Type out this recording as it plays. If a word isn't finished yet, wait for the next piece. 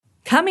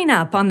Coming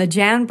up on the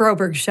Jan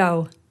Broberg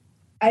Show.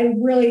 I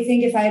really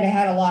think if I had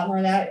had a lot more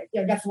of that,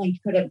 there definitely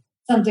could have,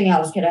 something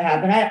else could have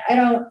happened.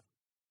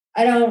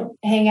 I don't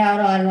hang out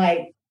on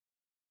like,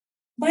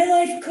 my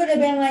life could have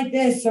been like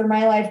this or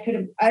my life could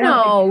have, I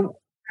don't know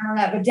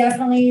that, but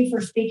definitely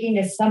for speaking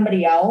to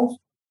somebody else,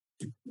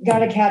 got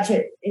to catch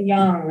it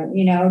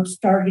young,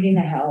 start getting the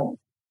help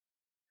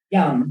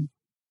young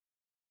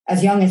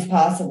as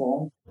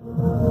possible.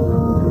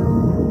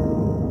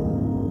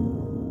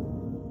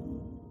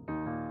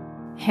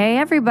 Hey,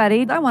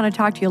 everybody. I want to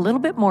talk to you a little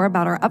bit more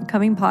about our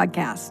upcoming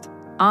podcast.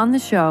 On the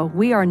show,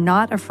 we are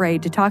not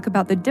afraid to talk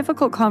about the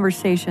difficult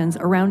conversations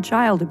around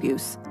child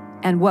abuse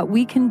and what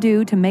we can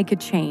do to make a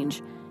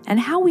change and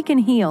how we can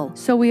heal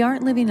so we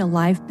aren't living a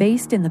life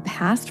based in the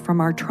past from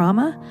our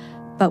trauma,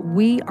 but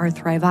we are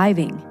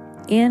thriving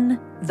in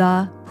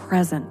the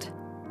present.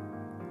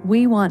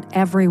 We want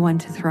everyone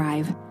to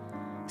thrive,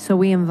 so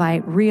we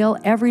invite real,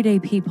 everyday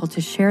people to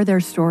share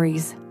their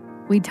stories.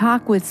 We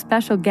talk with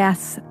special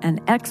guests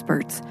and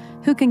experts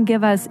who can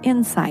give us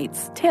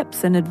insights,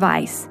 tips, and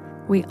advice.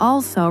 We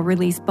also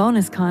release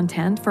bonus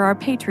content for our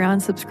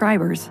Patreon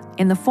subscribers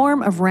in the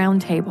form of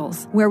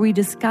roundtables where we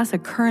discuss a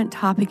current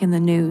topic in the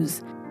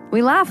news.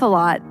 We laugh a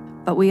lot,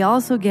 but we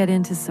also get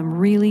into some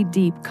really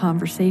deep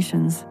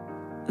conversations.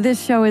 This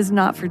show is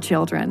not for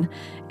children,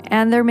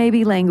 and there may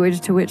be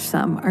language to which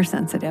some are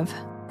sensitive.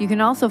 You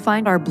can also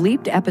find our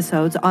bleeped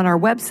episodes on our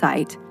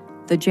website,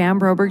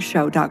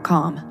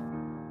 thejambrobergshow.com.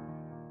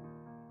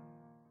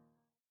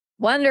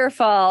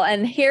 Wonderful.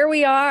 And here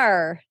we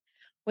are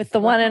with the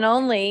one and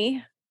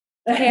only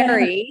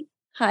Carrie.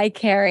 Hi,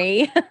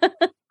 Carrie.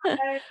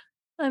 Hi.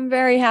 I'm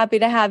very happy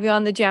to have you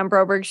on the Jan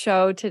Broberg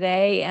Show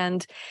today.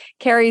 And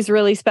Carrie's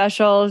really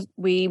special.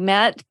 We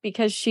met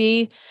because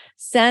she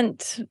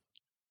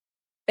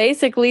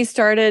basically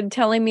started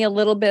telling me a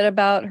little bit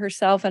about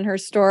herself and her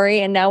story.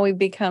 And now we've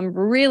become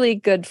really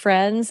good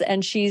friends.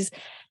 And she's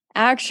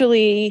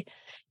actually,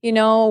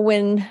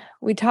 when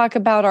we talk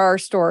about our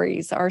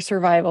stories, our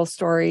survival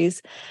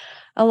stories,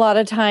 a lot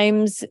of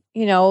times,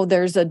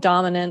 there's a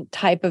dominant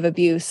type of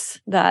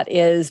abuse that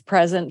is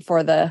present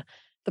for the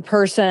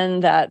person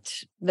that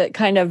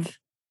kind of,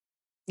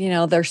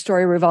 their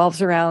story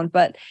revolves around.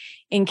 But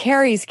in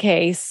Carrie's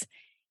case,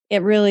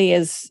 it really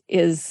is,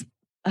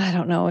 I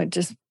don't know, it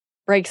just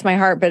breaks my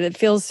heart, but it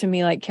feels to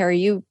me like,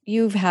 Carrie,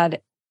 you've had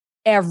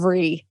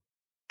every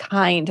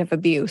kind of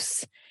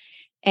abuse.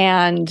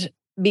 And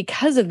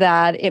because of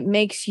that, it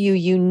makes you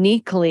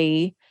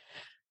uniquely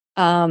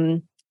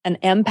an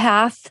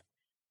empath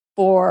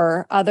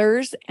for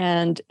others.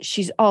 And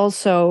she's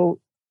also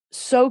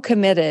so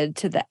committed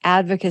to the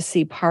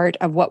advocacy part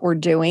of what we're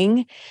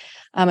doing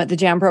at the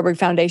Jan Broberg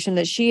Foundation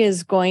that she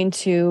is going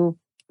to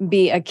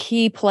be a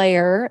key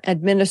player,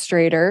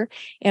 administrator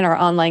in our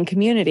online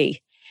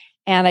community.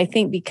 And I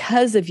think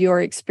because of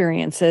your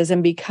experiences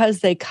and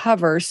because they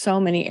cover so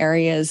many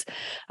areas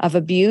of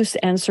abuse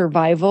and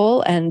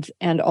survival and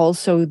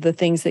also the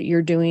things that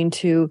you're doing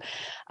to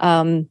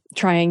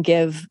try and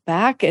give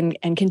back and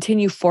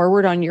continue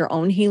forward on your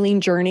own healing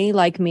journey,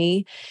 like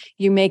me,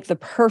 you make the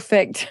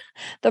perfect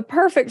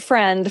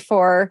friend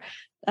for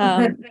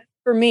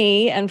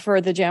me and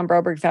for the Jan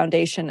Broberg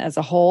Foundation as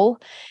a whole.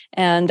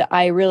 And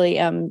I really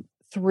am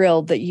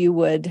thrilled that you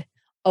would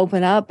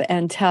open up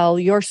and tell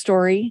your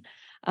story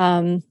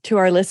to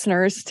our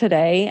listeners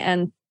today.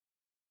 And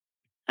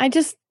I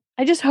just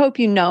hope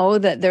you know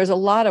that there's a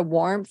lot of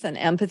warmth and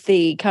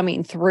empathy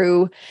coming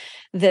through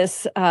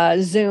this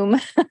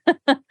Zoom,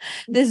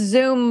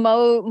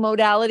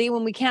 modality.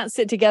 When we can't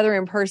sit together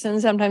in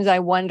person, sometimes I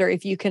wonder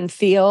if you can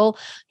feel,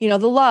 the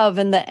love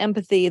and the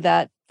empathy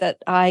that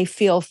I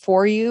feel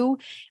for you,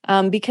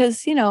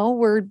 because,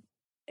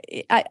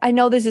 I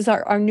know this is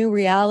our new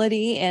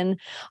reality in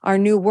our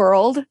new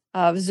world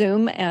of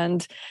Zoom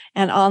and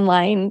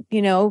online,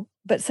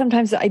 but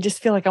sometimes I just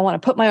feel like I want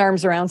to put my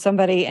arms around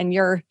somebody, and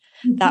you're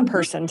that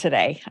person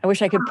today. I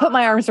wish I could put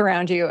my arms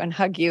around you and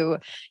hug you,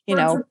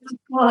 Yeah,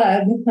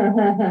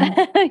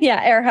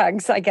 air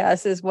hugs, I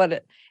guess, is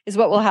what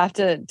we'll have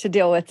to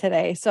deal with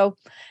today. So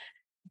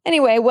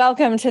anyway,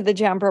 welcome to the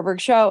Jan Broberg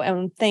Show,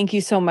 and thank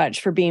you so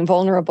much for being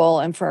vulnerable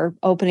and for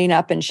opening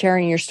up and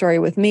sharing your story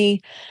with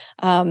me.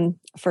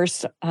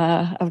 First,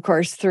 of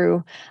course,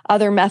 through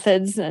other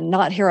methods and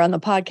not here on the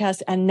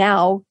podcast, and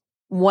now,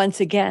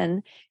 once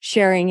again,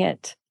 sharing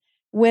it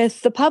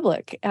with the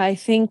public. I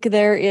think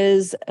there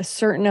is a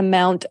certain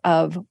amount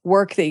of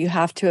work that you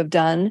have to have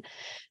done,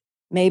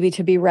 maybe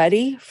to be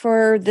ready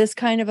for this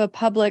kind of a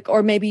public,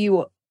 or maybe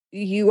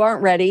you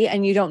aren't ready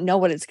and you don't know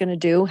what it's going to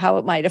do, how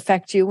it might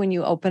affect you when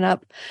you open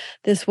up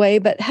this way.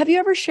 But have you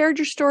ever shared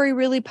your story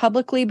really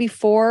publicly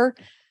before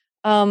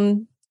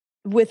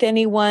with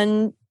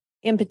anyone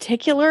in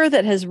particular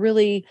that has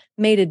really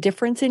made a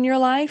difference in your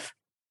life?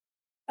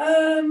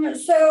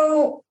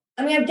 So,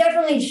 I've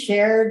definitely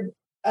shared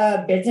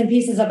bits and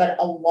pieces of it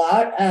a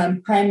lot,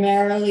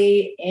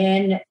 primarily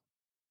in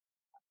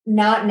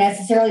not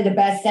necessarily the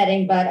best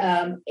setting, but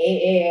AA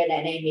and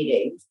NA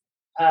meetings.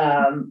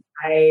 And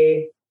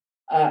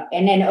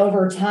then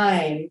over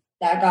time,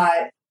 that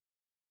got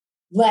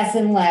less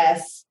and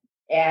less.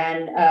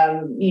 And,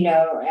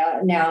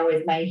 now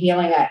with my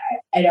healing,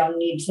 I don't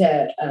need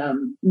to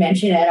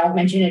mention it. I don't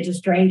mention it to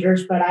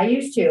strangers, but I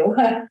used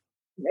to.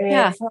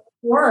 Yeah. It's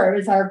hardcore.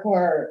 It's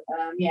hardcore.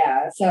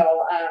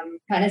 So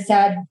kind of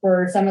sad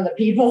for some of the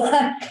people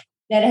that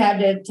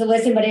had to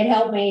listen, but it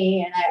helped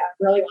me. And I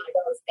really want to go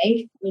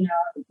thank,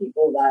 the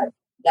people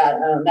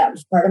that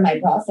was part of my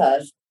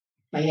process.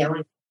 My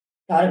healing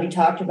got to be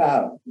talked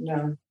about,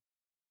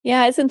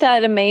 Yeah, isn't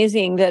that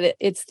amazing that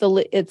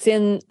it's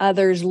in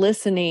others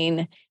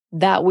listening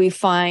that we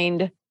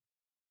find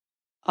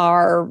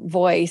our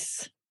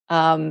voice,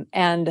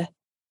 and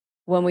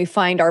when we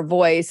find our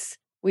voice,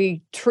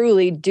 we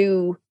truly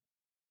do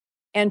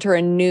enter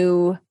a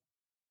new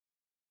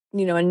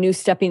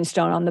stepping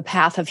stone on the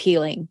path of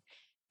healing,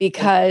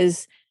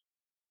 because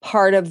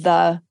part of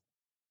the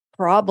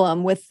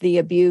problem with the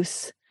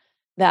abuse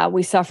that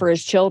we suffer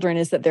as children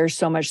is that there's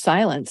so much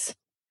silence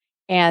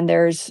and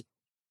there's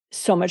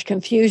so much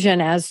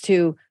confusion as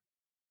to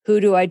who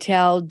do I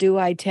tell? Do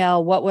I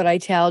tell? What would I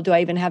tell? Do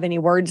I even have any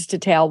words to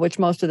tell? Which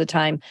most of the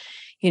time,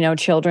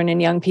 children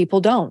and young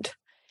people don't.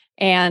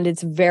 And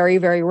it's very,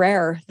 very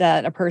rare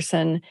that a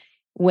person,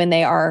 when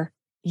they are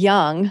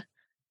young,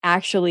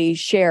 actually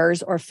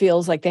shares or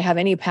feels like they have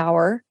any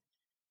power,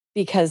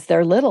 because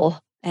they're little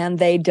and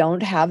they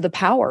don't have the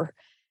power.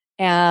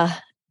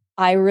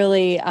 I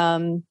really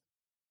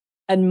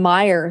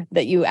admire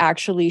that you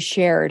actually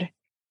shared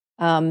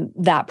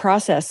that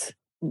process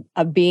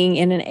of being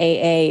in an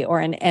AA or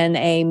an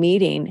NA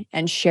meeting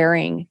and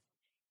sharing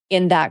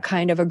in that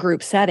kind of a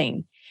group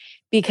setting,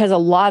 because a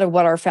lot of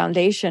what our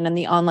foundation and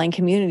the online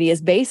community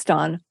is based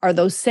on are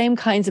those same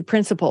kinds of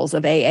principles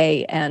of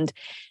AA and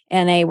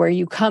NA, where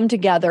you come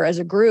together as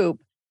a group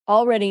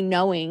already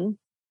knowing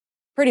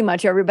pretty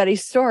much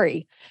everybody's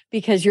story,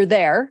 because you're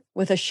there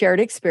with a shared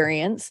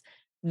experience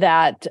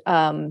that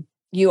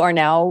you are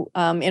now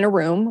in a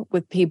room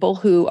with people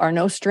who are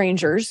no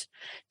strangers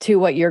to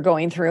what you're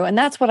going through. And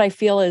that's what I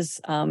feel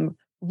is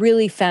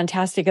really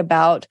fantastic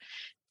about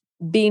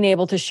being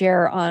able to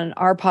share on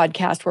our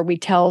podcast, where we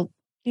tell,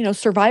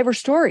 survivor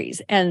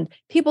stories, and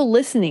people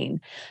listening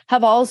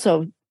have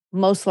also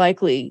most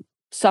likely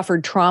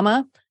suffered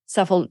trauma,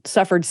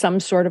 suffered some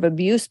sort of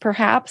abuse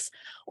perhaps,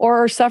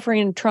 or are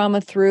suffering trauma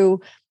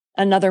through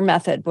another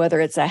method, whether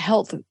it's a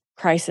health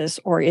crisis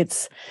or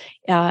it's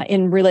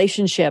in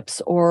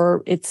relationships,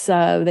 or it's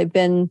they've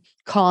been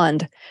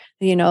conned,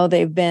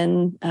 they've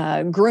been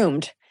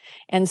groomed.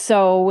 And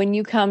so when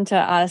you come to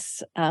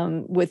us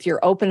with your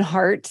open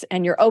heart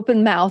and your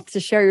open mouth to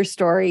share your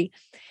story,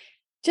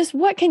 just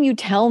what can you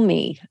tell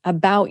me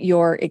about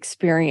your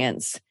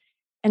experience?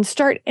 And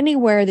start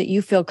anywhere that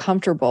you feel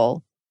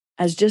comfortable,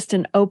 as just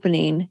an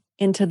opening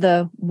into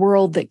the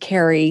world that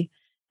Carrie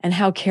and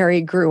how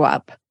Carrie grew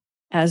up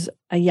as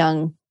a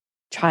young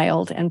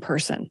child and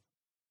person.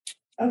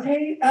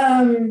 Okay.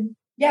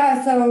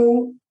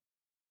 So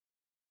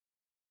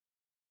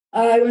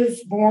I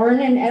was born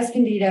in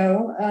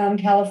Escondido,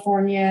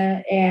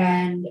 California,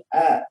 and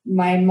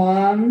my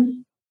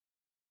mom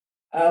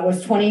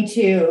was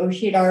 22.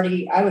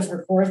 I was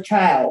her fourth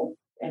child,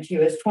 and she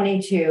was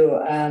 22.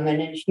 And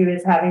then she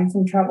was having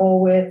some trouble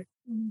with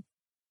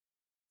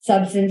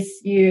substance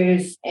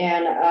use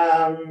and,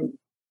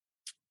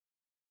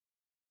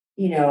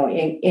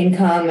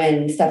 income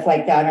and stuff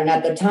like that. And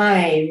at the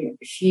time,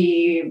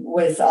 she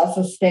was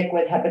also sick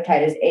with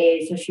hepatitis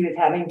A, so she was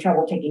having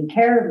trouble taking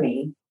care of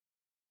me.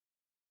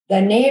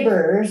 The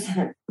neighbors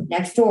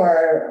next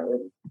door,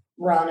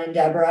 Ron and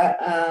Deborah,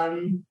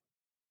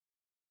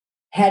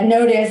 had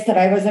noticed that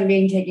I wasn't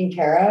being taken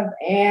care of,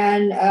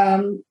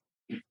 and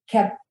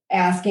kept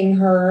asking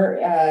her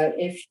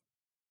if,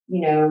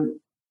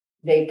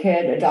 they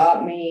could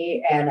adopt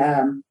me.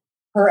 And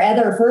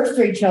her first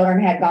three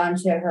children had gone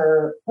to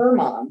her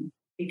mom,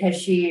 because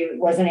she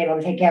wasn't able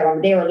to take care of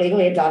them. They were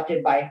legally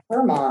adopted by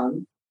her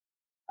mom.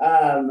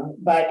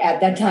 But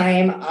at that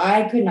time,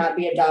 I could not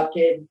be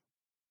adopted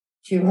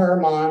to her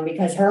mom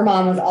because her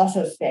mom was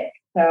also sick.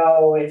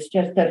 So it's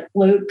just a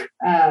fluke.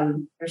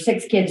 There's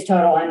 6 kids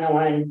total. I'm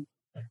the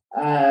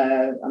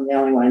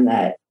only one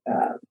that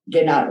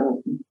did not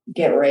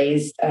get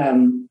raised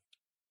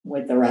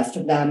with the rest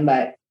of them.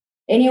 But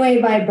anyway,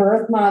 my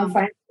birth mom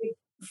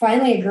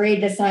finally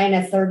agreed to sign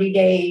a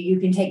 30-day, you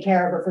can take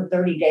care of her for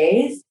 30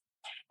 days.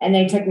 And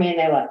they took me and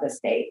they left the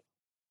state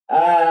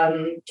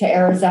to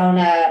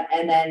Arizona,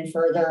 and then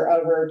further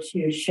over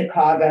to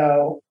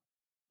Chicago,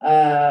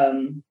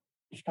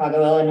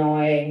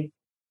 Illinois.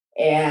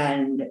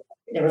 And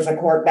there was a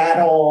court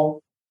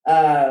battle.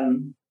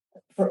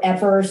 At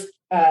first,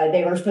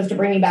 they were supposed to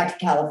bring me back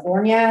to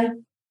California.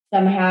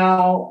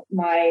 Somehow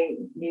my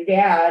new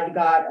dad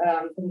got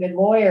some good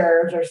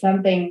lawyers or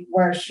something,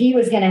 where she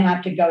was going to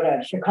have to go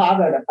to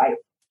Chicago to fight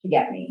to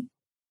get me.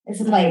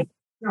 This is like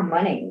no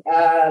money.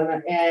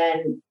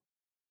 And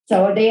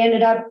so they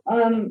ended up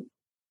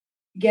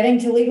getting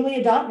to legally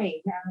adopt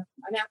me.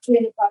 I'm actually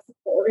in the process of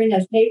ordering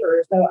those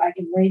papers so I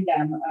can read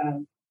them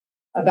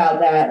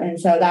about that. And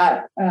so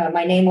that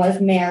my name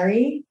was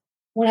Mary.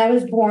 when I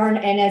was born,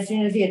 and as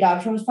soon as the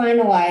adoption was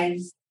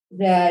finalized,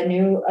 the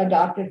new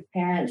adoptive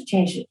parents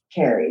changed it to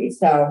Carrie.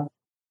 So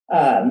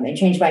they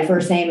changed my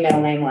first name,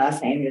 middle name,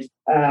 last name, just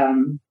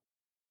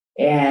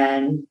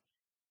and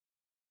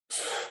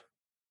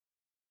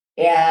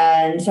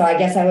so I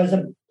guess I was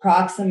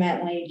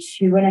approximately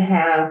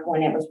 2.5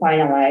 when it was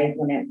finalized,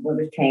 when it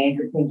was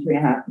changed between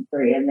 2.5 and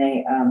 3, and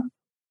they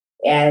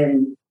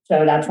and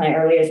so that's my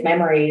earliest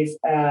memories.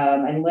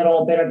 And a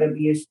little bit of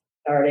abuse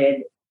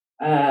started.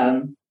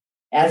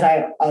 As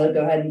I'll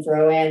go ahead and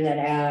throw in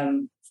that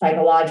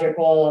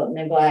psychological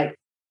neglect,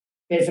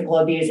 physical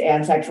abuse,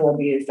 and sexual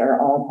abuse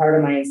are all part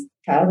of my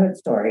childhood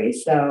story.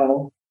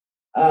 So,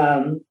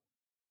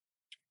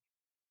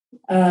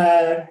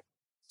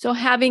 so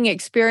having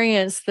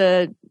experienced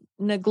the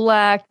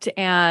neglect,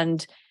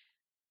 and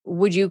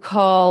would you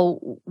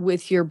call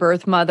with your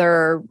birth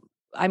mother,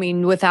 I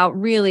mean, without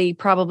really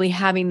probably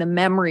having the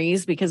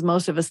memories, because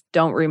most of us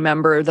don't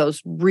remember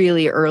those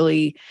really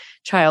early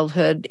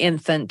childhood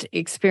infant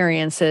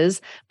experiences,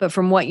 but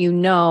from what you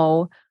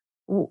know,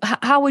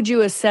 how would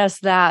you assess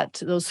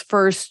that, those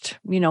first,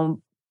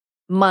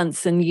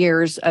 months and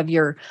years of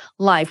your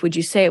life? Would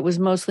you say it was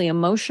mostly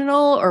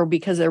emotional, or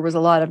because there was a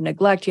lot of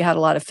neglect, you had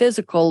a lot of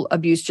physical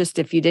abuse just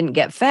if you didn't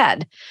get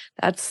fed?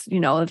 That's,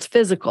 it's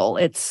physical.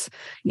 It's,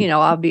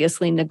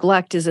 obviously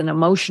neglect is an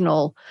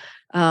emotional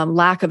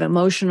lack of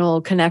emotional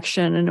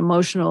connection and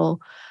emotional,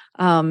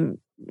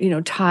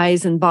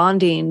 ties and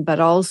bonding,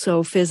 but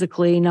also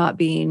physically not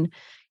being,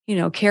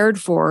 cared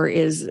for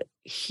is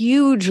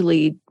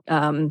hugely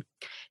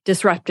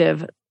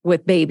disruptive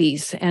with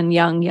babies and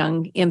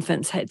young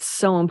infants. It's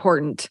so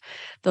important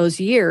those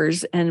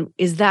years. And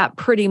is that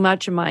pretty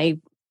much my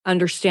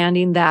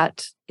understanding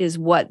that is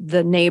what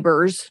the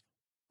neighbors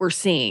were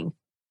seeing?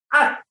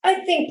 I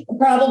think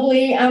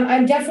probably.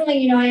 I'm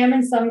definitely, I am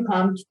in some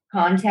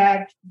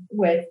contact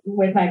with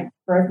my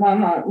birth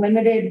mom,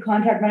 limited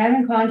contact, but I'm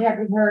in contact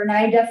with her, and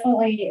I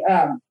definitely,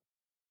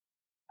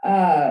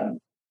 man,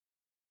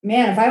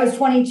 if I was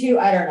 22,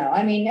 I don't know.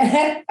 I mean,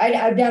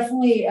 I'm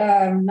definitely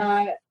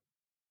not,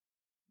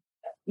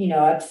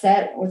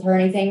 upset with her or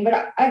anything,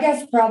 but I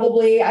guess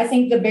probably, I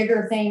think the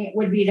bigger thing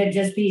would be to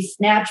just be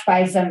snatched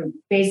by some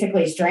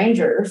basically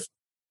strangers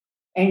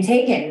and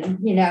taken,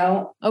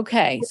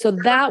 Okay. So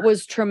that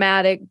was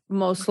traumatic,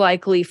 most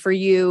likely for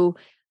you,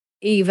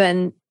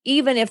 even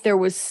if there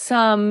was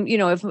some,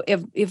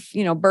 if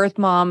birth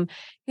mom,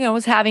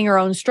 was having her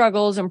own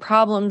struggles and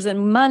problems,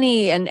 and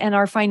money and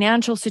our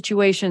financial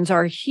situations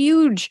are a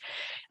huge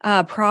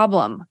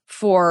problem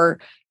for,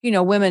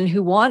 women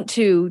who want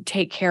to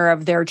take care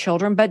of their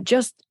children, but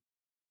just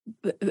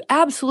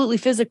absolutely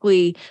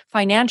physically,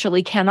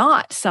 financially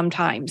cannot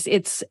sometimes.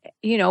 It's,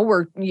 you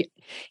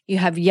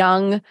have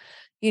young,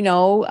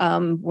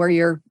 where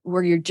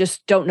you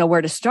just don't know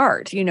where to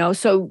start,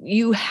 so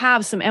you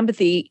have some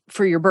empathy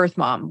for your birth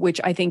mom, which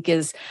I think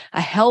is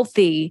a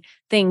healthy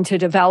thing to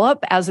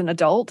develop as an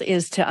adult,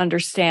 is to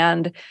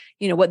understand,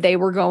 what they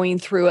were going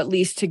through, at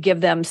least to give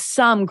them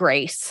some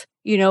grace.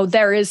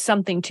 There is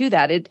something to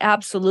that. It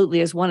absolutely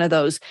is one of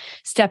those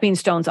stepping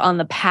stones on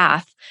the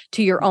path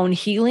to your own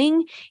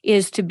healing,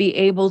 is to be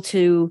able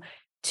to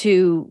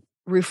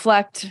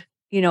reflect,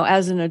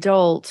 as an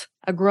adult,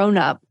 a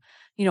grown-up,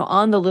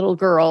 on the little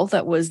girl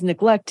that was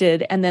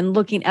neglected, and then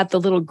looking at the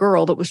little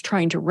girl that was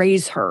trying to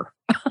raise her.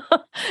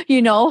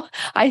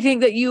 I think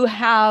that you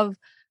have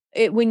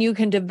it, when you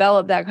can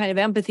develop that kind of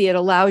empathy, it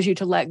allows you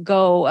to let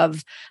go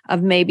of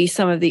maybe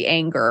some of the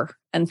anger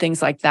and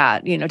things like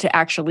that, to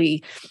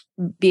actually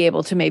be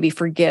able to maybe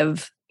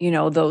forgive,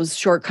 those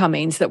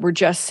shortcomings that were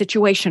just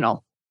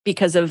situational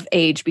because of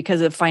age,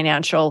 because of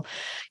financial,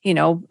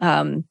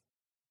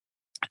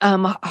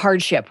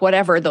 hardship,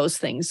 whatever those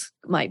things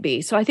might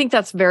be. So I think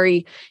that's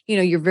very,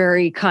 you're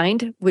very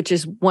kind, which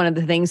is one of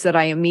the things that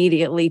I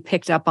immediately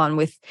picked up on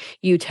with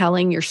you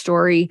telling your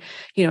story,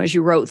 as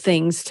you wrote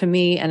things to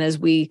me. And as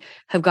we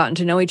have gotten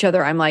to know each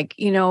other, I'm like,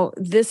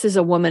 this is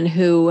a woman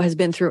who has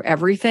been through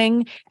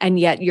everything. And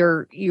yet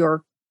your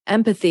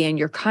empathy and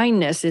your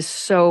kindness is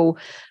so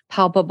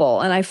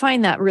palpable. And I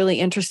find that really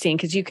interesting,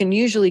 because you can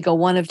usually go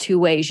one of two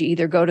ways. You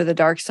either go to the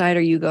dark side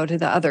or you go to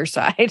the other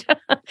side.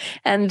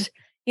 And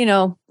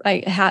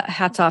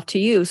hats off to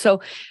you.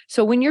 So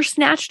when you're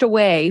snatched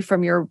away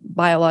from your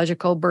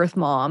biological birth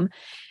mom,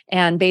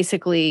 and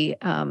basically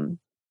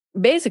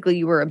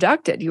you were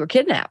abducted, you were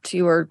kidnapped,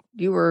 you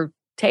were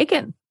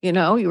taken, you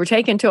were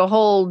taken to a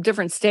whole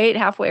different state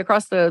halfway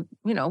across the,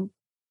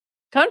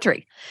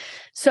 country.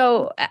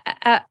 So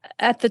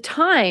at the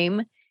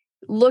time,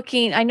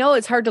 I know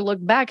it's hard to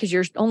look back because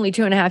you're only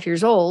 2.5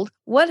 years old.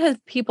 What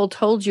have people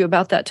told you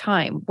about that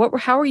time?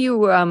 How are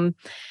you,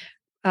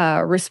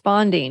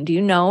 responding? Do you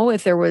know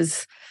if there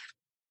was,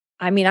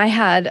 I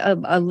had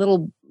a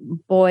little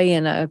boy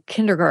in a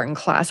kindergarten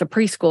class, a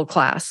preschool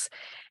class,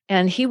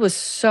 and he was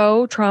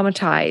so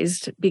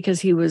traumatized because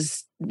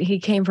he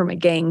came from a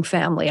gang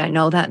family. I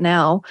know that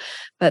now,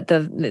 but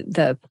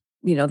the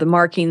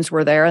markings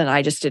were there, and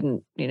I just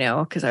didn't,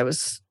 because I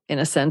was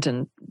innocent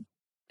and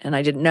and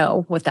I didn't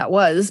know what that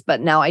was,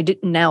 but now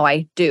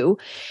I do.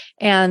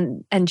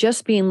 And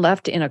just being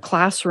left in a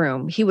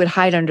classroom, he would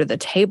hide under the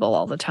table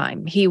all the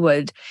time. He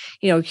would,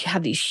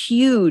 have these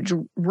huge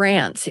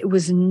rants. It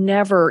was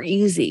never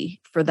easy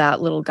for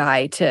that little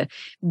guy to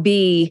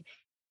be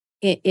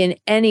in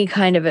any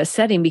kind of a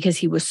setting because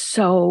he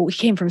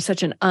came from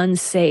such an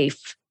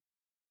unsafe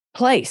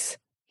place.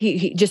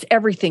 He just,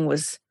 everything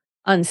was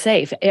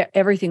unsafe.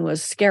 Everything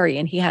was scary,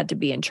 and he had to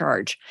be in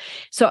charge.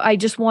 So I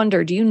just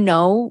wonder, do you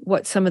know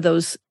what some of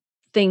those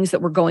things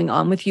that were going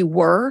on with you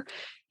were,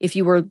 if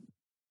you were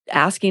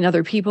asking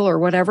other people or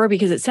whatever?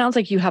 Because it sounds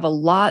like you have a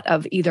lot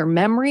of either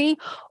memory,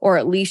 or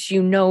at least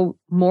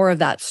more of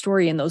that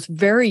story in those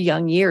very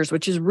young years,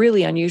 which is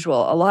really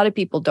unusual. A lot of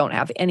people don't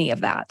have any of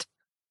that.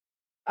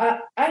 I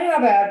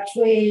have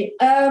actually,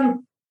 I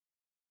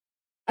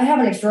have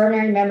an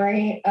extraordinary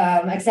memory,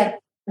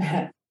 except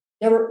the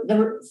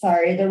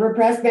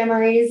repressed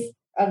memories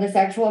of the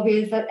sexual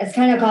abuse. It's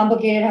kind of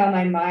complicated how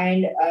my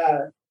mind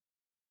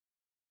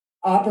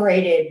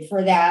operated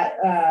for that.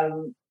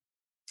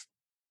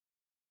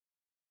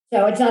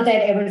 So it's not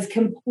that it was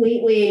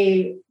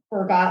completely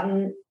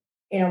forgotten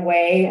in a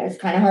way. It's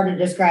kind of hard to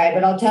describe,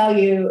 but I'll tell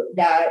you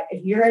that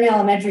if you're in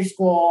elementary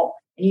school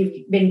and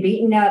you've been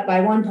beaten up by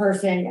one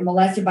person and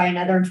molested by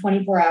another in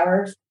 24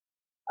 hours,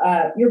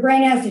 your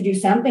brain has to do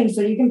something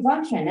so you can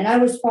function. And I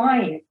was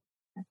fine.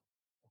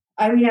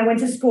 I mean, I went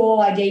to school.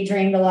 I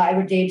daydreamed a lot. I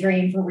would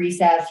daydream for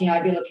recess.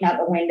 I'd be looking out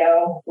the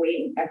window.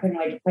 I couldn't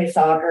wait to play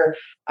soccer.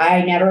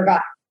 I never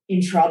got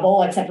in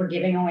trouble except for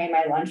giving away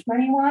my lunch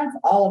money once.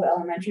 All of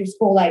elementary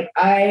school, I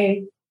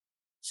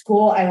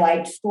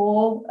liked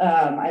school.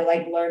 I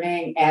liked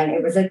learning, and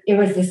it was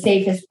the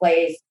safest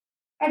place.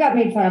 I got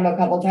made fun of a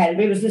couple of times,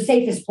 but it was the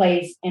safest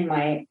place in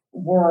my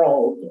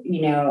world.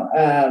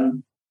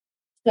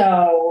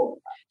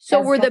 So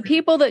were the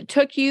people that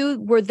took you,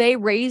 were they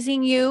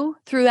raising you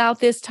throughout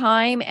this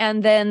time?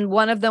 And then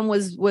one of them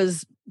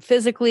was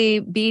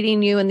physically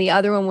beating you and the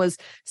other one was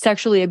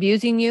sexually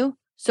abusing you?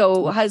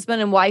 So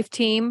husband and wife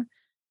team?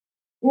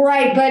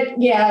 Right.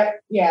 But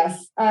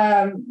yes.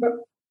 And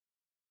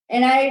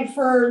I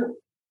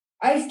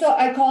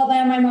call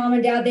them my mom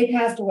and dad. They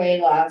passed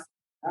away last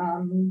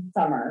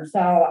summer. So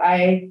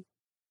I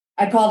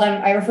call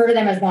them, I refer to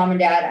them as mom and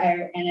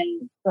dad, and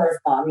then first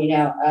mom,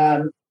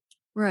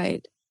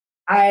 right.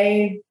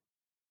 My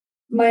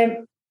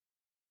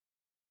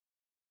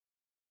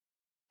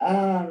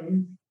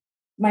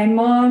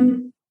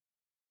mom,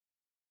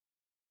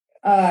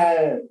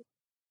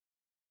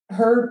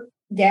 her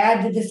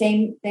dad did the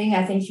same thing.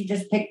 I think she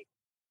just picked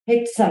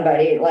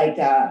somebody like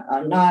that,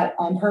 not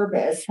on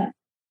purpose.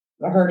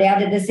 Her dad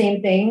did the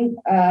same thing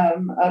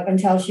up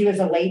until she was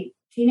a late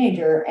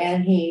teenager,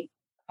 and he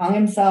hung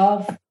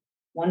himself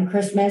one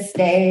Christmas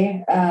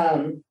day.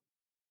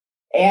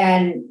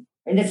 And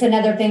it's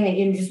another thing that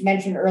you just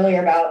mentioned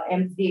earlier about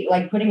empathy,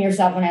 like putting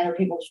yourself in other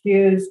people's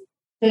shoes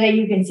so that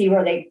you can see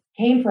where they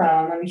came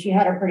from. I mean, she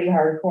had a pretty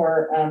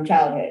hardcore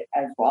childhood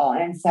as well.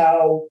 And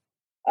so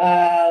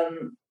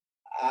the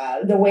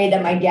way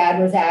that my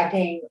dad was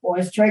acting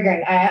was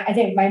triggering. I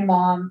think my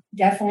mom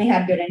definitely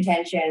had good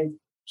intentions.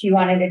 She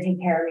wanted to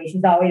take care of me.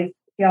 She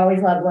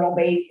always loved little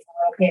babies and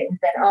little kittens,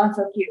 and oh,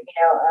 so cute,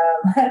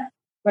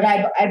 but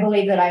I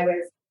believe that I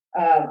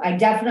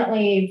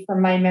definitely,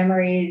 from my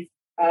memories,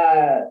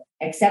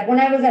 except when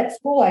I was at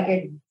school, I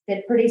could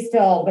sit pretty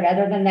still. But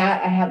other than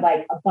that, I had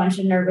like a bunch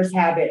of nervous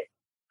habits.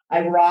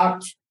 I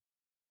rocked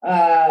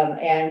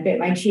and bit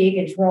my cheek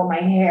and twirled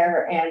my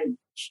hair, and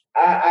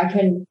I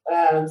couldn't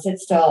sit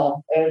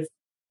still. It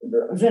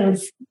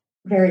was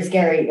very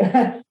scary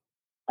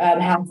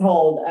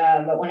household.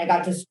 But when I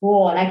got to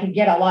school, and I could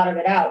get a lot of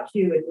it out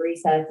too with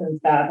recess and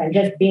stuff, and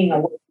just being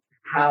away from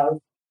the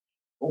house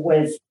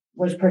was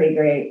pretty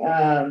great.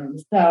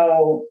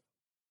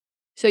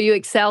 So you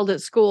excelled at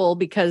school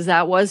because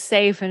that was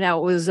safe, and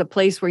that was a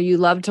place where you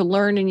loved to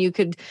learn, and you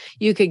could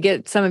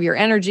get some of your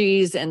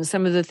energies and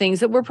some of the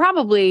things that were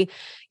probably,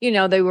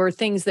 they were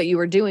things that you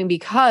were doing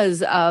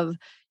because of,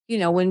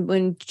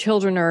 when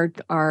children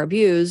are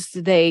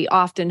abused, they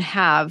often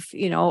have,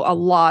 a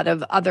lot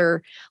of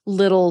other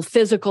little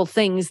physical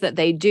things that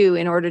they do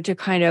in order to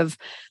kind of,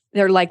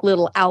 they're like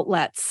little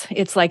outlets.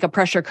 It's like a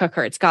pressure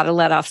cooker. It's got to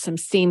let off some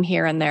steam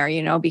here and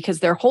there,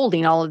 because they're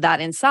holding all of that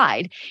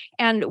inside.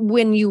 And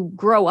when you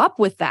grow up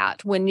with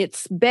that, when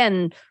it's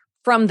been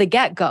from the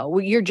get-go,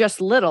 you're just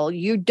little,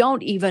 you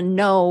don't even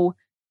know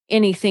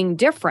anything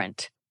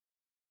different.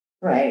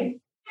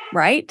 Right.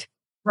 Right?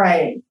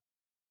 Right.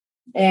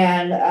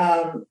 And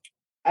I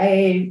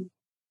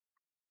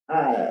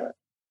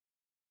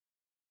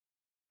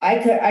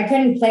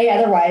couldn't play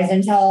otherwise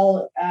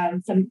until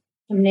some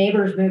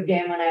neighbors moved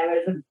in when I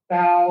was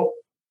about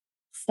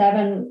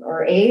 7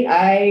 or 8.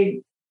 I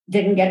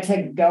didn't get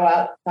to go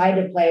outside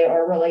to play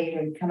or really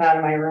even come out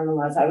of my room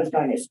unless I was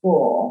going to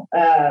school.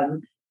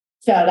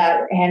 So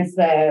that hence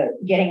the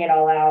getting it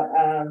all out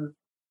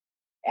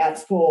at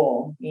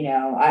school.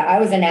 I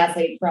was an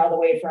athlete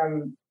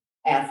from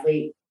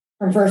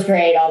first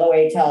grade all the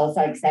way till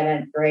like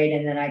 7th grade,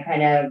 and then I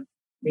kind of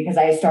because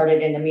I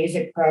started in the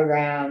music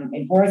program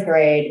in 4th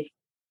grade.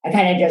 I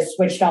kind of just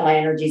switched all my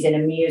energies into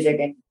music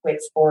and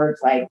quit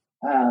sports like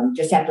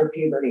just after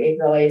puberty,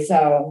 really.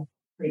 So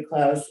pretty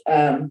close.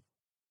 So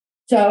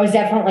it was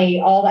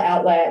definitely all the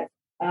outlet.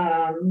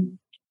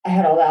 I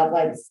had all the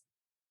outlets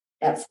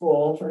at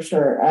school for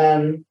sure.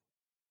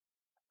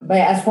 But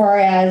as far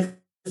as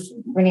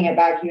bringing it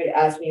back, you had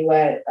asked me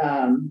what,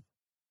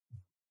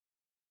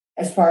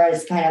 as far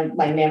as kind of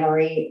my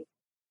memory,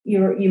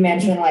 you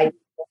mentioned like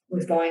what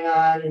was going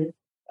on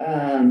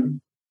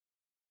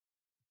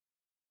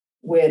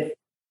with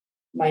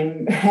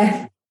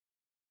my.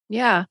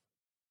 Yeah.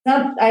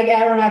 I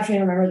don't actually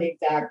remember the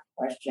exact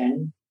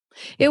question.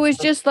 It was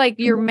just like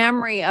your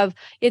memory of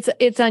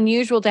it's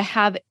unusual to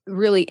have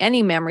really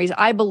any memories.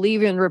 I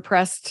believe in the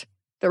repressed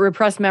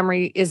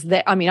memory is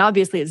that, I mean,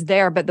 obviously it's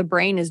there, but the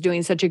brain is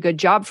doing such a good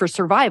job for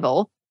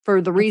survival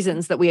for the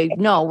reasons that we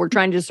know we're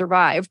trying to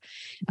survive,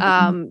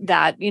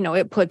 that,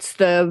 it puts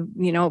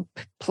the,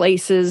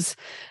 places,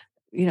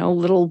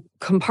 little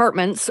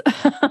compartments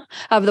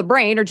of the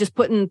brain are just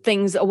putting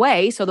things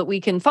away so that we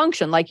can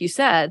function, like you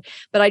said.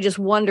 But I just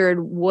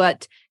wondered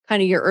what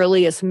kind of your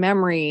earliest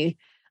memory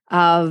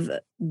of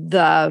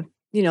the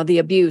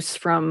abuse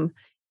from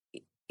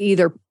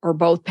either or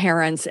both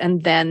parents,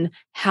 and then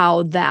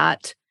how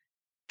that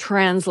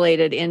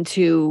translated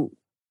into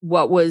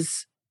what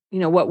was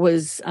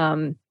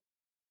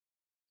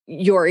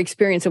your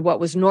experience of what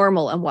was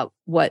normal, and what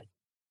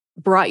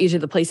brought you to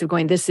the place of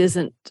going, this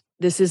isn't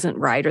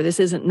right, or this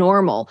isn't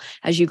normal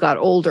as you got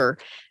older.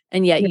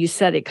 And yet you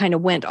said it kind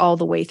of went all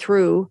the way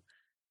through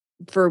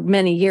for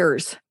many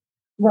years.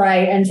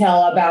 Right,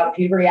 until about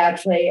puberty. I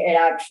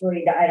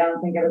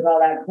don't think it was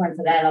all that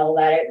coincidental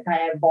that it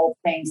kind of both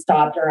things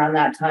stopped around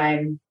that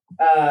time.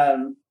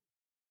 My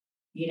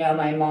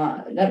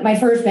mom, my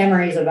first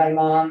memories of my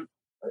mom,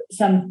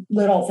 some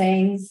little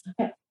things,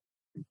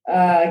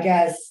 I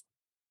guess.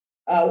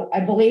 I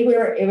believe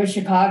it was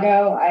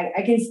Chicago.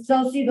 I can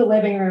still see the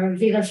living room. It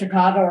was either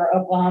Chicago or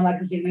Oklahoma,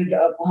 because we moved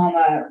to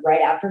Oklahoma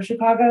right after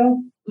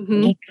Chicago.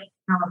 Mm-hmm. I came to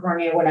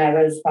California when I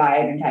was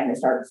 5 and time to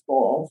start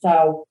school.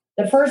 So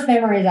the first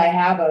memories I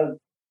have of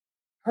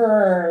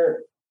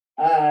her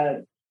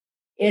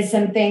is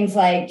some things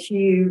like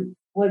she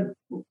would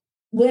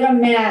lit a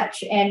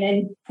match and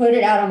then put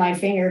it out on my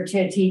finger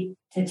to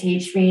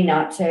teach me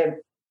not to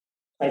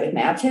play with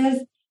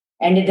matches,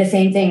 and did the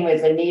same thing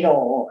with a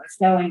needle, a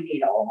sewing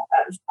needle,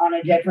 on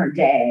a different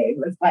day. It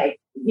was like,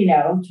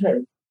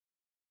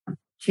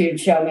 to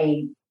show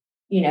me,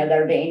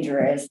 they're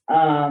dangerous.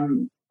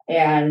 And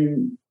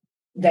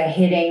the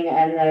hitting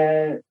and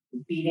the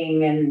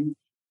beating and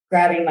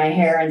grabbing my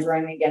hair and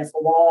throwing me against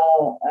the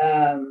wall,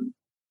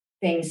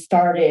 things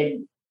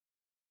started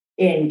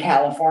in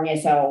California.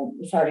 So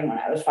starting when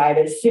I was 5,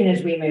 as soon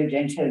as we moved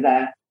into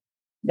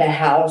the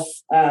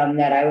house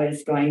that I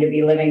was going to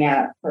be living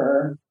at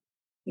for,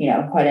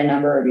 quite a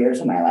number of years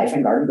of my life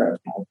in Garden Grove,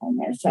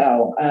 California.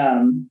 So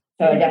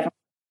it definitely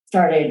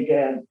started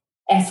to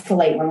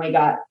escalate when we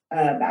got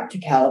back to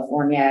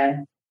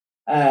California.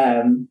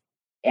 And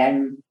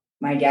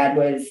my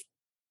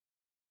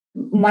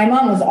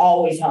mom was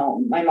always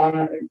home. My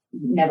mom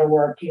never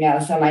worked,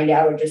 so my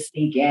dad would just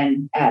sneak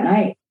in at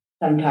night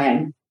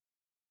sometime.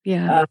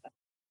 Yeah.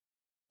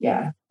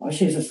 While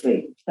she was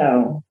asleep.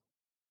 So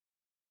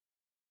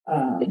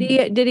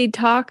did he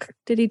talk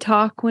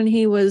when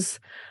he was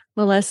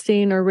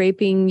molesting or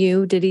raping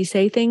you? Did he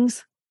say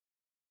things?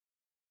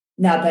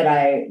 Not that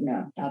I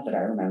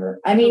remember.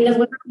 I mean,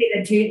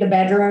 literally the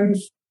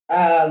bedrooms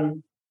at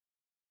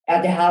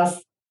the house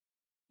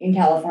in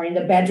California,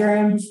 the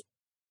bedrooms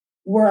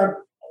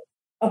were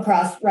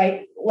across,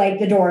 right? Like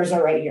the doors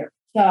are right here.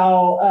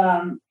 So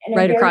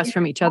right across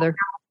from each other.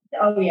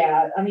 Oh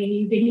yeah. I mean,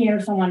 you can hear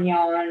someone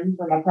yawn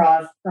from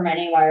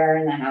anywhere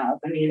in the house.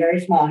 I mean, a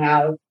very small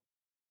house.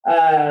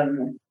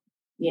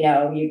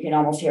 You can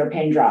almost hear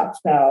pin drops.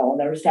 So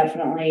there was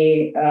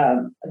definitely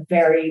a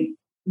very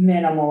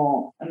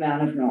minimal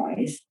amount of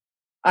noise.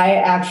 I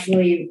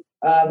actually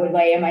would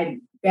lay in my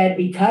bed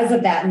because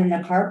of that, and then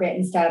the carpet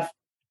and stuff.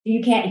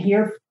 You can't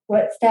hear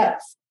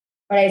footsteps,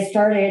 but I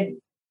started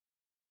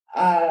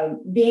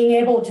being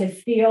able to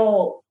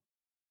feel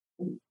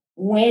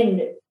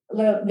wind,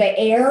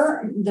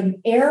 the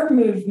air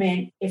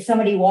movement. If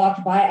somebody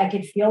walked by, I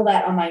could feel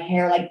that on my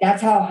hair. Like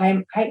that's how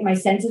heightened my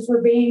senses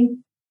were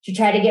being, to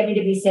try to get me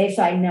to be safe,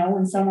 so I know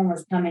when someone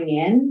was coming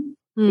in,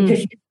 because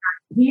you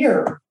can't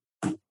hear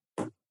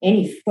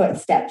any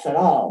footsteps at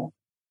all.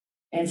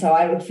 And so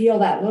I would feel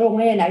that little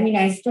wind. I mean,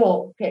 I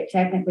still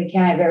technically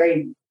can have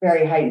very,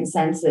 very heightened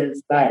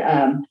senses, but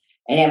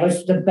and it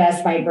was the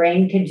best my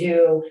brain could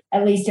do,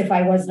 at least if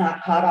I was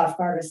not caught off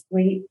guard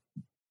asleep.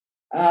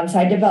 So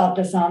I developed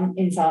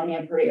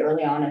insomnia pretty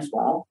early on as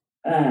well.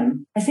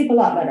 I sleep a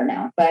lot better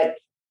now, but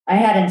I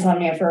had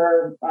insomnia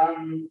for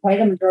quite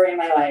the majority of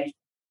my life.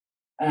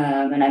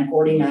 And I'm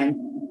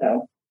 49,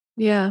 so.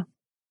 Yeah.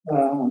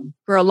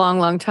 For a long,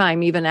 long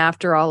time, even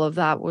after all of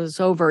that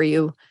was over,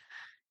 you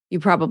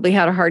probably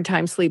had a hard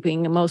time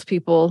sleeping. Most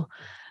people,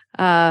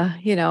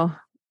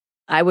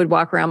 I would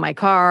walk around my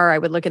car. I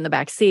would look in the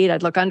back seat.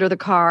 I'd look under the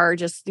car,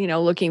 just,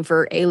 looking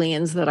for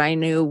aliens that I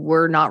knew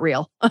were not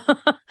real.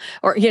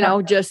 Or,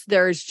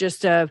 there's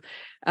just a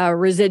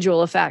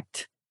residual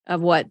effect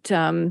of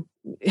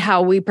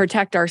how we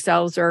protect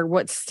ourselves or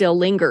what still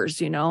lingers.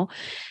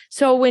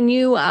 So when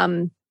you,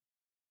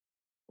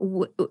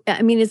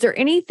 is there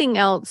anything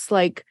else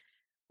like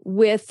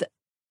with,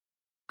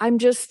 I've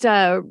just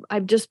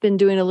been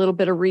doing a little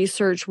bit of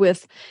research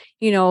with,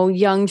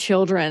 young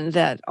children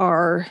that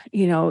are,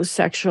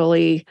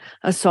 sexually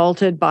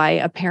assaulted by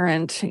a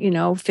parent,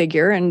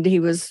 figure, and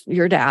he was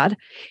your dad,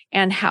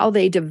 and how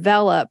they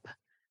develop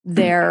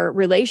their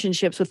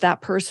relationships with that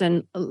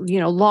person,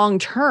 long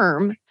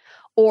term,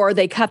 or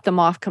they cut them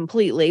off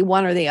completely,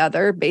 one or the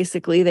other.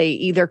 Basically, they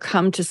either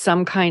come to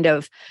some kind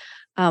of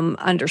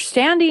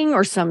understanding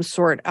or some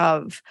sort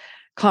of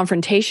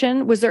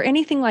confrontation. Was there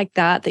anything like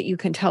that you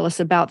can tell us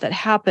about that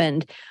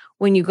happened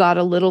when you got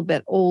a little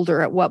bit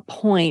older? At what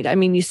point? I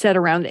mean, you said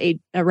around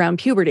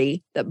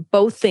puberty that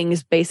both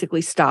things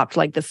basically stopped,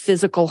 like the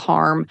physical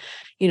harm,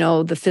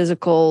 the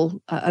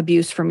physical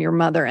abuse from your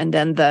mother, and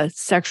then the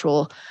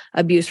sexual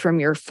abuse from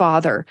your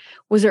father.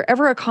 Was there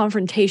ever a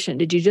confrontation?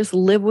 Did you just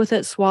live with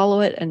it,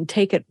 swallow it, and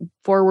take it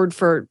forward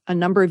for a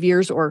number of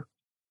years? Or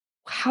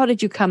how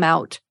did you come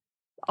out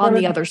on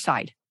the other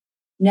side?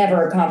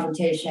 Never a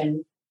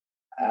confrontation.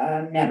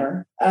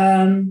 Never.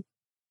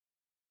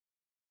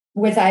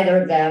 With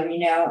either of them,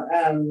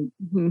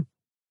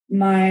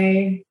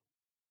 my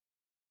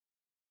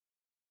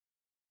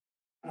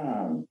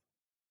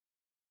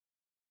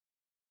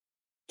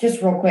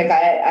just real quick,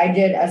 I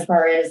did, as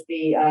far as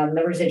the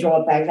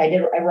residual effects,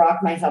 I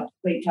rocked myself to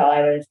sleep till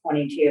I was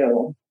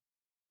 22.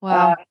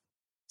 Wow.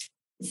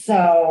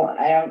 So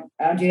I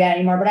don't do that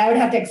anymore, but I would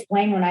have to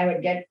explain when I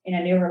would get in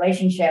a new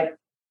relationship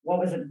what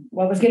was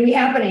going to be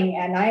happening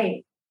at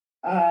night.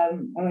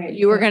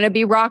 You were going to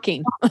be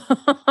rocking.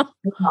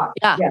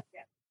 Yeah.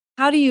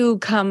 How do you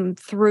come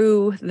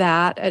through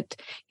that?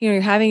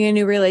 You're having a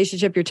new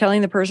relationship. You're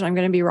telling the person, I'm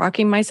going to be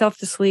rocking myself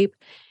to sleep.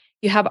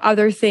 You have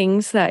other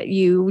things that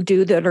you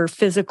do that are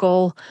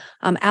physical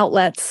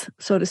outlets,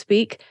 so to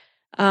speak.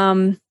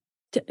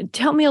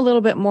 Tell me a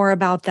little bit more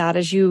about that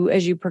as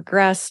you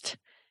progressed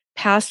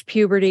past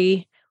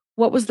puberty.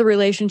 What was the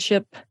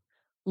relationship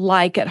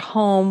like at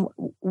home?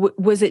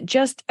 Was it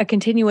just a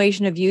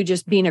continuation of you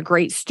just being a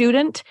great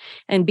student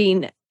and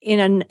being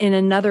in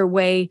another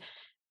way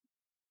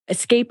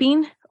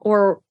escaping,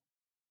 or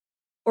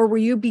were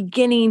you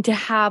beginning to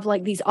have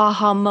like these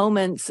aha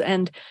moments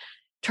and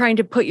trying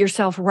to put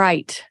yourself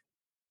right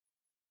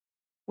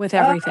with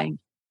everything?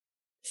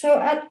 So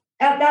at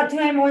that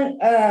time, when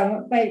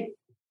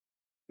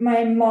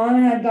my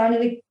mom had gone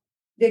to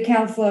the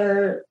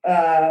counselor,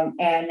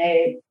 and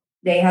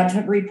they had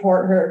to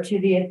report her to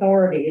the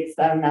authorities,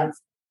 and that's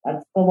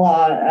the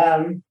law,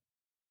 as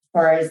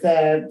far as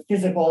the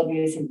physical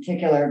abuse in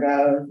particular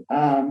goes.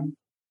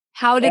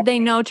 How did they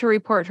know to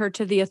report her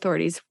to the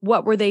authorities?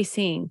 What were they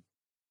seeing?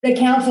 The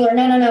counselor,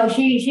 no.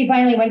 She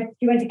finally went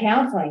to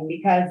counseling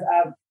because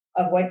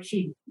of what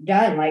she'd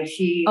done. Like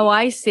Oh,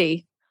 I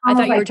see. I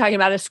thought you were talking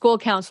about a school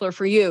counselor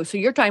for you. So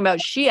you're talking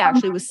about she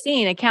actually was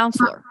seeing a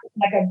counselor.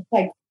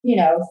 Like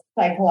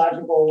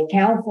psychological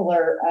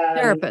counselor.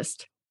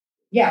 Therapist.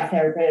 Yeah,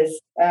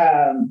 therapist.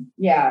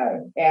 Yeah.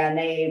 And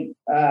they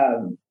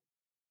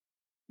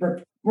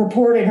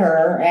reported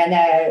her, and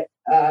that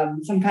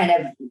some kind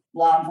of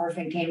law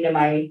enforcement came to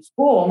my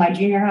school, my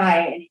junior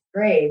high in 8th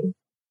grade,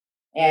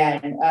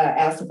 and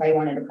asked if I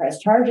wanted to press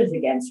charges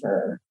against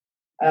her,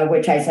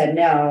 which I said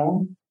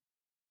no.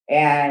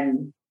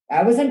 And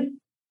I was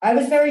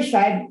very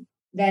shy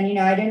then.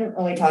 I didn't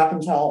really talk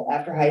until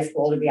after high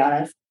school, to be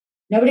honest.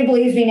 Nobody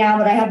believes me now,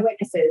 but I have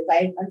witnesses.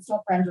 I'm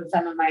still friends with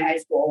some of my high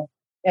school.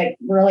 Like,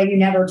 really, you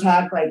never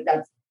talk? Like,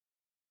 that's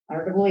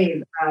hard to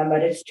believe,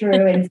 but it's true.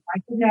 And I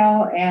said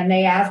no. And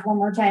they asked one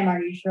more time,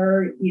 "Are you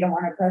sure you don't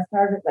want to press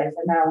charges?" I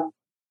said no.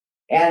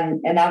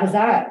 And that was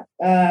that.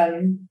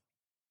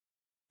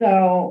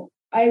 So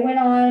I went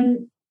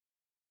on.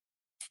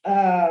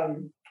 I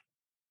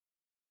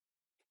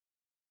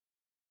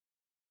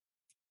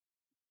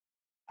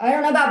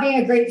don't know about being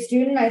a great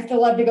student. I still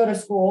love to go to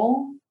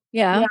school.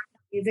 Yeah.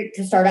 Music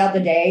to start out the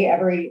day,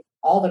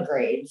 all the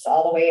grades,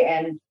 all the way,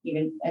 and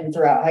even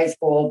throughout high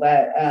school.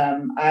 But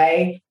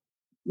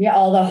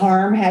all the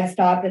harm had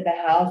stopped at the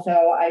house,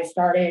 so I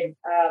started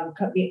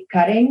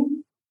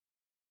cutting.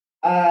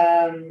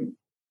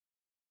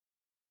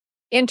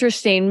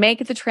 Interesting.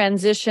 Make the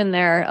transition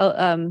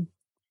there.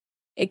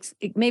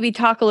 Maybe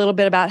talk a little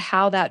bit about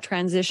how that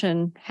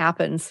transition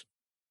happens.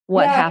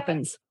 What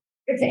happens?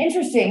 It's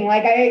interesting.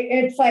 Like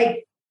it's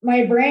like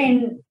my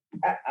brain.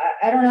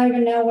 I don't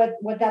even know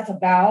what that's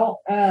about.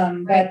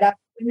 But that's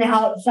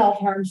how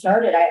self-harm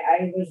started.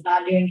 I was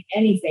not doing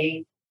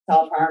anything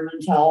self-harm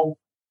until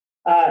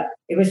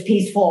it was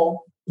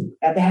peaceful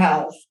at the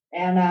house.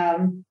 And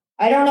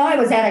I don't know. I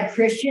was at a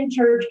Christian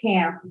church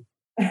camp.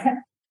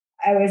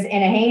 I was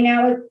in a hanging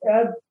out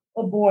with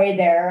a boy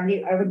there,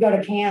 and I would go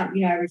to camp,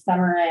 every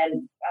summer,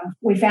 and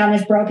we found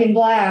this broken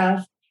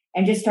glass,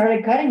 and just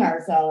started cutting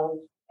ourselves.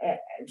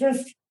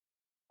 Just,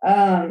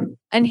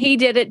 and he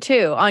did it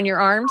too on your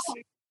arms?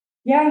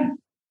 Yeah.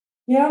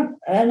 Yeah.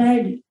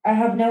 And I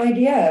have no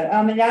idea.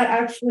 And that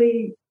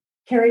actually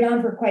carried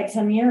on for quite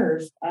some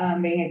years,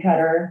 being a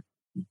cutter.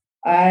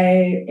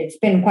 It's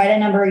been quite a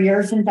number of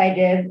years since I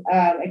did.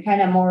 It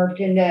kind of morphed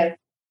into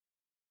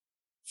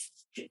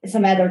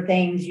some other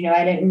things.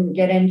 I didn't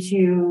get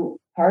into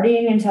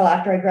partying until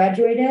after I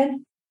graduated.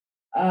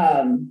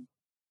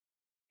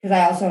 Because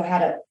I also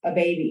had a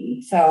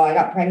baby. So I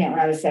got pregnant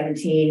when I was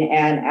 17.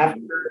 And after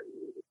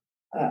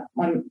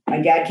when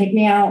my dad kicked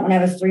me out when I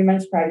was 3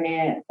 months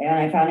pregnant, and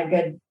I found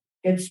a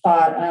good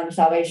spot,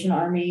 Salvation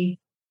Army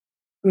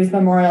Ruth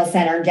Memorial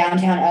Center in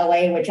downtown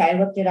LA, which I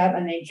looked it up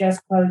and they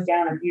just closed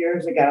down a few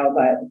years ago.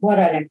 But what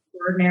an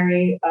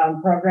extraordinary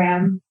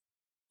program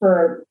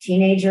for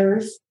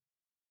teenagers.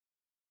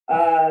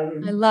 I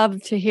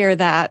love to hear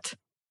that.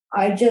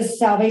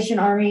 Salvation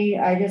Army,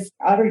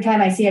 every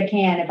time I see a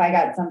can, if I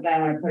got something, I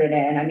want to put it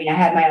in. I mean, I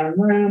had my own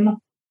room.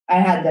 I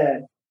had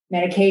the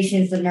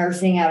medications, the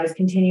nursing. I was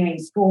continuing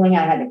schooling.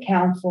 I had a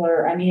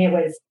counselor. I mean, it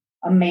was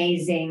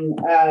amazing.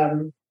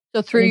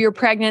 So through your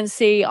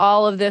pregnancy,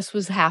 all of this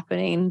was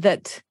happening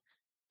that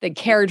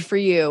cared for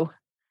you.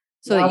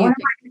 So that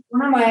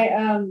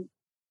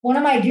one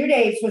of my due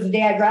dates was the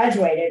day I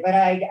graduated, but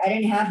I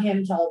didn't have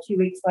him till 2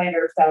 weeks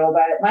later. So,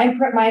 but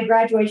my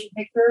graduation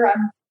picture,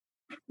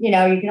 you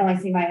can only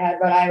see my head,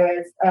 but I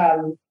was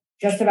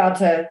just about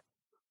to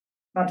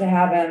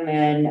have him,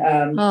 and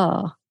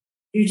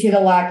due to the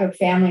lack of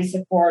family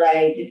support,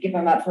 I did give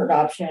him up for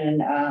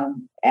adoption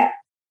at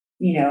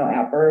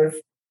birth.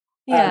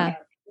 Yeah.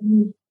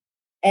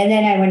 And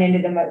then I went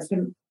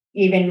into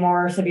even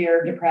more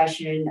severe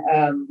depression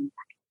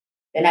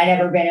than I'd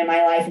ever been in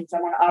my life. And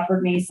someone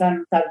offered me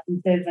some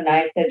substances, and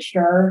I said,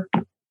 sure.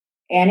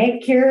 And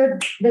it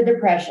cured the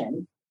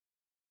depression,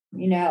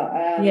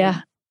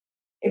 yeah.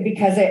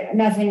 Because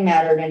nothing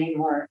mattered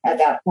anymore at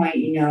that point,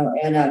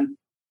 and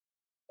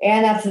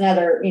that's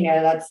another,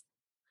 that's.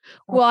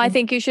 Well, I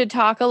think you should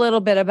talk a little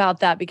bit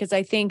about that, because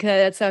I think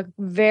that it's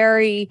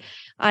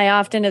I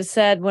often have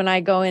said when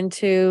I go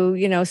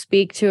into,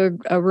 speak to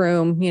a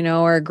room,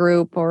 or a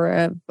group,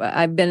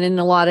 I've been in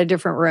a lot of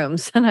different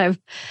rooms, and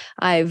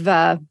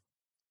I've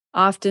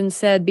often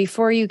said,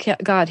 before you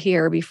got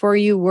here, before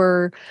you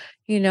were,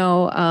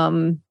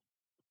 using,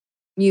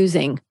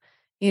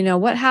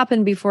 what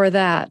happened before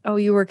that? Oh,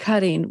 you were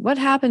cutting. What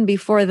happened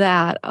before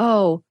that?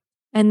 Oh,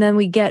 and then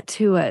we get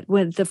to it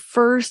when the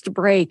first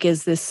break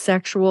is this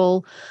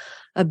sexual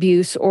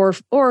abuse or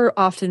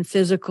often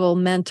physical,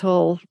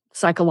 mental,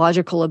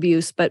 psychological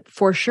abuse. But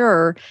for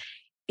sure,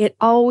 it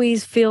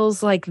always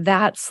feels like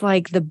that's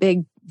like the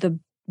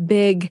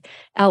big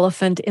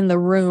elephant in the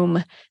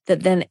room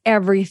that then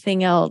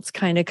everything else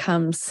kind of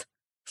comes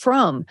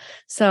from.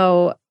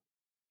 So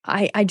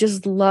I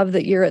just love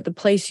that you're at the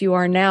place you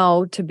are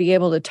now to be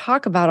able to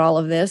talk about all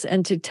of this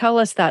and to tell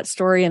us that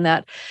story and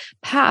that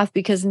path,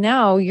 because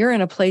now you're in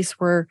a place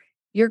where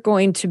you're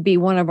going to be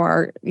one of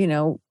our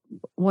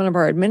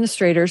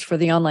administrators for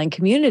the online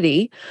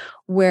community,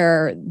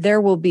 where there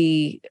will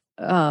be,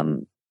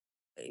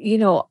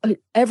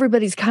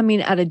 everybody's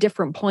coming at a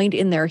different point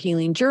in their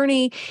healing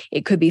journey.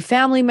 It could be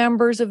family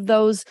members of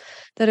those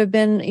that have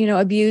been,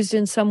 abused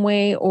in some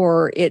way,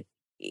 or it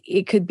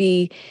could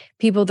be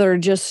people that are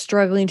just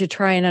struggling to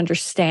try and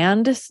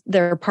understand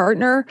their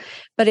partner.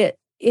 But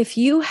if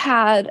you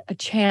had a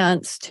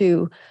chance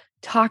to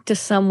talk to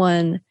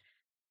someone,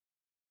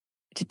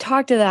 to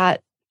talk to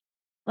that,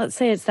 let's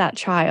say it's that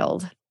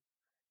child,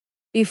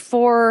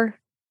 before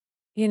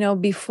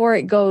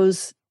it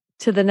goes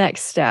to the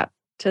next step,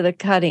 to the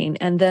cutting,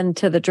 and then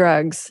to the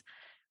drugs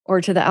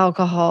or to the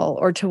alcohol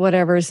or to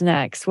whatever's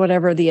next,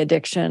 whatever the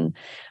addiction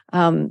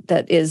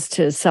that is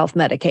to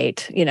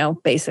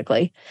self-medicate,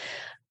 basically.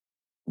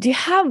 Do you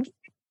have,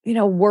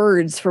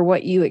 words for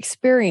what you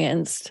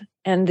experienced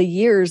and the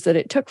years that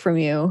it took from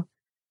you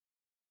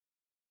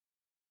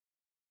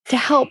to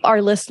help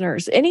our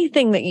listeners?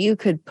 Anything that you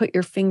could put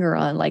your finger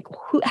on, like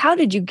how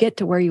did you get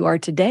to where you are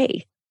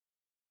today?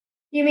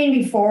 You mean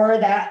before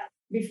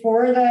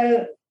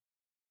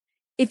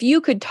if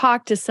you could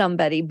talk to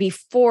somebody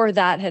before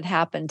that had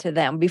happened to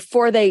them,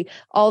 before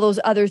all those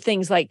other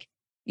things, like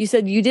you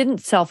said, you didn't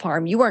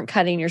self-harm, you weren't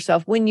cutting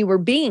yourself when you were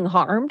being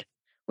harmed,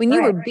 when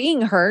you were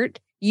being hurt,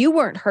 you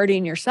weren't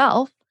hurting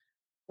yourself,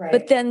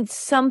 but then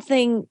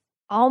something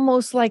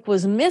almost like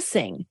was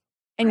missing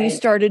and you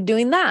started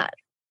doing that,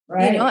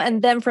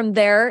 and then from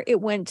there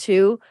it went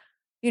to,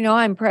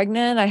 I'm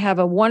pregnant. I have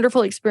a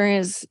wonderful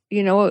experience,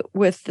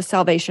 with the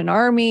Salvation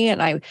Army,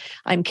 and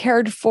I'm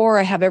cared for.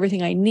 I have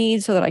everything I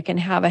need so that I can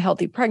have a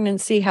healthy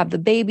pregnancy, have the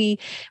baby,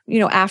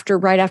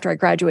 right after I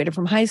graduated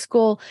from high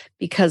school.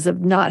 Because of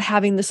not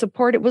having the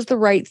support, it was the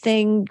right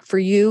thing for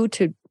you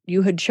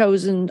had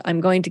chosen, I'm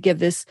going to give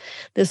this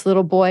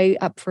little boy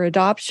up for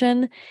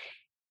adoption.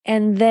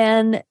 And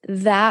then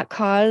that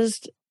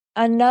caused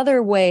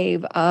another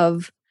wave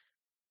of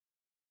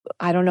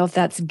I don't know if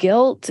that's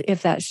guilt,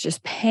 if that's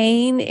just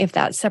pain, if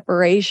that's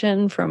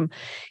separation from,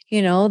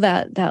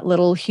 that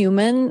little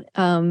human,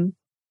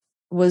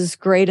 was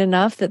great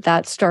enough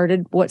that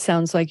started what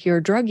sounds like your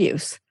drug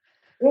use.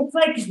 It's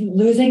like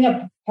losing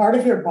a part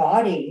of your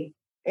body.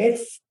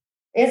 It's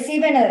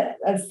even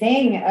a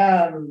thing.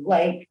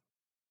 Like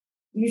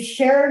you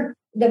share,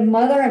 the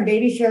mother and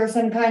baby share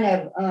some kind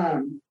of,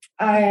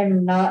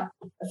 I'm not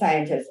a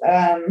scientist.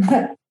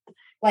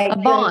 Like a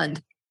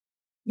bond.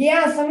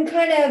 Yeah, some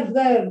kind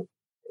of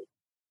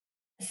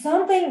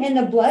something in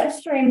the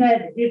bloodstream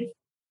that it's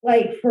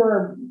like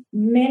for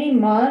many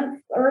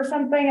months or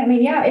something. I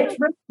mean, yeah, it's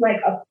really like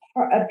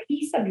a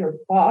piece of your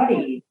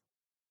body.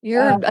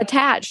 You're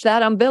attached.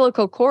 That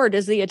umbilical cord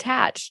is the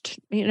attached.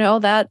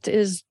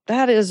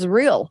 That is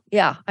real.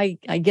 Yeah, I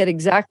get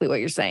exactly what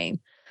you're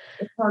saying.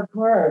 It's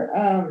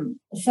hardcore.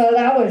 So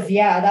that was,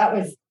 yeah.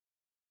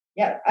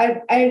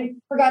 I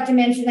forgot to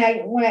mention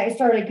that when I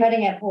started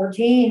cutting at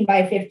 14,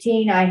 by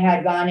 15, I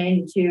had gone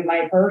into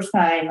my first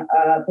time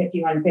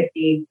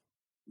 5150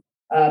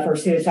 for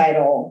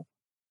suicidal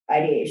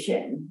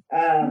ideation.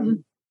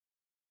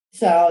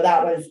 So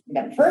that was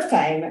the first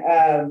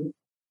time.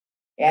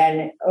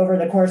 And over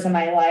the course of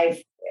my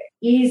life,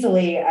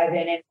 easily I've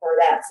been in for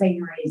that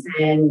same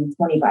reason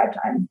 25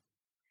 times.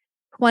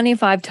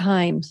 25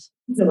 times.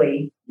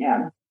 Easily,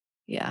 yeah.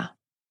 Yeah.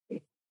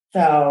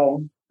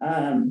 So,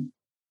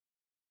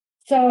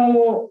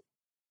 so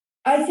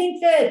I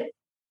think that,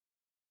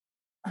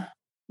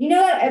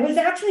 it was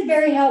actually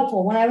very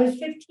helpful. When I was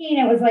 15,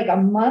 it was like a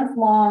month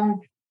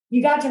long.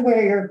 You got to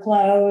wear your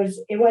clothes.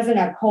 It wasn't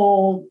a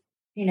cold,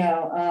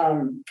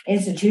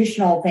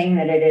 institutional thing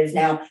that it is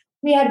now.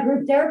 We had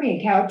group therapy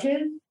and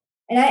couches.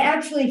 And I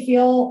actually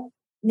feel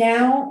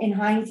now in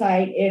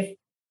hindsight, if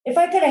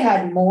I could have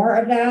had more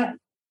of that,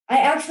 I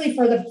actually,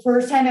 for the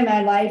first time in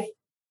my life,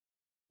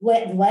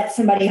 let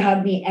somebody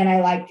hug me, and I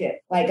liked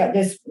it. Like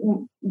this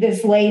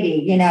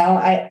lady,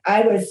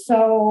 I was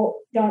so,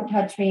 don't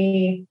touch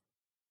me.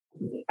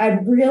 I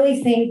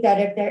really think that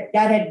if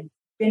that had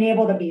been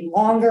able to be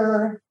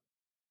longer,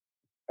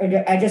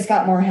 or I just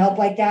got more help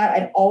like that.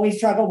 I've always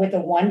struggled with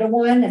the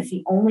one-to-one. That's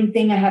the only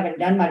thing I haven't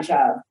done much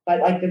of. But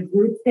like the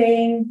group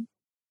thing,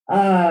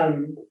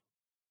 it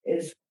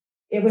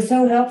was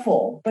so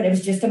helpful. But it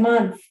was just a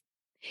month.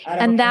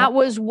 And that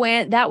was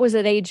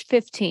at age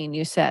 15,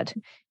 you said.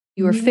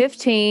 You were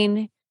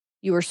 15,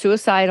 you were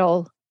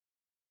suicidal.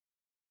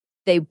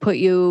 They put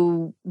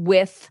you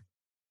with,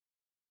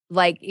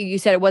 like you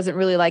said, it wasn't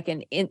really like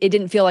it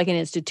didn't feel like an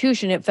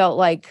institution. It felt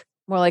like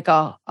more like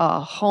a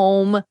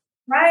home.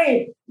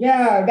 Right.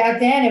 Yeah. Back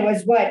then it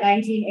was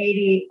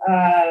 1980,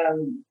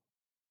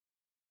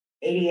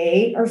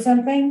 88 or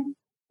something.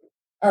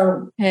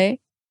 Or okay.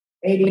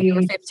 80. When you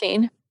were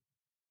 15.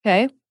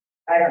 Okay.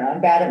 I don't know.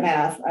 I'm bad at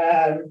math.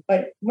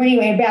 But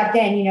anyway, back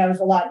then, it was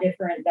a lot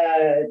different.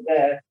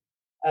 The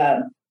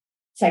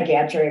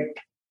psychiatric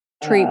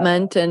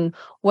treatment and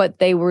what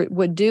they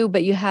would do,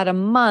 but you had a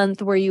month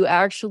where you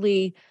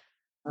actually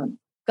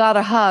got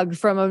a hug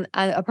from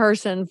a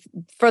person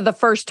for the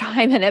first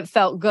time, and it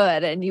felt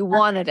good, and you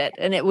wanted it,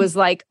 and it was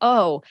like,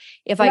 oh,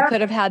 if I could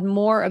have had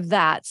more of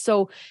that.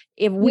 So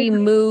if we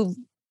move,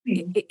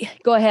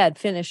 go ahead,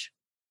 finish.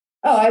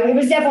 Oh, it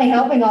was definitely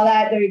helping all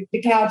that.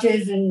 The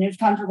couches, and it's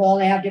comfortable,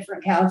 and they have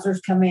different counselors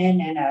come in,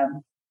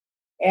 and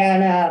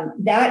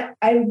that,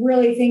 I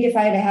really think if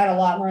I had a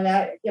lot more of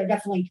that,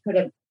 definitely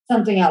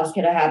something else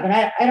could have happened.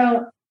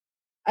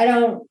 I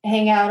don't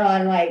hang out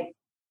on like,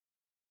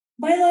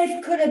 my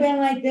life could have been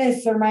like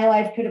this, or my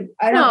life could have,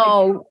 I don't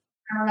know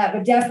that,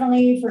 but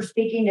definitely for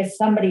speaking to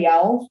somebody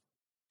else,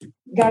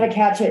 got to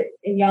catch it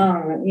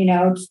young,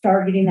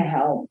 start getting the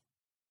help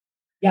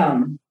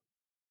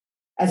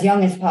as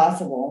young as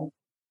possible.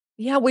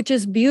 Yeah, which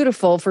is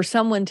beautiful for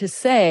someone to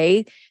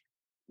say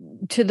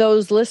to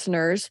those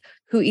listeners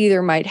who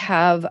either might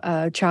have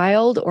a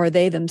child or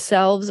they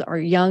themselves are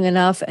young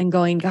enough and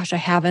going, gosh, I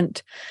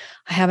haven't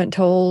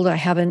told, I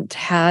haven't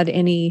had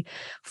any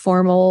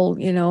formal,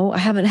 I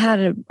haven't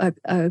had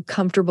a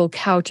comfortable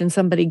couch and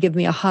somebody give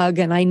me a hug,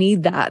 and I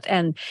need that.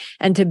 And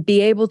to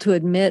be able to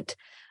admit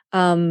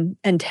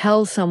and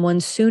tell someone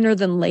sooner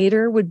than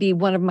later would be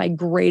one of my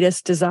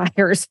greatest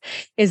desires,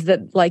 is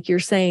that, like you're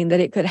saying, that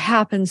it could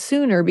happen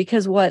sooner,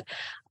 because what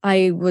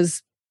I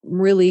was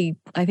really,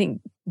 I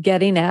think,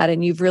 getting at,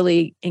 and you've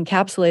really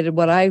encapsulated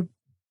what I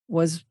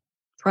was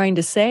trying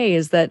to say,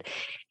 is that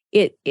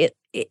it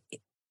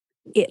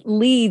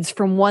leads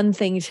from one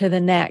thing to the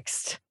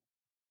next,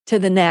 to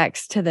the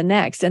next, to the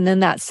next. And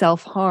then that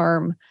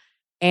self-harm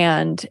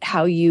and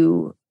how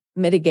you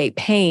mitigate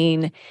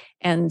pain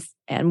and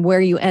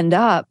where you end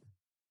up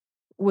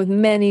with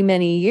many,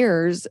 many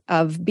years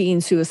of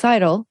being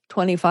suicidal,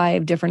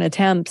 25 different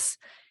attempts,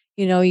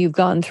 you've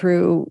gone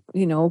through,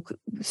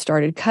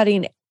 started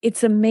cutting.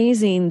 It's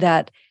amazing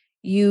that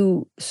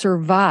you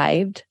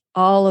survived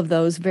all of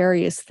those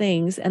various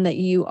things, and that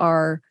you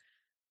are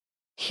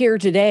here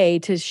today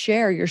to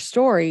share your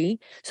story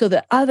so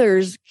that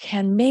others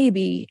can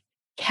maybe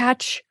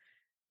catch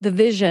the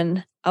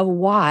vision of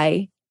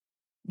why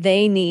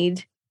they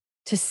need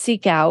to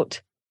seek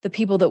out the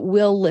people that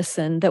will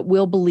listen, that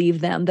will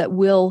believe them, that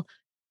will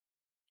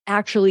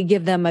actually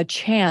give them a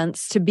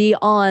chance to be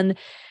on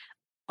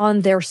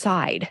their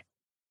side,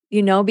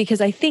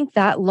 because I think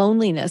that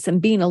loneliness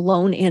and being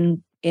alone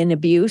in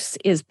abuse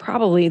is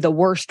probably the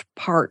worst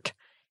part,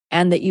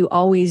 and that you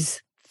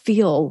always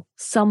feel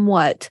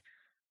somewhat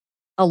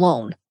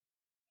alone.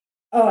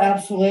 Oh,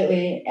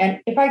 absolutely.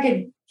 And if I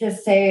could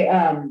just say,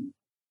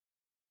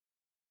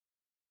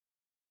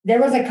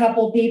 there was a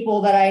couple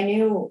people that I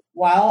knew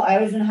while I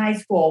was in high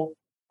school,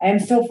 I'm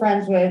still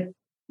friends with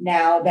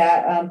now,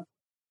 that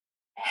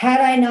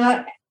had I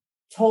not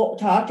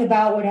talked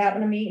about what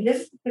happened to me,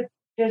 this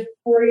just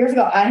 4 years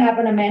ago, I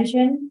happened to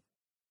mention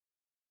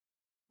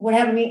what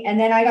happened to me, and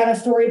then I got a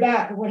story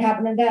back of what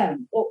happened to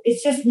them. Well,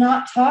 it's just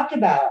not talked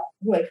about.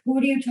 Like, who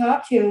do you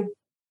talk to?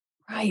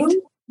 Right.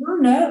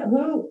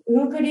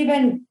 Who could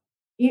even,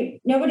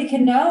 nobody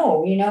can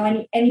know,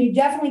 and you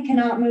definitely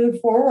cannot move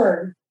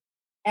forward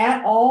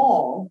at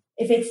all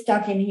if it's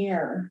stuck in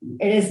here.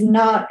 It is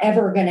not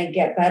ever going to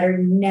get better,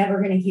 never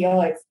going to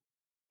heal it.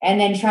 And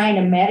then trying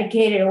to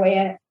medicate it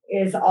away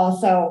is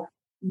also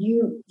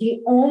the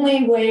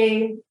only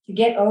way to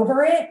get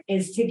over it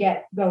is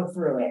to go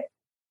through it.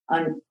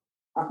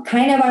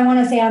 Kind of, I want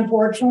to say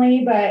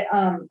unfortunately, but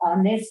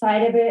on this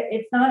side of it,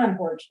 it's not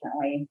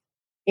unfortunately.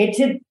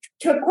 It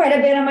took quite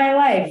a bit of my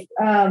life,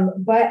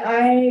 but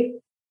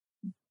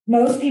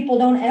most people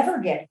don't ever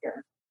get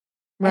here.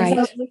 Right.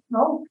 And so there's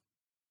hope.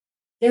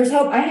 There's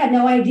hope. I had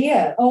no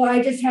idea. Oh,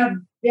 I just have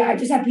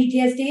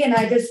PTSD, and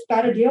I just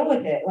got to deal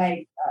with it.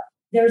 Like,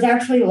 there's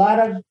actually a lot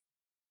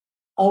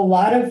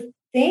of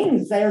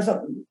things. I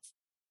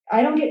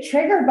don't get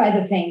triggered by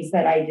the things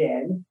that I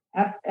did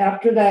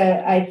after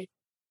I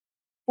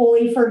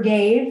fully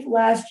forgave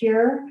last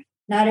year.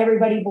 Not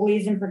everybody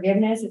believes in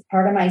forgiveness. It's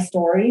part of my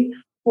story.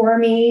 For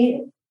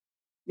me,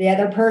 the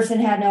other person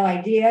had no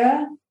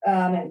idea.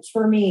 It's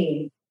for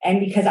me.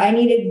 And because I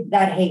needed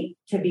that hate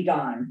to be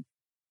gone.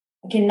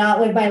 I cannot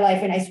live my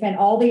life. And I spent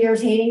all the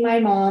years hating my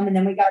mom. And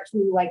then we got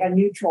to like a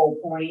neutral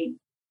point.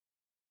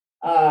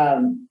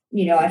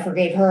 I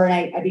forgave her,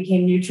 and I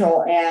became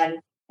neutral.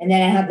 And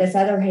then I have this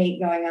other hate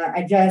going on.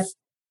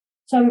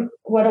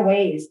 What a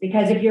waste.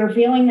 Because if you're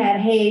feeling that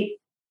hate,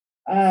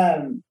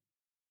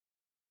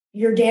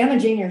 you're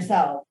damaging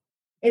yourself.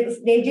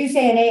 They do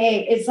say in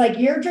AA, it's like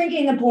you're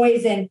drinking the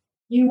poison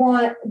you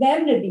want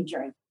them to be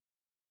drinking.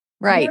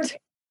 Right.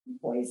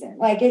 Poison.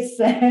 Like it's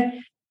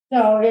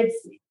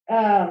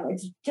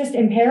it's just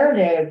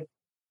imperative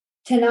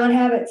to not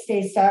have it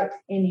stay stuck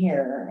in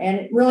here.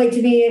 And really,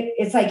 to me,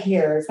 it's like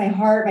here. It's my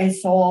heart, my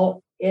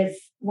soul. It's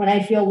when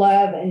I feel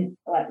love, and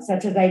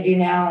such as I do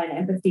now, and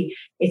empathy.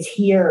 It's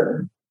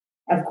here.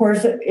 Of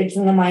course, it's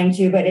in the mind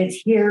too, but it's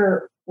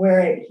here where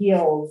it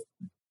heals.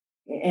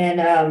 And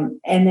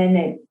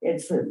then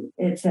it's in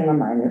the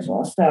mind as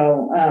well.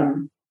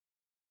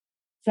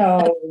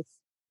 So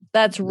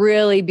that's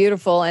really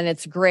beautiful, and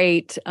it's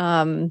great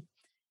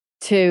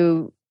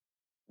to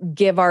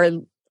give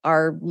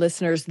our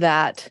listeners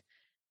that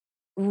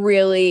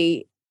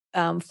really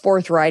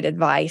forthright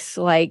advice.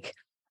 Like,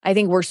 I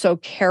think we're so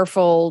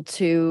careful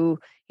to,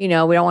 we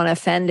don't want to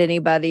offend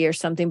anybody or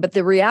something, but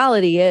the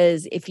reality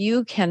is, if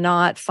you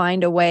cannot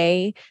find a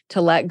way to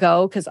let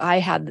go, because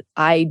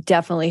I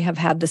definitely have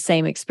had the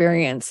same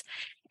experience.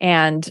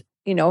 And,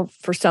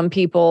 for some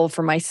people,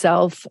 for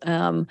myself,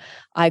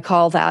 I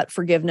call that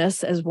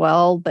forgiveness as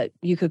well, but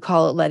you could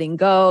call it letting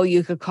go.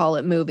 You could call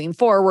it moving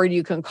forward.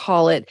 You can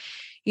call it,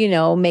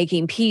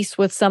 making peace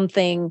with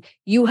something.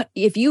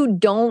 If you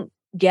don't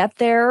get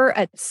there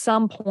at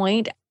some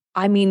point,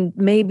 I mean,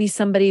 maybe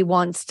somebody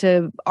wants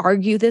to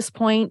argue this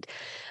point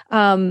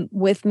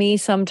with me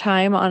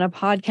sometime on a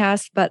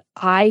podcast, but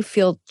I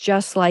feel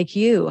just like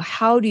you.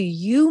 How do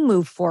you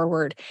move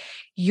forward?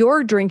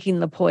 You're drinking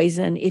the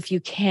poison if you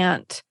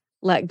can't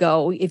let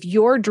go. If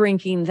you're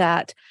drinking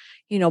that,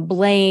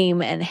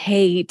 blame and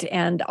hate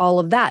and all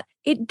of that,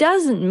 it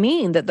doesn't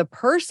mean that the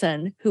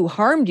person who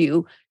harmed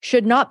you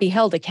should not be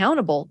held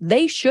accountable.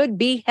 They should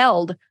be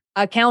held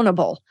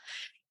accountable.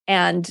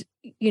 And,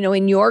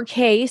 in your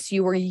case,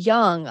 you were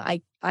young.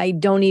 I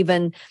don't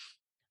even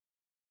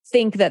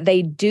think that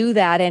they do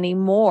that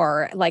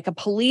anymore. Like, a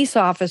police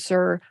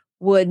officer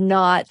would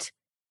not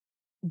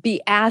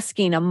be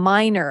asking a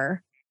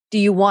minor, do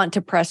you want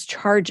to press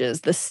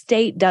charges? The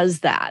state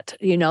does that.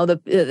 They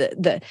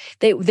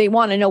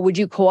want to know, would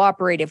you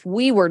cooperate if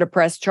we were to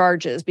press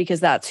charges? Because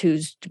that's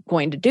who's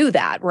going to do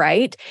that,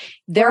 right?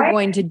 They're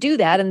going to do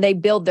that, and they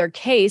build their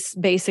case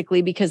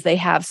basically because they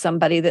have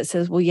somebody that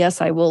says, well,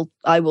 yes, I will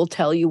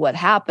tell you what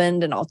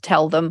happened, and I'll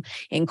tell them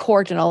in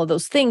court and all of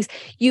those things.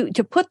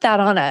 To put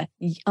that on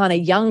a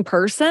young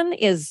person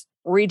is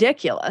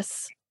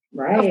ridiculous.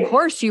 Right. Of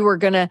course you were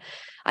going to,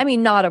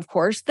 not of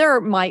course, there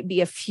might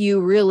be a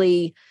few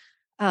really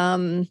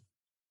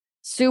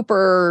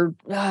super,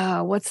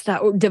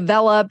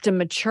 developed and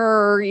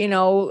mature,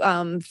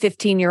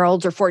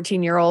 15-year-olds or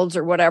 14-year-olds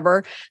or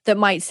whatever that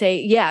might say,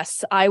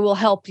 yes, I will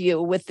help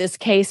you with this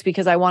case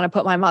because I want to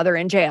put my mother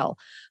in jail.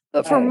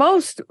 But for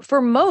most,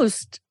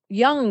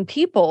 young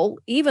people,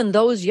 even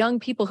those young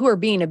people who are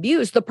being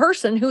abused, the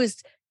person who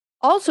is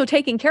also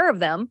taking care of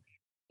them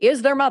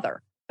is their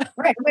mother.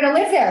 Right. I'm going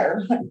to live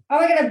there. How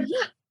am I going to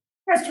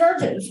press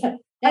charges?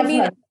 I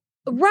mean,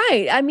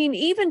 right. I mean,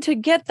 even to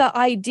get the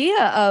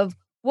idea of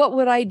what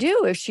would I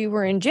do if she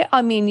were in jail?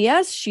 I mean,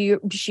 yes,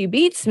 she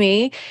beats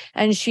me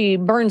and she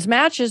burns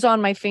matches on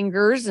my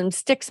fingers and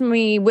sticks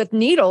me with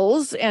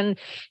needles and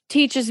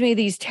teaches me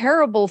these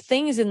terrible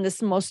things in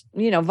this most,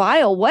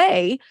 vile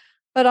way.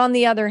 But on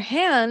the other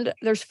hand,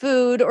 there's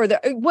food or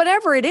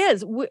whatever it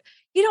is.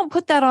 You don't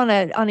put that on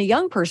a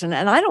young person.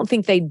 And I don't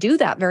think they do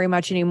that very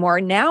much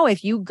anymore. Now,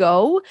 if you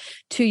go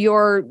to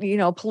your,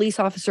 police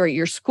officer at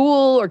your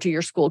school or to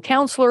your school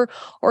counselor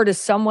or to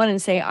someone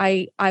and say,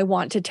 I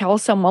want to tell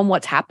someone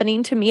what's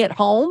happening to me at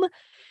home,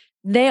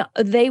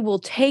 they will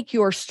take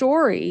your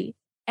story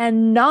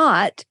and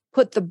not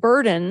put the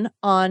burden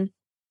on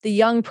the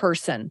young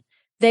person.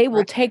 They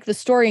will take the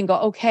story and go,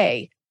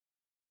 okay,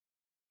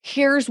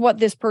 here's what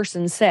this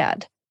person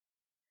said.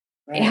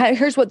 Right.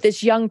 Here's what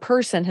this young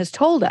person has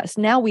told us.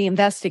 Now we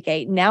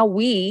investigate. Now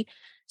we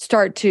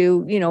start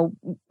to,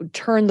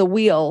 turn the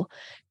wheel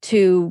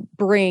to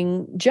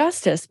bring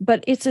justice.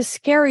 But it's a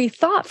scary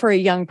thought for a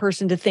young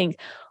person to think,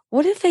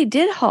 what if they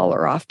did haul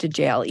her off to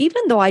jail?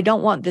 Even though I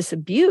don't want this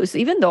abuse,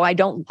 even though I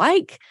don't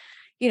like,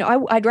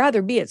 I'd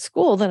rather be at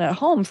school than at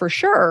home for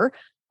sure.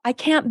 I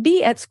can't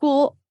be at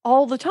school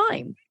all the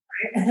time.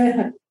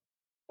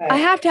 I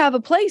have to have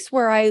a place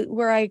where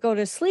I go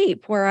to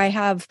sleep, where I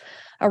have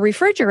a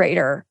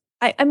refrigerator.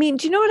 I mean,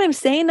 do you know what I'm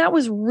saying? That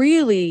was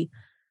really,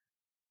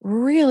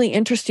 really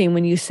interesting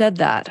when you said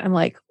that. I'm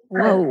like,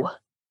 whoa.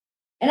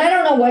 And I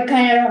don't know what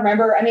kind, I don't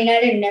remember. I mean,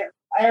 I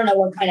don't know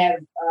what kind of,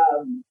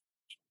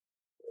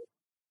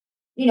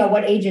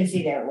 what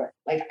agency they were with.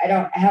 Like, I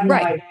have no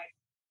idea.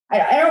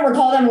 I don't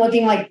recall them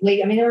looking like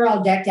police. I mean, they were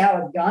all decked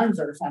out with guns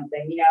or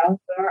something, they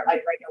weren't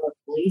like regular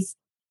police.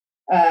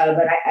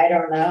 But I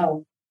don't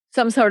know.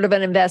 Some sort of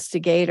an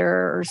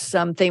investigator or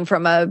something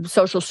from a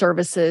social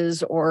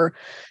services or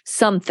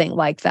something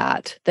like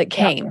that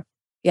came.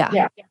 Yeah.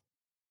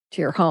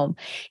 To your home.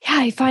 Yeah,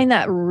 I find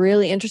that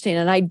really interesting.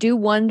 And I do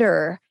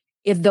wonder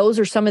if those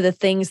are some of the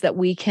things that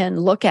we can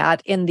look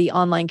at in the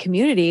online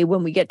community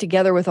when we get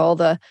together with all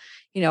the,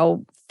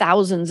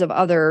 thousands of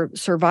other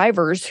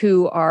survivors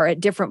who are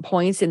at different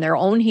points in their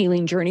own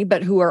healing journey,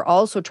 but who are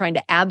also trying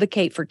to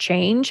advocate for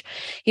change,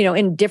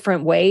 in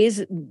different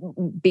ways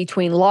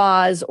between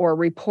laws or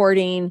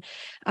reporting,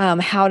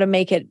 how to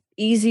make it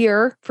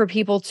easier for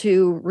people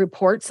to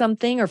report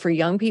something or for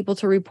young people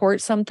to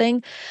report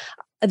something.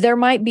 There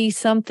might be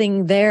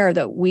something there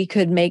that we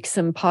could make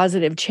some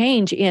positive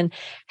change in.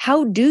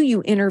 How do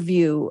you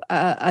interview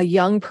a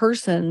young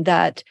person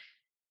that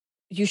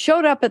you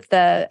showed up at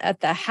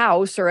the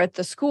house or at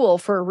the school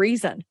for a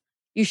reason?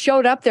 You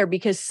showed up there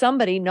because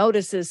somebody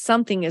notices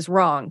something is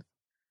wrong.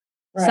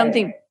 Right.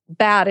 Something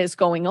bad is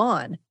going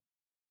on.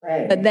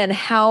 Right. But then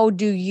how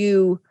do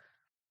you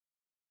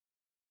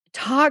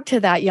talk to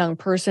that young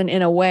person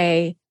in a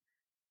way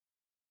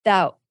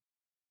that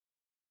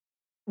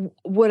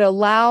would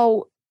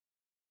allow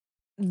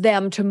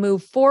them to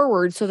move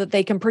forward so that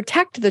they can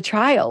protect the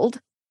child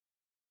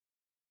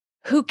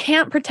who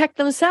can't protect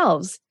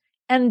themselves?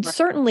 And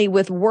certainly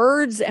with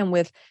words and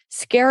with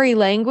scary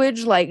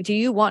language, like, do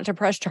you want to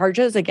press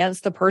charges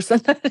against the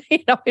person that,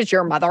 is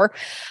your mother?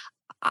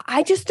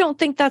 I just don't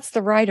think that's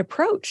the right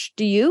approach.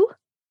 Do you?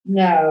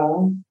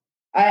 No,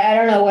 I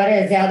don't know what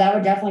is. Yeah, that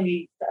would definitely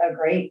be a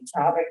great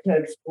topic to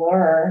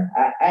explore.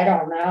 I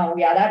don't know.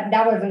 Yeah,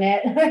 that wasn't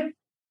it.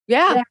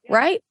 Yeah,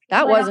 right.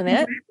 That wasn't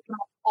it.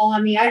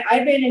 I mean,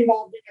 I've been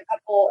involved in a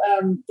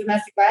couple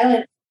domestic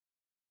violence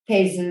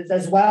cases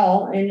as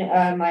well in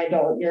my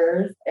adult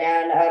years,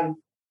 and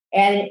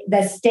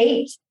the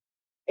state,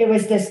 it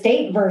was the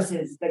state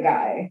versus the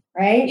guy,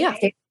 right? Yeah,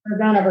 state of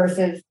Arizona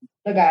versus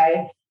the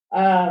guy.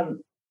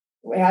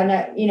 We had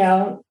not,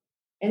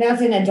 and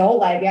that's in adult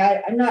life.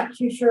 Yeah, I'm not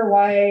too sure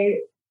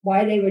why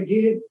they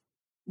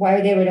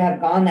would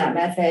have gone that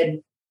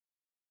method.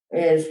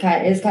 Is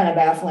kind of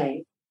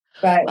baffling.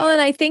 But well,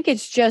 and I think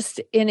it's just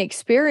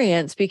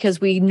inexperience because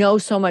we know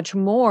so much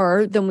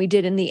more than we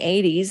did in the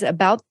 80s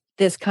about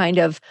this kind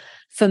of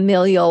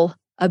familial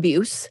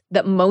abuse,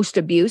 that most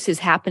abuse is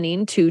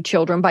happening to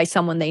children by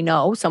someone they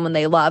know, someone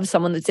they love,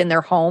 someone that's in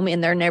their home,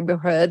 in their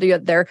neighborhood,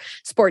 their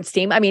sports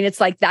team. I mean, it's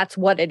like, that's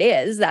what it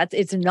is.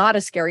 It's not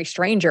a scary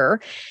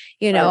stranger,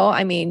 Right.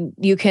 I mean,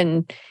 you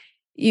can,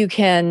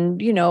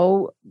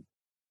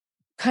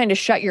 kind of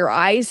shut your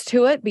eyes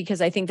to it because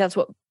I think that's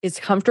what is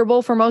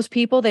comfortable for most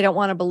people. They don't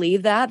want to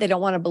believe that. They don't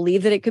want to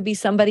believe that it could be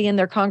somebody in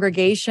their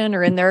congregation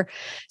or in their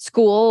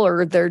school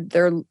or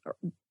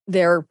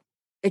their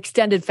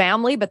extended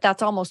family, but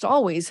that's almost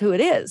always who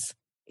it is.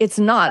 It's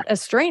not a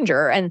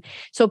stranger. And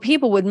so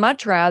people would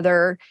much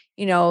rather,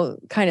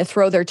 kind of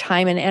throw their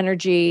time and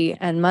energy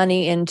and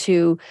money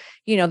into,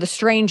 the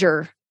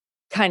stranger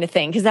kind of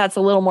thing, because that's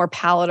a little more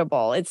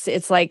palatable.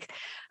 It's like,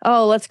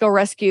 oh, let's go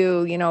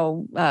rescue,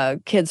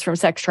 kids from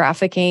sex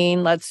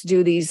trafficking. Let's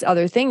do these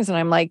other things. And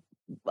I'm like,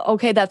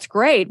 okay, that's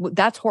great.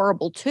 That's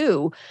horrible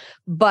too.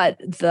 But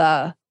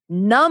the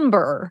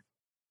number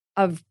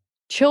of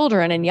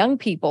children and young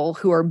people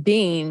who are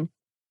being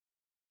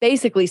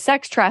basically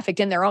sex trafficked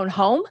in their own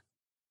home,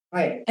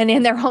 right, and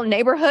in their own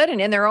neighborhood and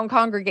in their own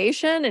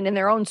congregation and in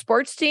their own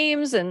sports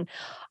teams, and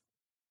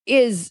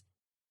is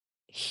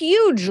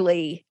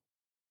hugely,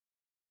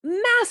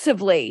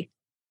 massively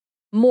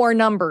more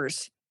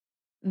numbers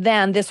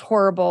than this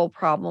horrible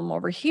problem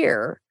over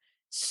here.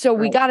 So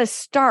we right. got to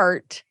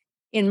start,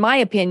 in my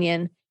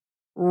opinion,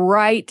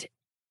 right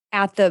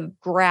at the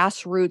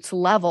grassroots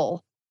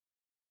level.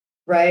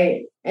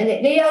 Right. And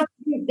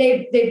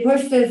they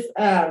push this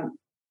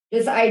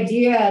this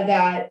idea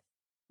that,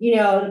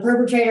 the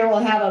perpetrator will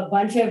have a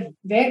bunch of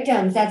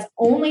victims. That's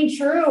only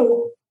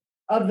true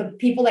of the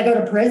people that go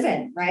to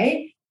prison,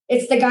 right?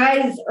 It's the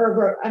guys,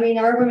 or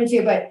our women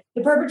too, but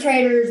the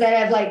perpetrators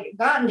that have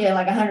gotten to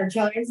 100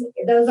 children,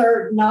 those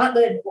are not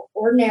the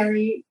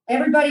ordinary.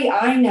 Everybody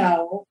I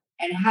know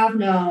and have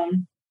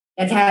known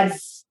that's had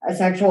a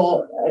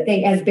sexual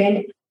thing has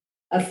been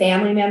a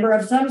family member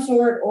of some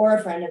sort or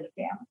a friend of the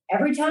family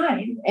every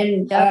time.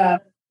 And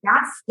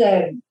that's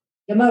the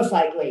most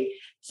likely.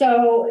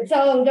 So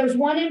there's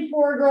 1 in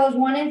 4 girls,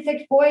 1 in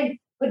 6 boys,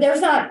 but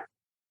there's not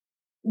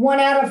 1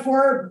 out of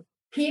 4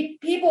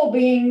 people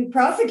being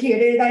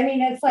prosecuted. I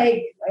mean, it's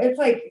like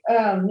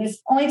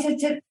this only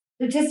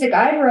statistic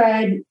I've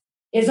read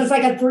is just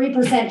like a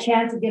 3%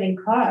 chance of getting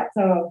caught.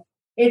 So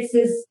it's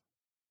this,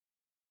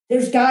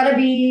 there's got to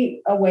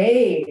be a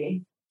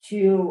way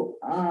to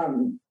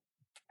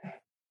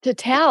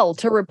tell,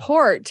 to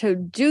report, to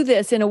do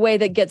this in a way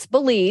that gets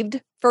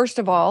believed, first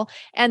of all,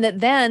 and that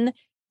then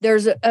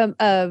there's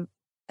an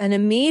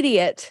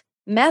immediate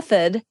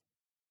method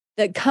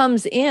that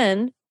comes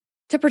in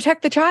to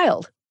protect the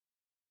child.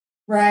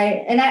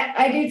 Right. And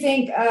I do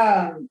think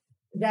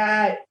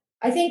that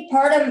I think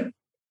part of,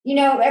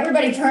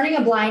 everybody turning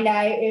a blind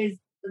eye is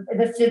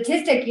the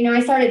statistic.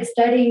 I started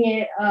studying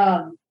it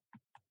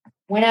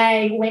when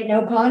I went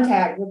no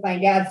contact with my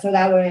dad. So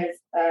that was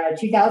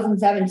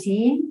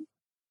 2017.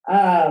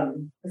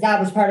 That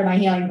was part of my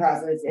healing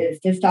process, is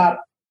to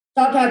stop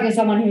talking to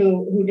someone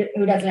who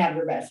doesn't have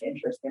your best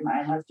interest in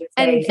mind. Let's just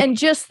say. And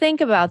just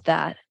think about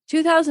that.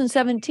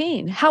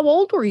 2017. How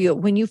old were you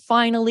when you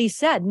finally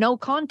said no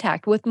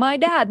contact with my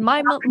dad,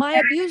 my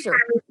abuser?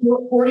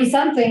 40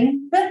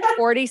 something.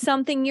 40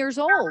 something years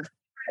old.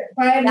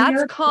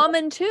 That's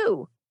common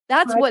too.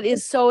 That's what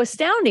is so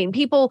astounding.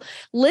 People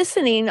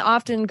listening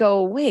often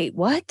go, wait,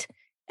 what?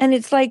 And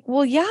it's like,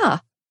 well, yeah.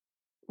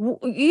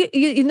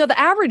 The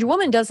average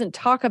woman doesn't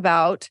talk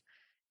about,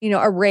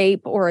 a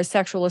rape or a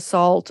sexual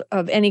assault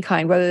of any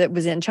kind, whether it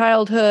was in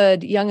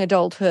childhood, young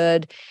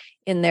adulthood,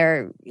 in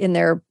their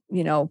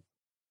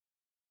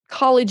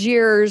college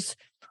years,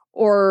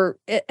 or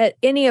at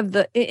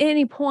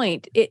any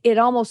point. It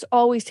almost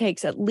always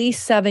takes at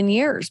least 7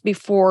 years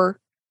before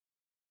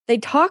they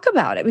talk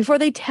about it, before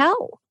they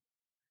tell.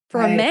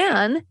 For a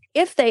man,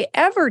 if they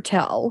ever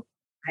tell,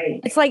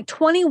 it's like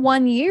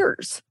 21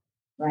 years.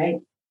 Right.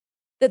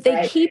 That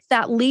they keep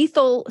that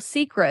lethal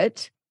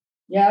secret.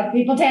 Yeah,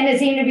 people tend to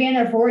seem to be in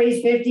their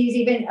 40s, 50s,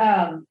 even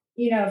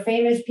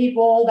famous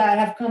people that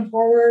have come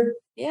forward.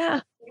 Yeah.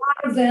 A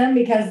lot of them,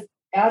 because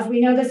as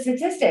we know the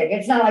statistic,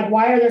 it's not like,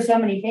 why are there so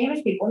many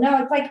famous people? No,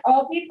 it's like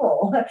all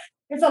people.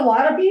 There's a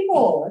lot of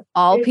people.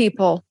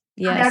 People.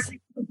 Yes. In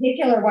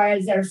particular, why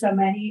is there so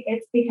many?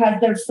 It's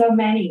because there's so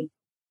many,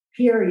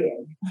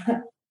 period.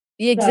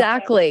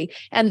 Exactly. So,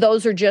 and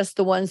those are just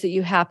the ones that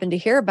you happen to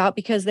hear about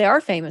because they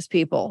are famous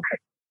people.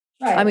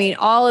 Right. I mean,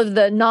 all of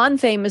the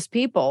non-famous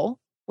people,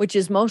 which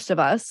is most of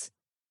us,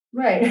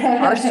 right?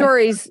 Our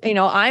stories,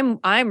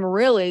 I'm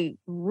really,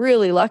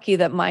 really lucky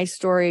that my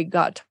story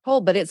got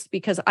told, but it's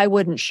because I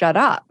wouldn't shut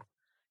up.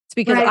 It's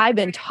because I've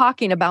been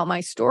talking about my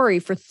story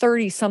for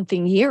 30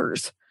 something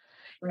years.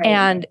 Right.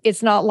 And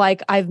it's not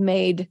like I've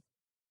made,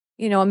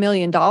 $1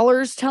 million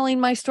telling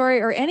my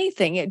story or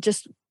anything. It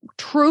just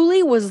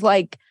truly was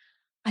like,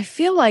 I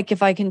feel like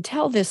if I can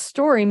tell this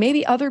story,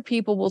 maybe other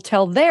people will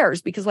tell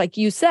theirs, because like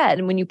you said,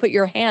 and when you put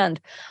your hand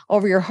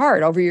over your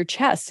heart, over your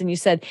chest, and you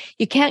said,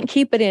 you can't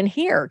keep it in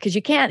here because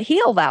you can't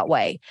heal that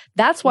way.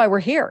 That's why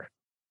we're here.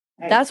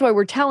 Right. That's why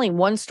we're telling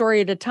one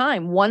story at a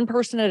time, one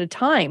person at a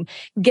time,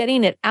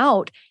 getting it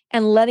out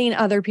and letting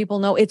other people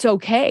know it's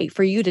okay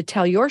for you to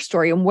tell your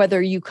story. And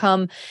whether you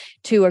come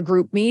to a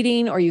group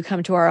meeting or you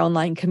come to our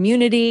online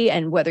community,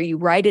 and whether you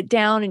write it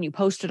down and you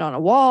post it on a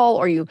wall,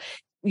 or you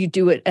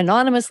do it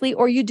anonymously,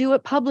 or you do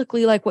it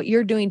publicly like what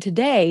you're doing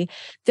today,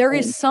 there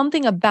is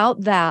something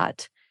about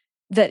that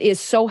is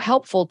so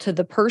helpful to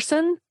the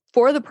person,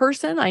 for the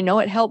person. I know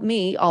it helped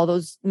me all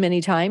those many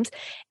times.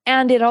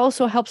 And it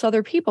also helps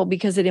other people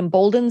because it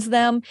emboldens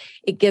them.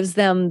 It gives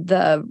them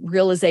the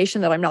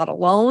realization that I'm not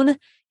alone.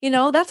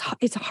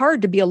 It's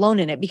hard to be alone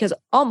in it, because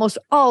almost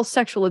all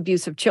sexual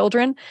abuse of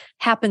children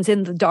happens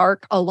in the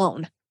dark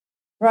alone.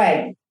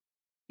 Right.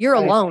 You're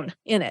alone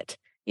in it,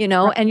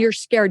 and you're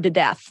scared to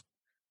death.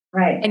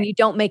 Right. And you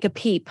don't make a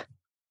peep.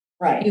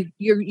 Right.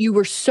 You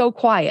were so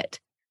quiet,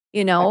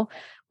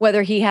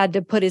 whether he had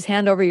to put his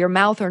hand over your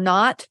mouth or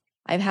not.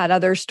 I've had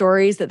other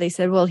stories that they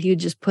said, well, he would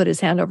just put his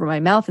hand over my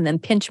mouth and then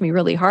pinch me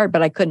really hard,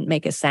 but I couldn't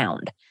make a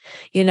sound,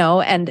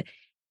 and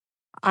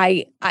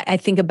I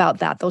think about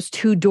that, those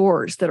two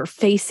doors that are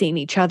facing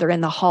each other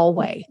in the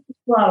hallway.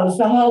 Close.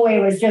 The hallway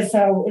was just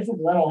it's a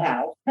little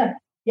house.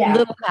 Yeah.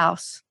 Little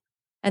house.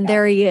 And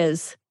there he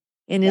is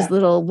in his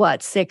little,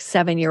 6,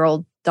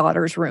 7-year-old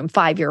daughter's room,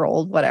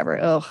 5-year-old, whatever.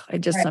 Oh,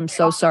 I'm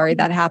so sorry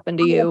that happened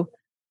to you.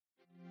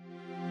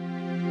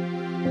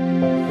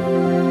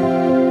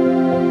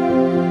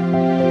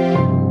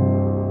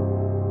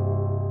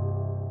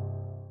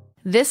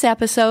 This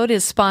episode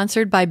is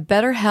sponsored by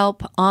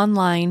BetterHelp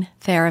Online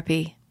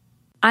Therapy.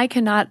 I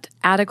cannot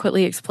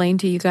adequately explain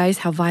to you guys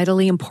how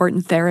vitally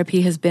important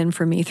therapy has been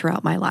for me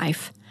throughout my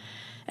life.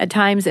 At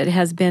times, it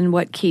has been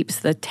what keeps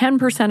the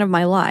 10% of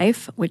my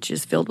life, which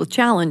is filled with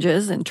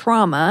challenges and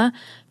trauma,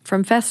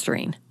 from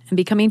festering and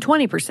becoming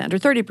 20% or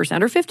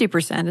 30% or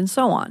 50% and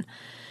so on.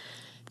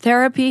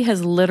 Therapy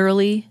has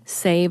literally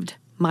saved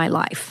my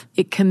life.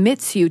 It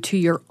commits you to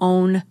your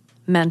own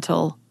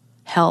mental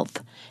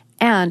health,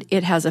 and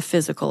it has a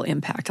physical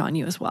impact on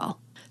you as well.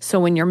 So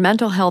when your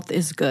mental health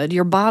is good,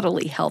 your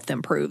bodily health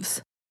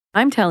improves.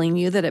 I'm telling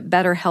you that at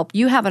BetterHelp,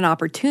 you have an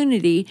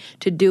opportunity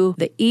to do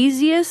the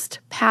easiest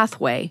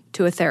pathway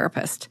to a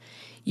therapist.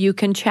 You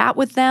can chat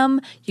with them,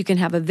 you can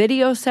have a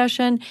video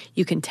session,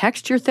 you can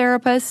text your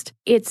therapist.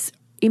 It's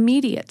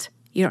immediate.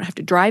 You don't have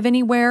to drive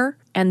anywhere,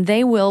 and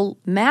they will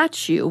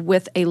match you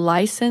with a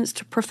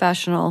licensed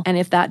professional. And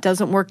if that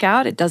doesn't work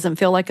out, it doesn't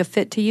feel like a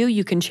fit to you,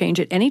 you can change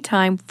it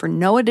anytime for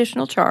no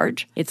additional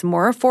charge. It's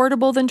more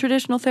affordable than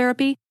traditional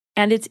therapy,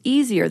 and it's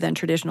easier than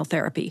traditional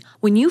therapy.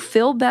 When you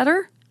feel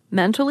better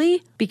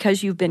mentally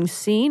because you've been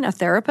seeing a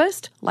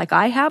therapist, like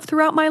I have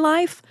throughout my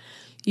life,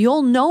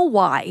 you'll know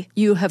why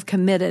you have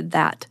committed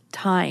that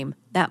time,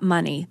 that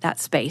money, that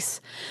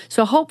space.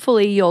 So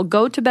hopefully you'll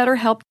go to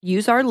BetterHelp,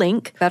 use our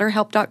link,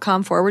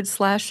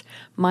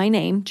 betterhelp.com/my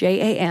name,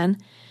 JAN,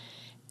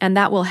 and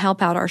that will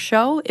help out our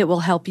show. It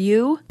will help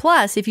you.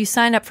 Plus, if you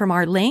sign up from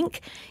our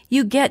link,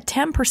 you get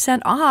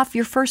 10% off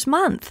your first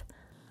month.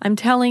 I'm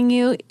telling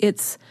you,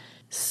 it's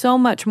so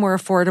much more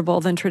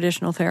affordable than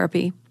traditional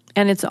therapy.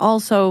 And it's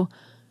also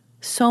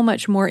so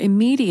much more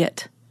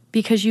immediate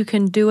because you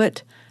can do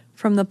it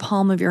from the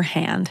palm of your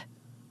hand.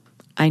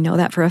 I know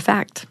that for a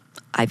fact.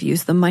 I've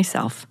used them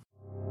myself.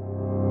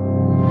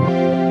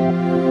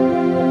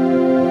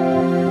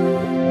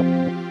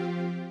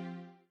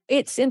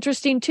 It's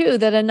interesting, too,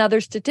 that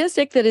another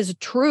statistic that is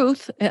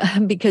truth,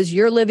 because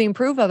you're living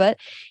proof of it,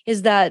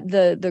 is that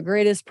the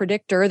greatest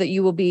predictor that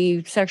you will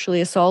be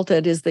sexually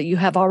assaulted is that you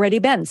have already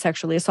been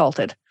sexually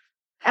assaulted.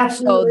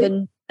 Absolutely. So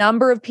the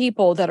number of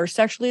people that are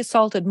sexually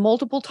assaulted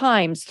multiple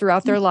times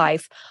throughout their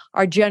life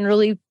are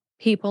generally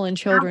people and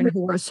children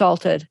who were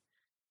assaulted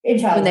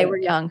when they were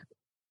young.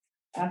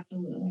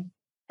 Absolutely.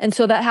 And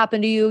so that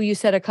happened to you, you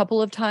said, a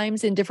couple of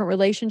times in different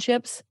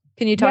relationships.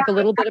 Can you talk a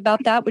little bit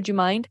about that? Would you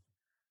mind?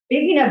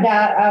 Speaking of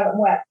that,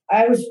 when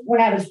I was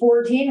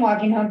 14,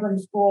 walking home from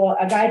school,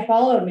 a guy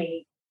followed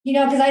me,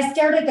 because I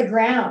stared at the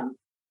ground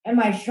and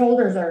my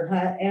shoulders are,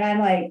 and I'm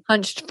like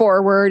hunched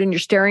forward and you're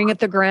staring at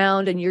the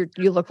ground and you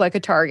look like a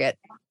target.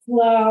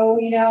 Slow,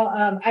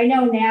 I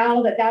know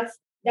now that's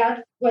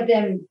what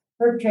them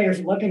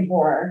perpetrators are looking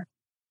for.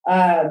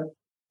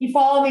 He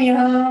followed me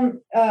home.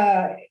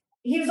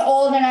 He was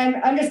old, and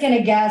I'm just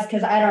gonna guess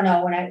because I don't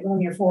know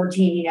when you're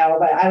 14,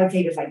 but I would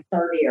say he was like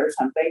 30 or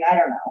something. I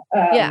don't know.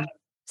 Yeah,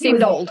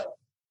 seemed old.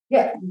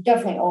 Yeah,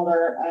 definitely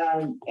older.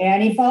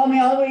 And he followed me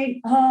all the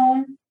way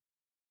home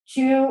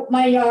to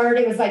my yard.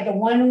 It was like the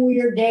one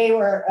weird day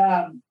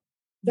where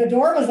the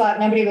door was locked.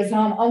 Nobody was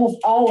home. Almost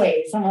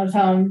always someone was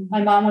home.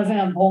 My mom was in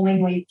a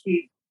bowling league.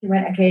 She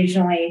went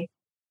occasionally.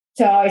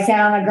 So I sat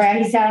on the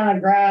grass. He sat on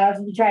the grass.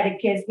 He tried to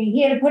kiss me.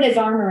 He had to put his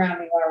arm around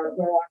me while we were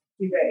walking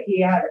through it.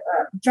 He had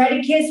tried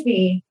to kiss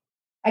me.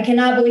 I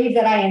cannot believe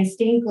that I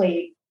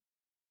instinctively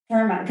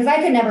turned my, because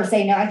I could never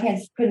say no.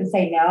 Couldn't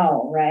say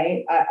no,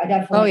 right? I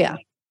definitely. Oh, yeah.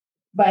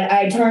 But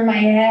I turned my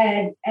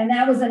head, and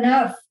that was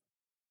enough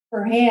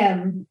for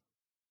him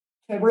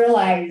to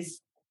realize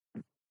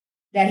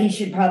that he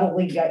should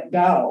probably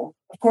go.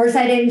 Of course,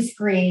 I didn't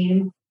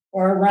scream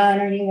or run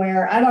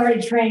anywhere. I'm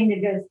already trained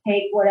to just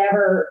take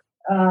whatever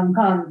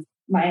comes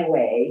my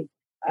way.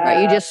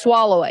 Right, you just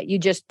swallow it. You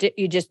just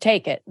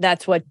take it.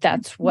 That's what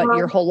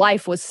your whole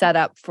life was set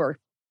up for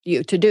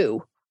you to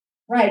do.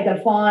 Right, the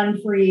fawn,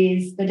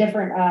 freeze, the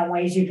different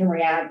ways you can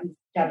react,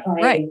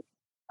 definitely. Right.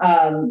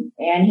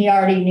 And he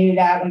already knew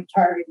that when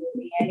targeted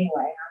me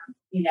anyway.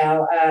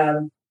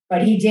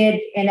 But he did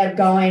end up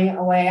going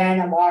away,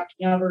 and I'm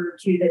walking over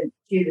to the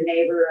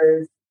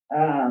neighbors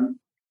or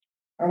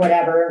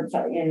whatever.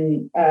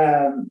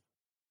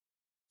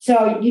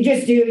 So you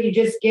just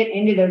get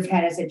into those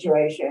kind of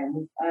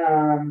situations.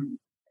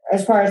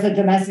 As far as the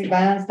domestic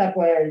violence stuff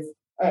was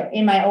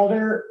in my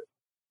older,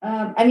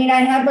 I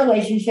had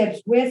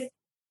relationships with,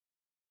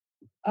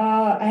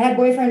 I had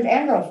boyfriends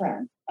and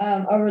girlfriends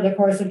over the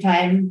course of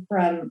time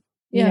from,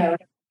 in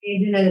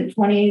the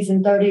 20s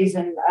and 30s.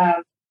 And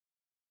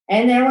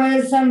And there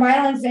was some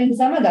violence in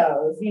some of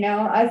those,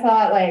 I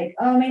thought like,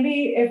 oh,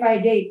 maybe if I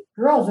date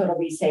girls, it'll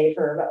be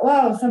safer, but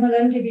whoa, some of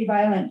them could be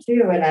violent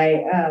too. And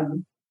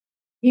I'm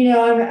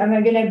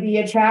going to be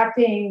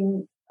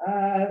attracting,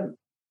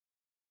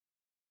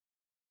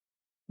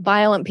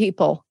 violent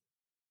people.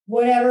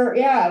 Whatever.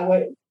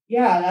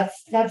 Yeah.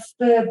 That's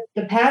the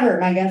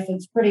pattern. I guess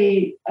it's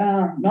pretty,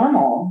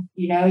 normal.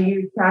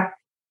 You attract,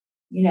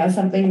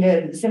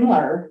 something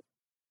similar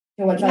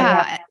to what's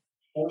Yeah.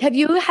 Have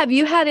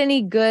you had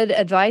any good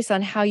advice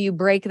on how you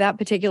break that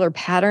particular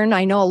pattern?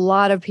 I know a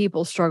lot of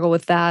people struggle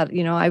with that.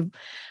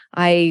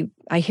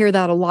 I hear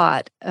that a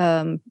lot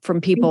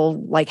from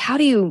people. Like, how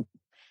do you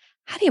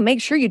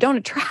make sure you don't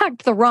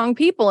attract the wrong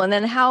people? And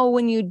then how,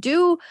 when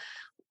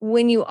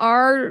you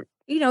are,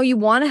 you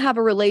want to have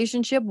a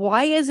relationship,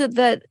 why is it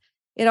that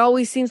it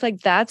always seems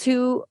like that's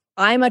who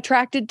I'm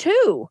attracted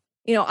to?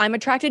 I'm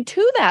attracted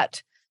to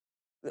that,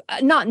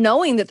 not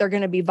knowing that they're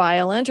going to be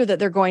violent or that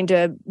they're going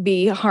to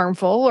be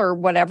harmful or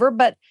whatever.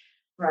 But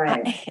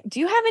right.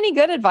 do you have any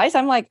good advice?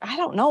 I'm like, I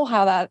don't know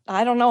how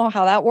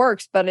that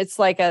works, but it's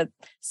like a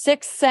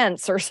sixth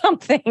sense or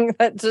something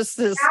that just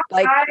is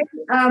like.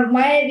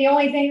 The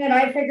only thing that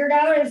I figured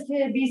out is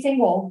to be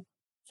single.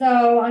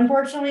 So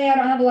unfortunately, I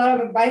don't have a lot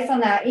of advice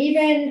on that.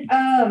 Even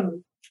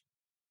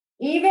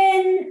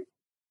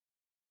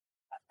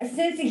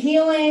since the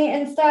healing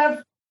and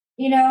stuff,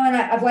 and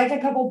I've liked a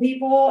couple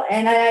people,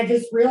 and I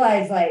just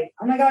realized, like,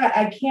 oh my God,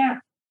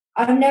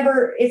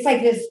 it's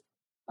like this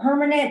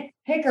permanent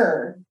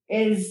picker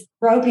is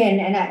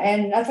broken.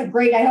 And that's I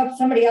hope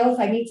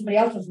I meet somebody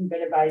else with some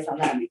good advice on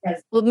that,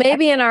 because. Well,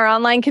 maybe in our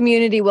online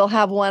community, we'll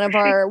have one of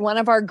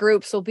our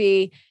groups will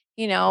be,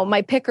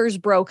 my picker's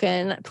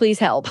broken. Please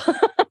help.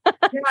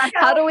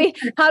 How do we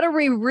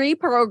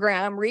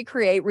reprogram,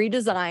 recreate,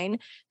 redesign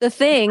the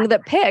thing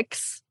that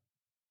picks,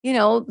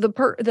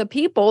 the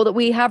people that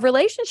we have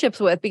relationships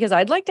with? Because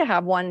I'd like to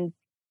have one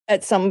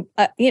at some,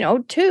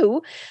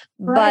 two,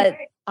 but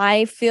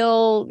I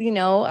feel,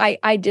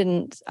 I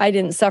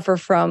didn't suffer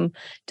from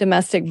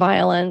domestic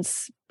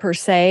violence per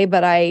se,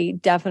 but I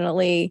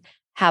definitely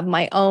have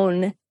my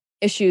own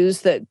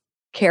issues that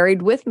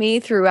carried with me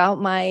throughout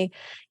my,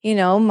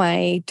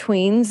 my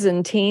tweens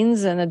and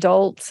teens and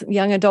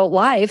young adult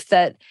life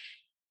that,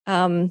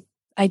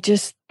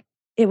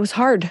 it was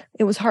hard.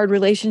 It was hard.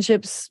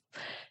 Relationships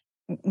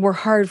were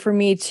hard for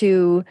me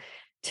to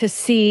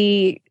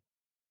see,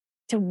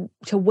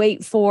 to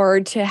wait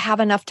for, to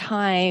have enough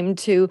time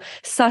to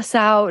suss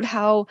out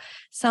how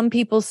some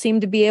people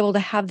seem to be able to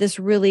have this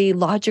really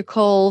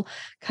logical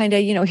kind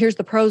of, here's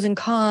the pros and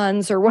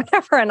cons or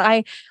whatever. And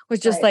I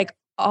was just like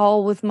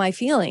all with my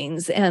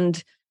feelings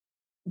and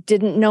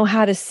didn't know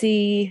how to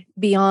see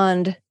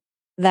beyond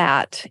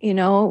that. It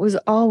was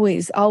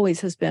always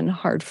has been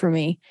hard for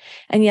me.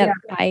 And yet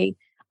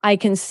I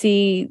can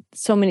see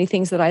so many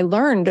things that I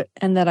learned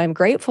and that I'm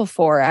grateful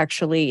for,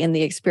 actually, in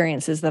the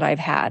experiences that I've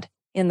had,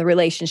 in the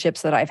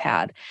relationships that I've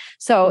had.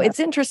 So it's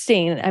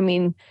interesting. I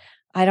mean,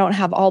 I don't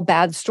have all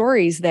bad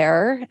stories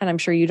there, and I'm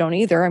sure you don't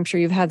either. I'm sure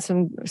you've had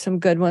some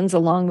good ones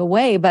along the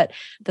way. But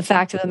the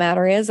fact of the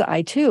matter is,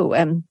 I too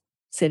am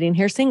sitting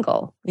here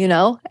single,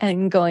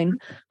 and going,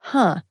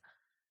 that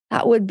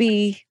would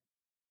be,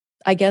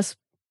 I guess,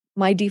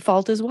 my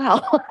default as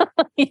well,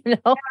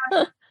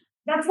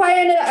 That's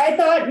why I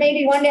thought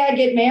maybe one day I'd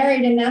get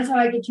married, and that's how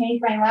I could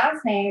change my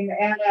last name.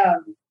 And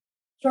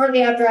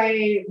shortly after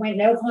I went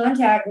no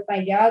contact with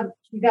my dad,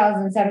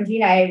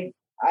 2017, I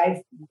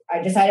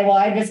decided, well,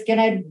 I'm just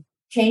gonna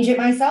change it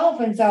myself.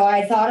 And so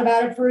I thought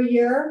about it for a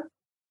year.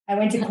 I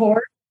went to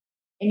court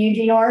in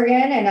Eugene,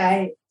 Oregon, and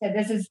I said,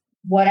 this is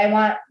what I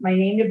want my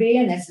name to be,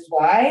 and this is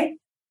why.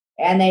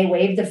 And they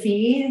waived the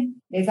fee.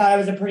 They thought it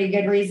was a pretty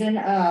good reason.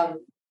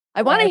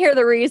 I want to hear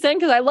the reason,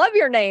 because I love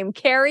your name,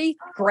 Carrie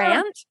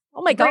Grant.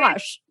 Oh my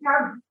gosh.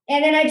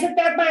 And then I took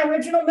back my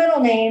original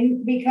middle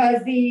name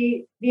because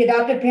the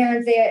adoptive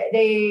parents,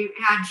 they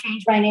had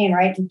changed my name,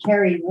 right, to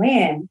Carrie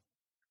Lynn.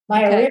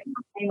 My original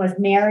name was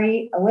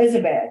Mary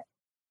Elizabeth.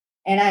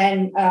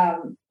 And I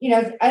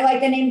like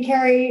the name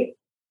Carrie,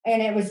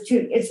 and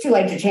it's too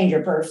late to change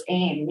your first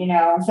name,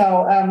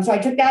 So I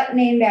took that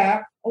name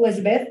back,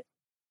 Elizabeth,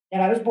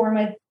 that I was born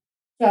with.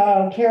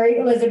 So Carrie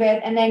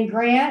Elizabeth, and then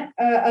Grant,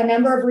 a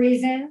number of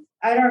reasons.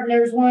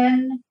 There's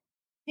one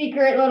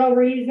secret little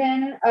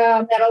reason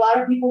that a lot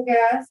of people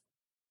guess.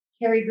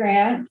 Cary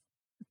Grant.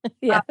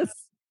 Yes.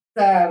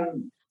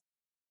 The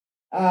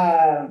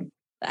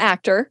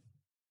actor.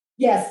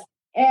 Yes.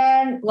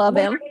 And love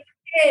him.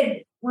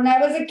 When I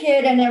was a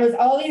kid and there was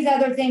all these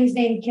other things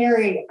named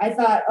Carrie, I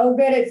thought, oh,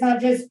 good, it's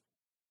not just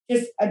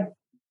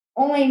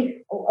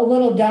only a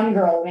little dumb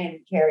girl named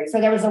Carrie. So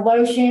there was a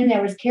lotion,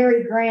 there was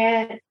Cary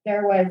Grant,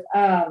 there was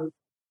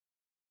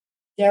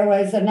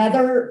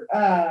another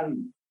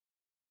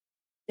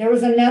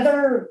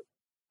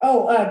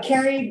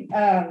Carrie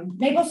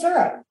maple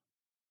syrup.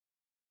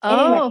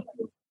 Oh. Anyway,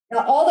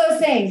 all those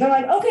things. I'm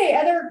like, okay,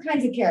 other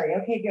kinds of Carrie.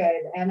 Okay,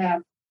 good. And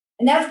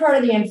that's part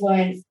of the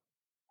influence.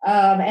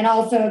 And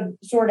also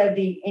sort of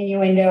the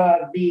innuendo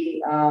of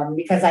the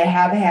because I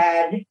have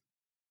had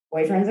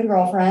boyfriends and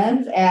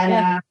girlfriends.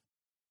 And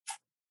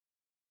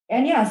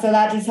yeah, so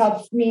that just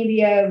helps me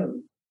be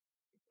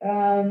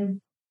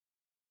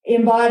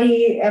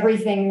embody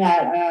everything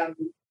that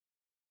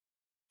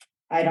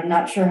I'm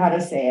not sure how to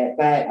say it,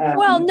 but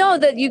well, no,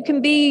 that you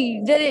can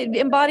be, that it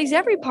embodies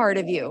every part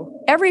of you,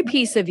 every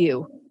piece of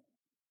you.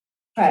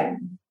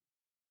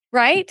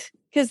 Right?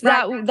 Because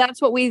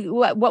that's what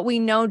we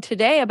know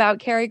today about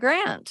Carrie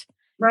Grant.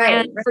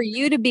 Right. And for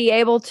you to be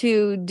able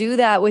to do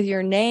that with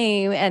your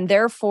name and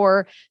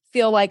therefore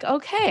feel like,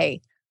 okay,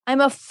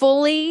 I'm a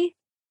fully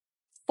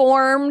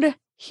formed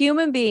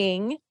human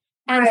being.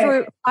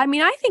 And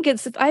I think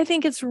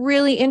it's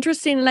really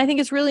interesting, and I think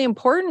it's really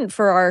important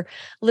for our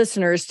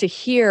listeners to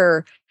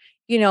hear,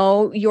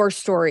 your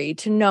story,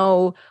 to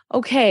know,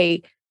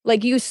 okay,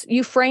 like you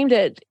framed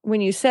it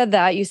when you said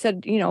that. You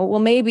said, well,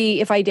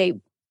 maybe if I date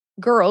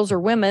girls or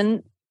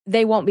women,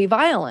 they won't be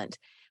violent.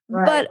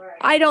 But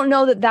I don't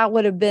know that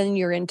would have been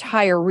your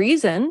entire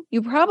reason.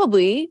 You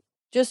probably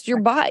just you're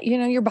bi,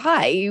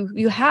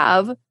 you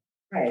have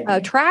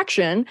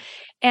attraction,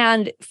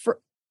 and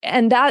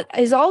that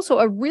is also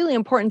a really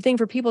important thing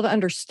for people to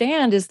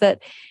understand, is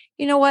that,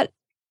 what,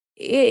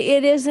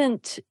 it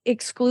isn't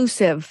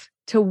exclusive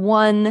to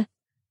one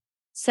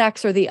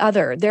sex or the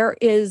other. There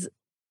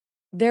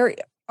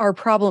are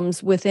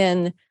problems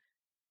within,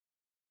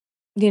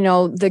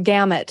 the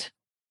gamut.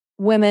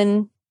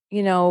 Women,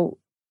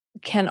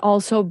 can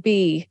also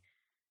be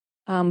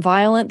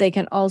violent. They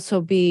can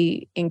also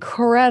be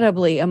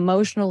incredibly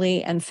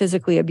emotionally and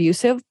physically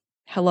abusive.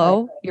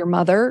 Hello, your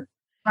mother.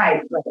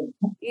 Right.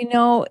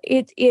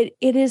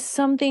 It is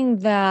something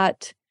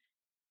that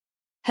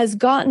has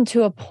gotten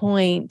to a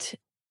point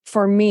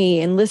for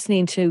me in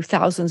listening to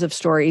thousands of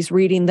stories,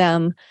 reading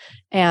them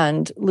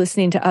and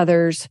listening to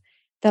others,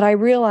 that I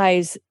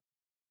realize,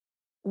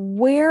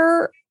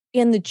 where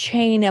in the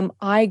chain am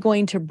I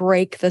going to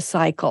break the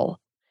cycle?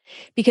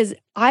 Because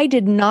I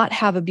did not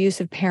have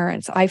abusive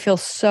parents. I feel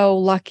so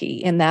lucky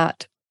in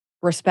that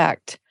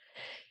respect.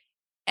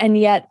 And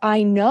yet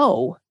I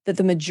know that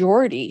the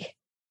majority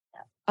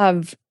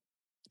of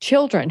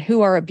children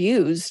who are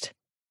abused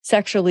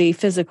sexually,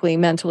 physically,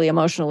 mentally,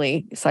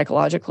 emotionally,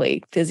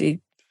 psychologically,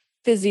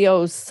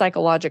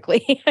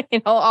 physio-psychologically,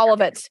 all of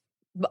it,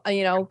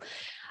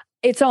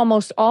 it's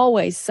almost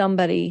always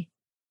somebody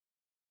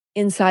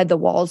inside the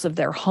walls of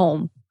their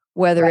home,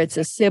 whether it's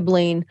a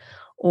sibling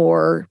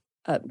or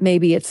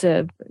maybe it's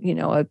a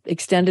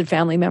extended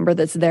family member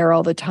that's there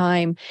all the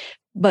time.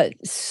 But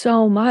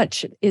so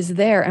much is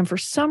there. And for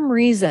some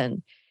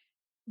reason,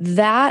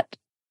 that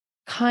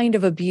kind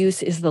of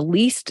abuse is the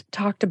least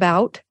talked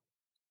about.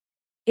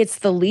 It's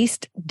the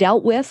least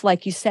dealt with.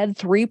 Like you said,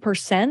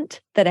 3%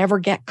 that ever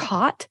get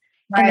caught.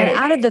 And then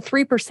out of the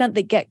 3%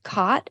 that get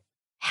caught,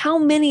 how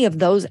many of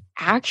those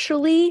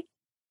actually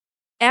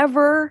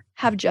ever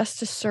have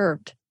justice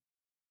served?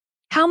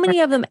 How many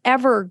of them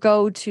ever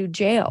go to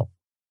jail?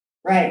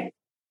 Right.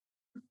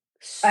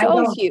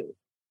 So few.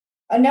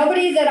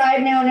 Nobody that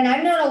I've known, and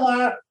I've known a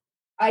lot.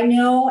 I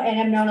know and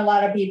have known a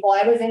lot of people.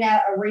 I was in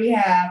a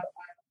rehab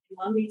in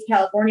Long Beach,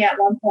 California at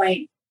one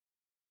point,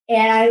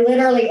 and I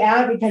literally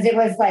asked, because it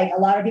was like a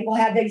lot of people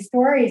have these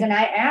stories, and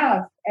I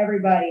asked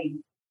everybody,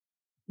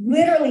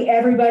 literally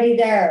everybody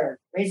there,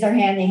 raise their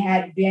hand, they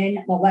had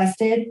been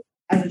molested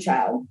as a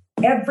child.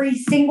 Every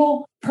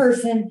single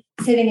person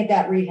sitting at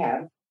that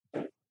rehab.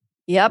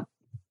 Yep.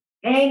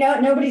 And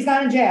nobody's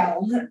gone to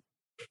jail.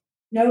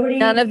 Nobody.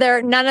 None of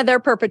their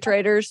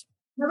perpetrators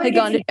had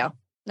gone to jail.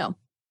 No.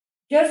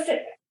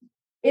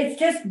 It's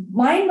just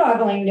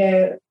mind-boggling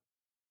to.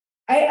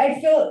 I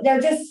feel they're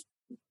just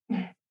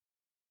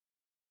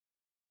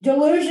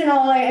delusional.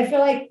 I feel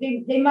like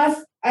they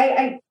must.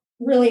 I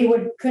really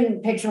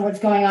couldn't picture what's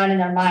going on in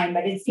their mind,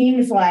 but it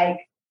seems like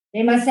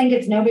they must think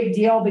it's no big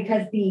deal,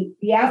 because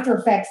the after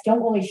effects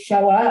don't really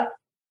show up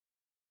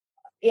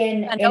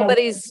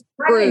nobody's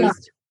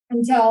bruised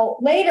until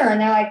later,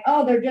 and they're like,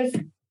 oh, they're just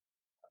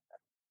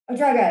a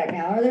drug addict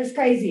now, or they're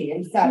crazy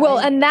and stuff. Well,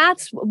 and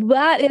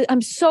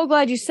I'm so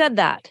glad you said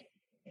that,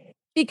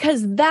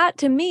 because that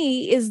to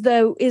me is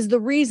the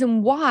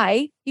reason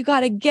why you got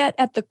to get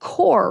at the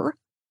core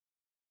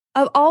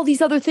of all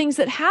these other things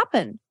that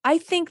happen. I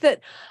think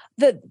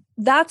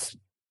that's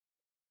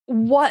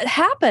what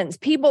happens.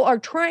 People are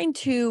trying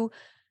to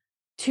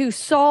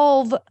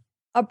solve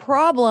a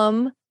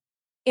problem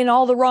in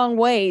all the wrong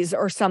ways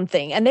or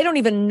something, and they don't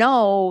even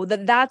know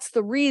that that's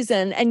the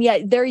reason. And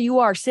yet there you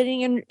are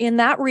sitting in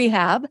that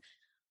rehab,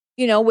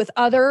 with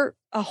a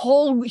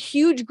whole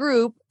huge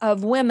group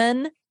of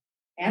women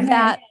and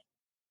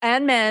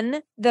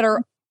men that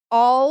are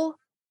all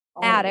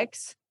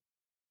addicts.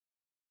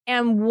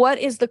 And what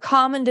is the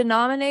common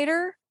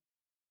denominator?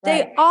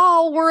 Right. They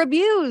all were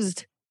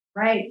abused.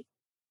 Right.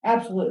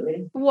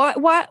 Absolutely.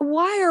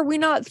 Why are we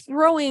not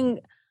throwing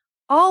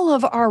all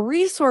of our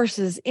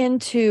resources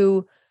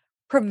into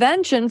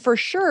prevention? For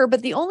sure,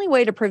 but the only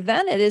way to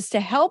prevent it is to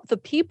help the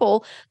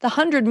people, the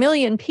 100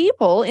 million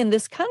people in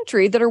this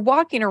country that are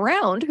walking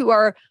around who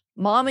are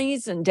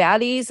mommies and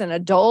daddies and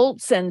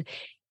adults, and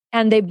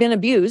they've been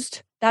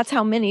abused That's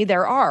how many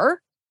there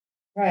are.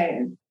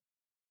 Right.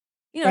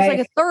 It's like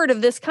a third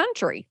of this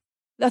country,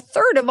 a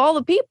third of all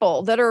the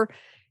people that are,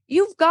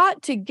 you've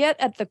got to get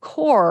at the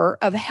core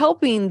of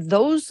helping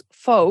those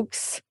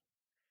folks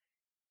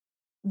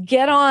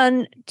get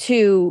on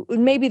to,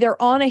 maybe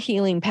they're on a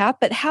healing path,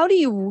 but how do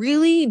you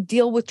really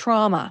deal with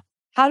trauma?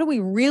 How do we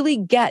really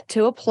get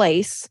to a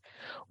place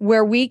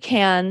where we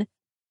can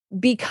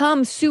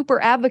become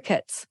super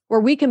advocates, where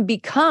we can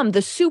become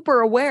the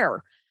super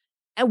aware,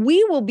 and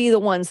we will be the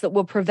ones that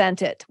will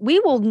prevent it. We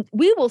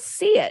will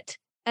see it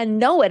and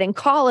know it and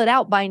call it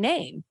out by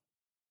name.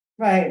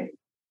 Right.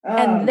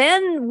 And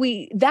then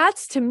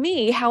that's to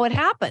me how it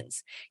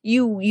happens.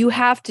 You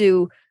have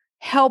to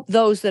help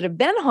those that have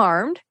been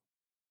harmed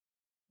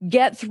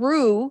get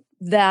through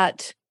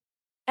that.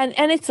 And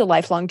it's a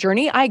lifelong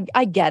journey.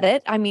 I get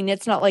it. I mean,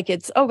 it's not like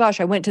it's, oh gosh,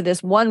 I went to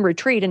this one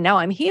retreat and now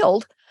I'm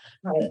healed.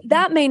 Right.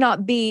 That may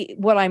not be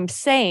what I'm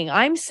saying.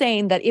 I'm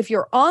saying that if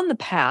you're on the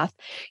path,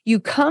 you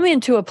come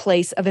into a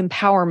place of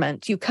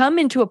empowerment. You come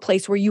into a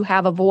place where you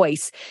have a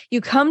voice.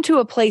 You come to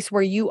a place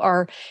where you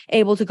are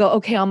able to go,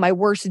 okay, on my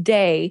worst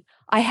day,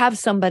 I have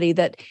somebody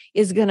that's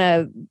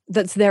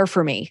there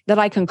for me, that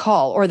I can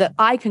call, or that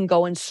I can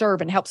go and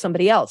serve and help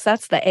somebody else.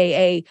 That's the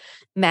AA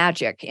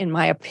magic, in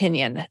my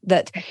opinion,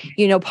 that,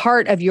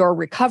 part of your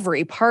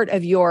recovery, part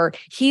of your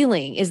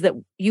healing is that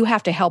you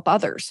have to help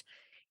others.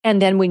 And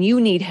then when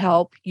you need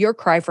help, your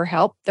cry for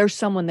help, there's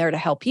someone there to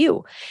help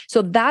you.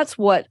 So that's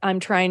what I'm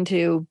trying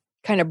to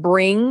kind of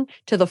bring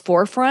to the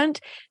forefront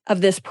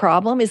of this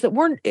problem, is that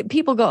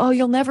people go, oh,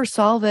 you'll never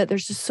solve it.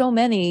 There's just so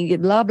many,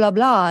 blah, blah,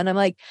 blah. And I'm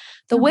like,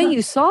 the way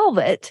you solve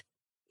it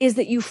is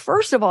that you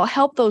first of all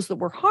help those that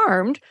were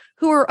harmed,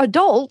 who are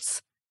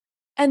adults,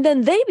 and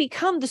then they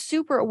become the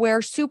super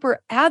aware,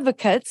 super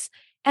advocates.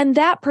 And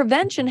that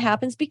prevention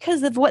happens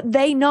because of what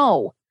they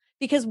know,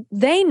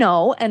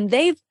 and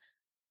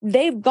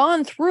they've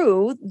gone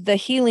through the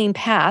healing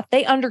path.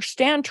 They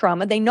understand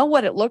trauma. They know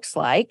what it looks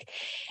like.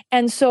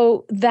 And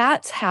so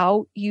that's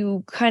how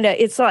you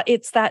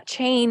it's that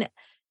chain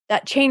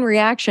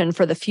reaction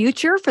for the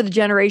future, for the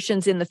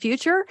generations in the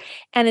future.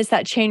 And it's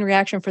that chain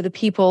reaction for the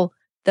people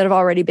that have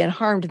already been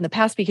harmed in the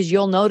past, because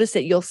you'll notice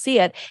it, you'll see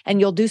it, and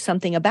you'll do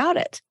something about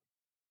it.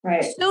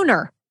 Right.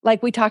 Sooner,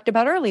 like we talked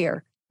about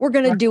earlier. We're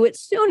going to do it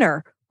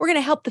sooner. We're going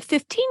to help the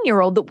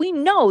 15-year-old that we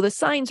know the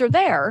signs are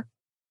there,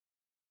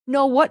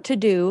 know what to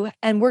do,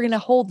 and we're going to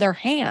hold their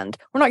hand.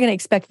 We're not going to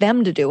expect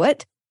them to do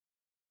it.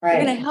 Right.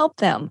 We're going to help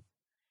them.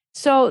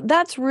 So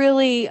that's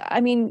really,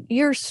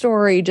 your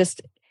story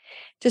just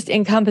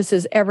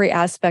encompasses every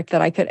aspect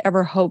that I could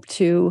ever hope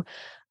to.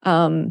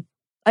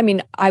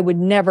 I would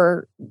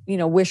never,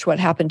 wish what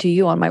happened to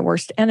you on my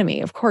worst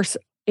enemy. Of course,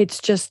 it's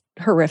just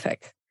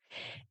horrific.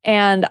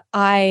 And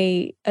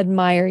I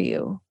admire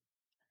you.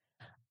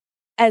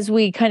 As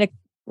we kind of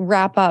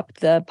wrap up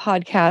the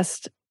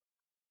podcast,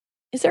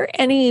 is there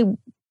any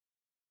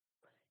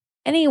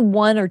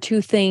one or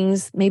two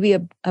things, maybe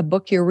a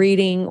book you're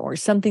reading or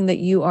something that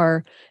you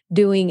are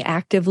doing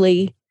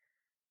actively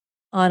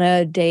on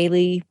a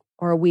daily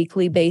or a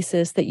weekly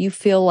basis that you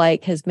feel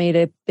like has made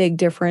a big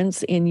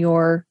difference in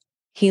your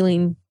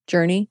healing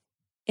journey?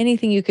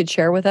 Anything you could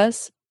share with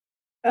us?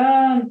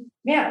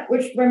 Yeah,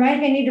 which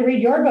reminds me, I need to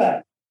read your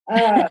book.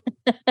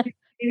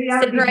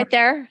 Sitting right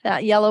there,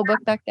 that yellow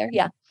book back there.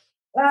 Yeah.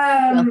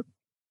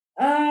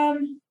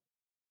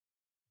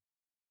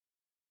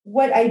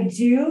 What I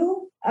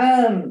do,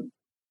 I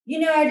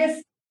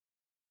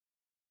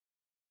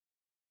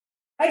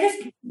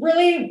just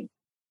really,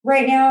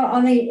 right now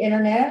on the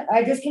internet,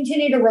 I just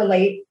continue to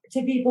relate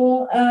to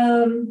people,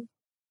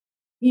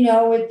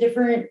 with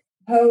different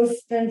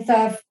posts and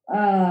stuff,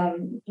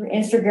 through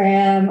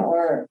Instagram,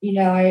 or,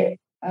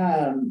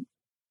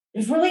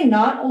 there's really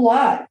not a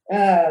lot.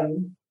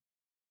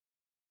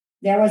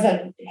 There was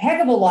a heck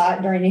of a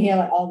lot during the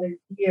healing, all the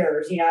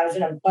years. I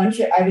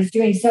was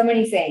doing so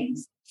many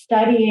things,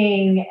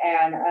 studying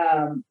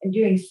and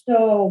doing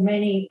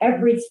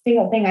every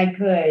single thing I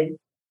could,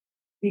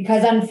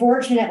 because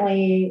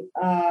unfortunately,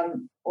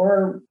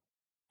 or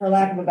for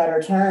lack of a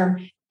better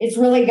term, it's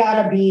really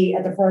got to be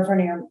at the forefront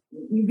of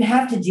you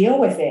have to deal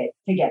with it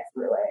to get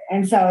through it.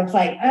 And so it's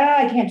like,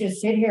 I can't just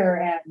sit here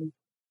and,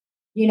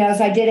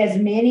 so I did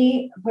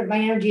put my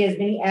energy as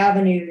many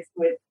avenues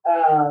with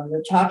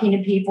talking to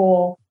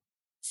people,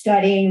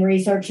 studying,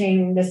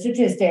 researching the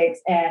statistics,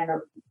 and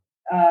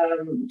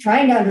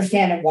trying to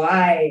understand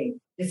why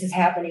this is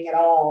happening at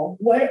all.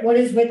 What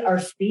is with our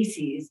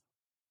species?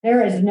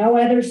 There is no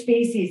other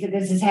species that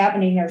this is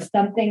happening. There's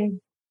something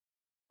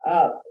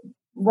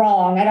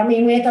wrong. I don't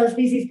mean with our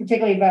species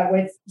particularly, but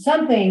with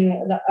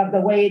something of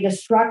the way the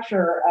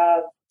structure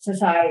of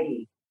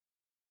society.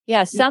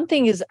 Yeah,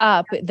 something is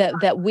up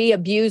that we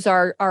abuse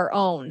our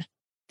own,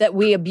 that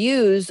we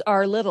abuse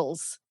our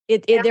littles.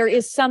 There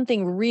is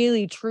something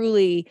really,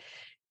 truly,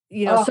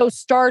 so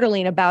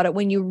startling about it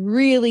when you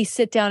really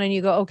sit down and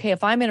you go, okay,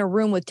 if I'm in a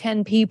room with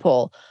 10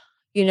 people,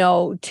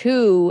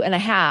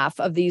 2.5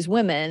 of these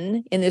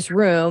women in this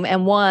room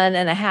and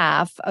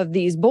 1.5 of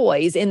these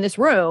boys in this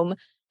room,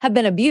 have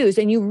been abused.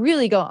 And you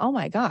really go, oh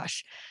my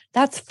gosh,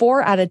 that's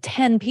 4 out of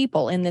 10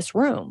 people in this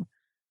room.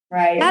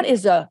 Right. That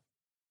is a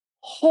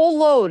whole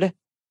load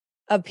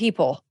of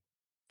people.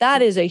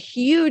 That is a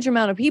huge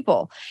amount of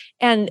people.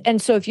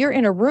 And so if you're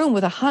in a room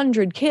with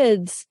 100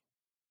 kids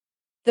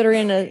that are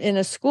in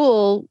a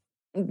school,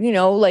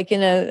 like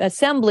in an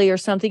assembly or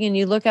something, and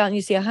you look out and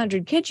you see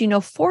 100 kids,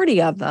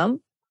 40 of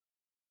them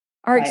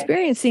are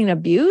experiencing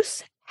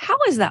abuse. How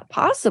is that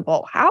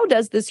possible? How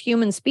does this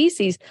human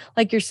species,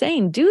 like you're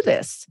saying, do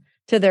this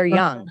to their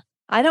young?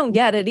 I don't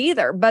get it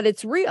either, but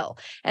it's real.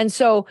 And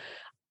so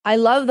I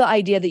love the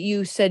idea that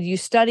you said you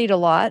studied a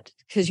lot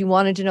because you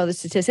wanted to know the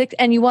statistics,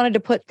 and you wanted to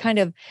put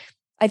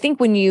I think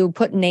when you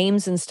put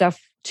names and stuff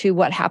to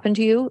what happened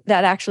to you,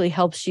 that actually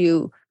helps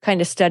you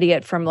kind of study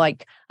it from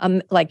like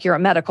you're a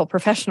medical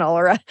professional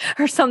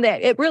or something.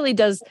 It really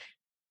does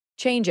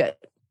change it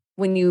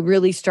when you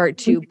really start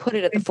to put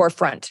it at the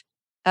forefront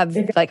of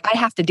like, I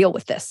have to deal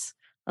with this.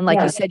 And like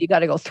you said, you got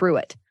to go through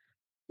it.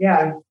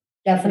 Yeah,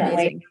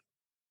 definitely.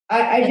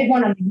 I did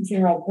want to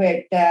mention real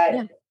quick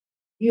that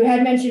you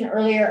had mentioned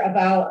earlier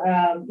about,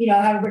 how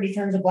everybody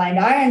turns a blind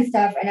eye and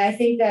stuff. And I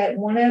think that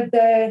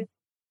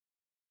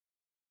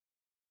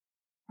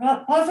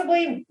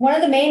possibly one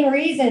of the main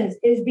reasons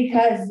is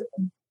because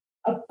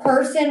a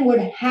person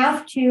would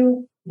have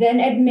to then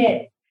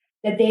admit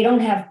that they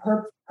don't have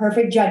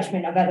perfect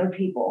judgment of other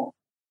people.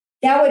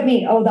 That would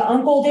mean, the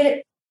uncle did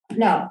it.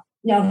 No,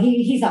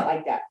 he's not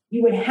like that.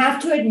 You would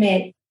have to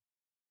admit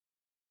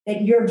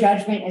that your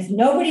judgment is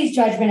nobody's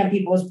judgment of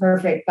people is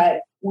perfect,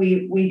 but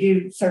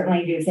we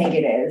certainly do think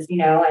it is,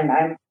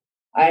 and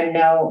I'm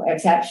no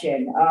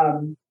exception.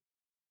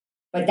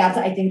 But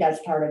I think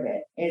that's part of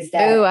it is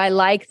that. Oh, I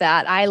like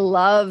that. I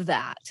love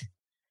that.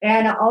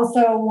 And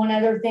also one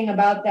other thing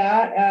about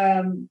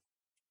that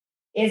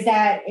is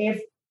that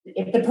if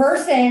the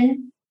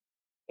person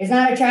is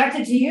not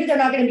attracted to you, they're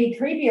not going to be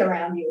creepy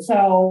around you.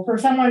 So for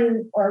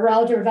someone or a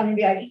relative or something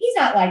to be like, he's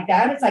not like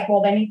that. It's like,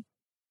 well, then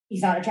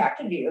he's not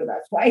attracted to you.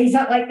 That's why he's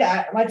not like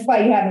that. That's why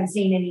you haven't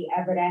seen any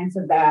evidence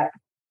of that.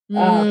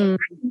 Time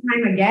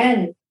and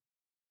again,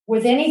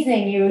 with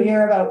anything you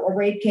hear about a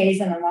rape case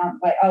and the mom,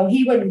 like,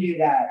 he wouldn't do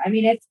that. I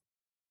mean,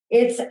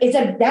 that's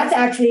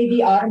actually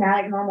the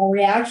automatic normal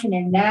reaction.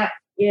 And that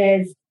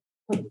is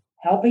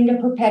helping to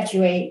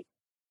perpetuate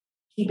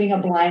keeping a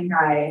blind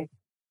eye.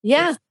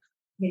 Yeah.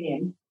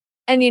 Opinion.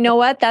 And you know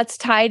what? That's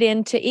tied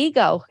into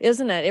ego,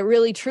 isn't it? It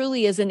really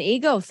truly is an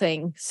ego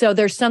thing. So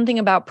there's something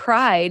about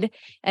pride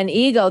and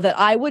ego that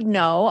I would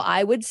know,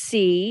 I would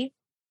see,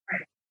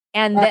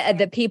 and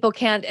that people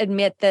can't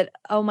admit that,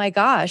 oh my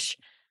gosh,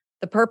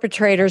 the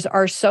perpetrators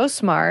are so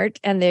smart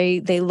and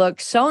they look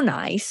so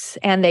nice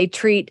and they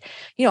treat,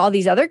 all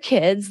these other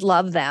kids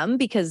love them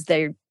because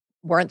they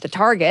weren't the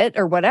target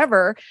or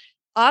whatever.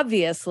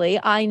 Obviously,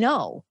 I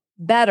know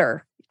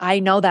better. I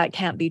know that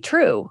can't be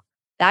true.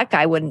 That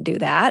guy wouldn't do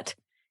that.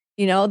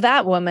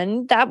 That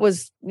woman, that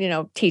was,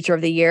 teacher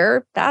of the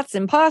year. That's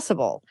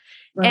impossible.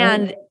 Right.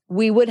 And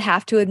we would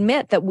have to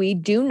admit that we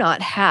do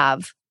not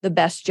have the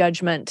best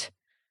judgment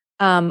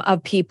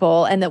of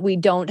people and that we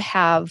don't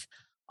have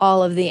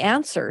all of the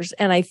answers.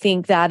 And I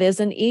think that is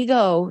an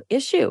ego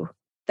issue.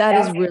 That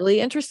is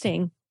really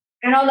interesting.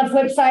 And on the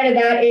flip side of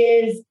that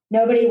is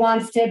nobody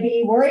wants to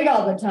be worried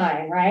all the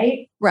time,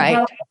 right? Right.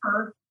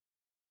 However,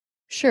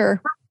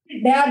 sure.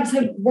 It's bad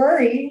to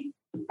worry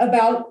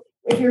about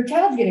if your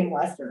child's getting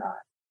molested or not.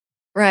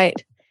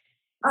 Right.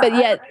 But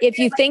yet, if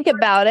you think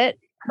about it.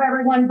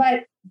 Everyone,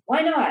 but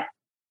why not?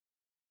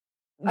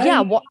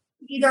 Yeah.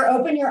 Either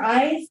open your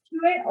eyes to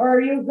it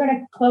or you're going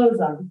to close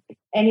them.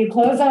 And you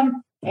close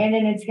them and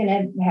then it's going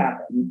to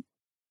happen.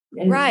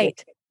 And,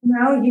 right.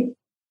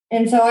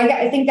 And so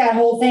I think that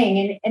whole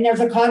thing, and there's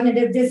a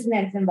cognitive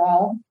dissonance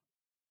involved.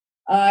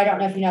 I don't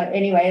know if you know.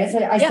 Anyway,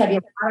 I study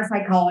a lot of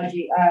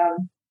psychology.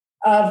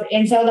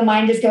 And so the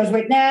mind just goes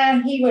with,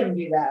 nah, he wouldn't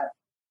do that.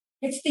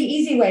 It's the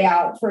easy way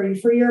out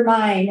for your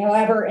mind.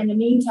 However, in the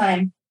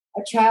meantime,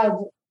 a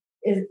child's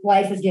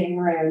life is getting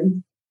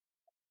ruined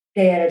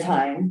day at a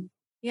time.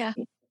 Yeah,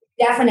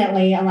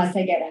 definitely, unless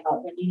they get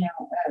help.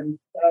 And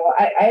so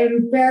I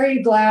am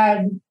very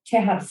glad to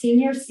have seen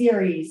your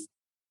series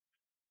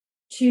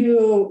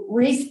to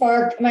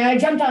re-spark. I mean, I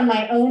jumped on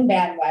my own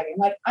bandwagon.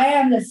 Like I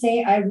am the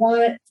same. I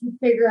want to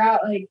figure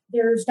out like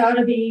there's got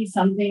to be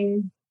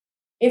something,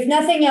 if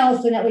nothing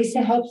else, then at least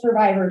to help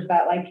survivors.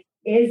 But like,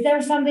 is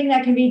there something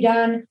that can be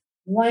done?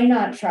 Why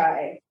not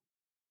try?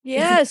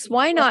 Yes,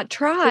 why not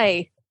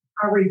try?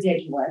 Are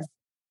ridiculous.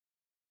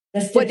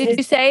 What did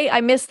you say?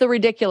 I missed the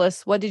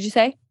ridiculous. What did you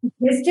say?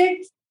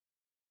 Statistics.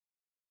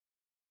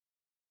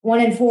 1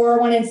 in 4,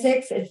 1 in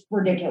 6. It's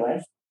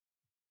ridiculous.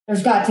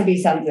 There's got to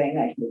be something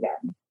that can be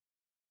done.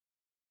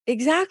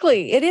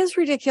 Exactly. It is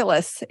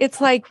ridiculous. It's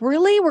like,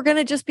 really? We're going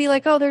to just be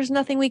like, oh, there's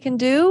nothing we can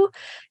do?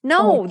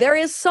 No, there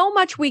is so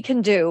much we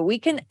can do. We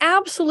can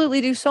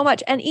absolutely do so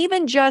much. And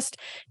even just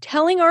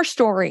telling our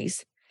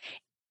stories,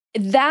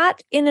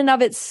 that in and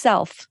of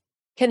itself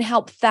can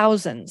help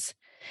thousands.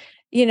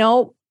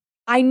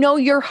 I know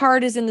your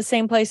heart is in the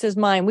same place as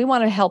mine. We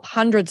want to help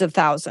hundreds of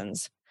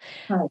thousands.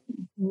 Right.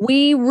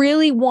 We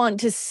really want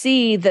to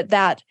see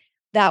that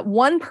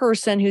one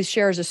person who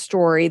shares a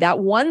story, that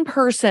one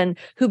person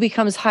who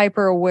becomes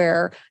hyper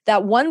aware,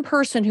 that one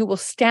person who will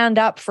stand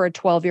up for a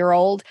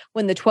 12-year-old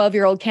when the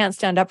 12-year-old can't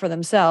stand up for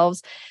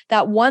themselves,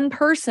 that one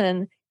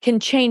person can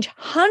change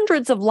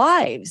hundreds of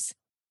lives.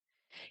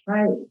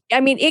 Right.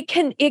 I mean, it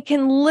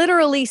can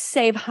literally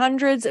save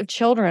hundreds of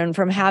children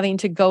from having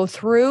to go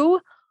through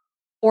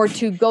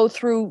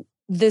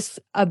this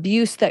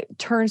abuse that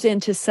turns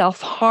into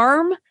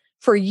self-harm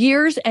for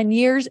years and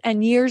years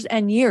and years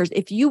and years.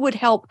 If you would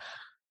help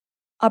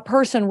a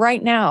person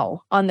right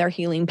now on their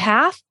healing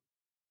path,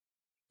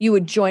 you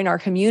would join our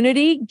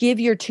community, give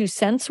your 2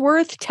 cents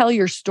worth, tell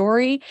your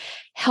story,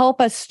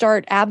 help us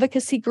start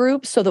advocacy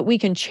groups so that we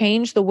can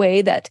change the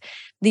way that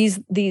these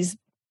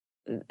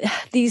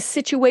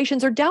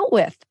situations are dealt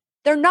with.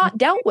 They're not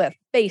dealt with,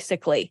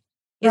 basically,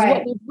 is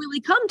what we've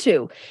really come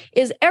to,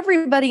 is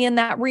everybody in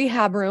that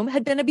rehab room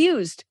had been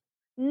abused.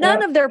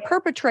 None of their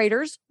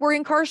perpetrators were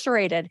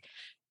incarcerated.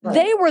 Right.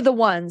 They were the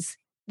ones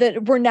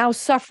that were now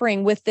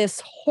suffering with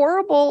this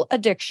horrible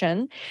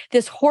addiction,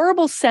 this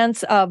horrible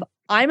sense of,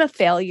 I'm a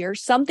failure,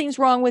 something's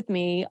wrong with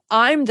me,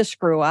 I'm the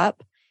screw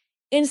up,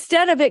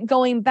 instead of it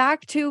going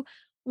back to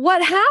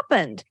what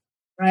happened.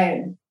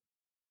 Right.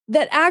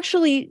 That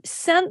actually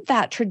sent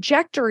that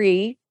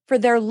trajectory for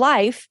their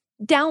life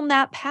down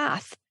that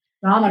path.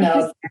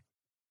 Dominoes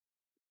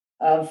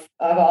of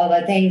all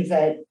the things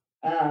that,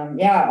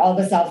 all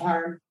the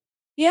self-harm.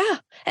 Yeah.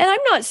 And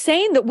I'm not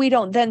saying that we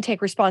don't then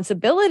take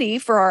responsibility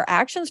for our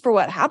actions, for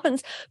what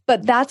happens,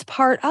 but that's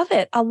part of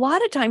it. A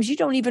lot of times you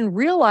don't even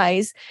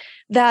realize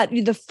that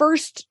the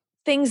first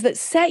things that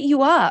set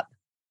you up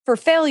for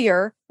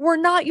failure were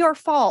not your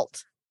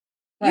fault.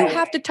 You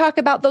have to talk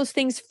about those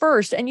things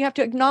first, and you have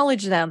to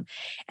acknowledge them.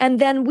 And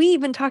then we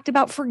even talked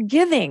about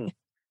forgiving.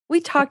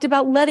 We talked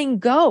about letting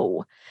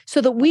go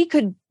so that we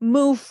could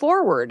move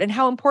forward and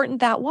how important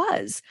that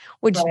was,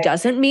 which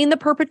doesn't mean the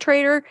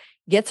perpetrator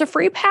gets a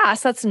free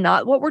pass. That's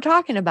not what we're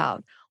talking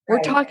about. We're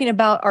talking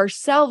about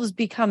ourselves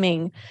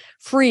becoming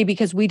free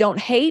because we don't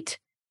hate.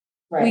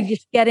 We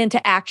just get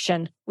into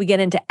action. We get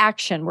into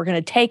action. We're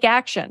going to take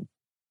action.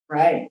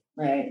 Right.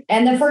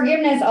 And the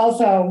forgiveness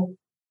also,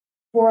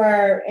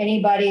 for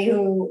anybody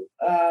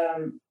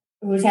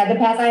who's had the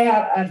path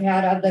I've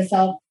had of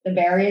the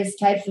various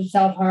types of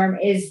self-harm,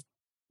 is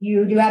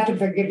you do have to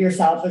forgive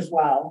yourself as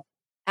well.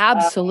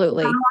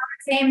 Absolutely.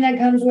 Same that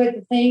comes with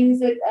the things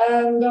that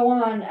go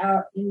on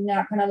out in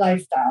that kind of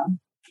lifestyle.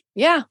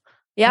 Yeah.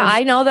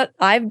 I know that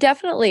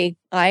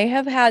I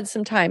have had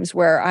some times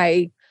where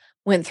I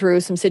went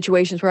through some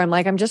situations where I'm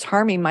like, I'm just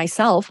harming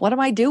myself. What am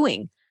I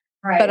doing?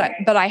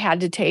 But I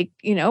had to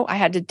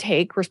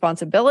take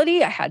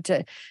responsibility. I had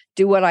to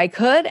do what I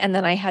could. And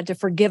then I had to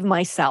forgive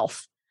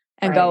myself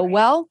and go,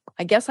 well,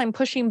 I guess I'm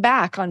pushing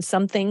back on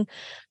something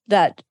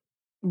that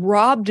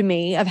robbed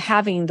me of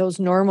having those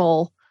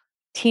normal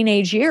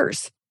teenage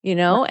years,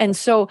 And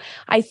so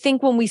I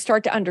think when we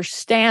start to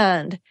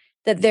understand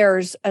that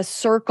there's a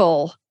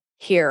circle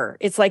here,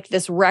 it's like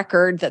this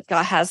record that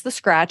has the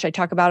scratch. I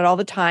talk about it all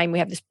the time. We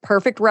have this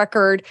perfect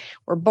record.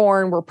 We're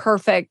born, we're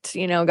perfect,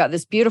 got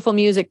this beautiful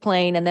music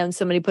playing. And then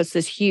somebody puts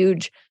this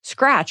huge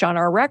scratch on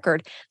our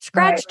record.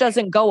 Scratch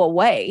doesn't go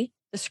away.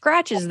 The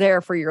scratch is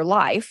there for your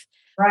life.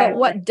 But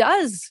what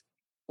does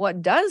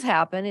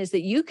happen is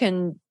that you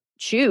can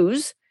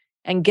choose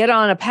and get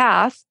on a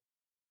path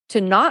to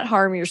not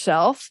harm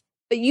yourself,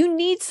 but you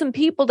need some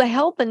people to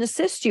help and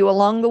assist you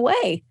along the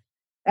way.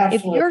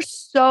 Absolutely. If you're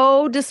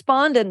so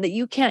despondent that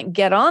you can't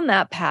get on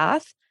that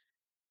path,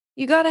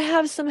 you got to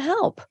have some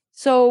help.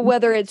 So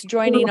whether it's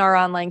joining our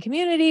online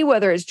community,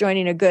 whether it's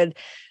joining a good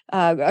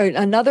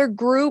another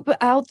group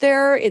out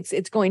there,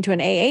 it's going to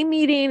an AA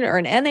meeting or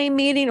an NA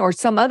meeting or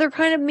some other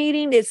kind of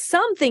meeting. It's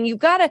something you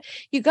got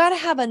to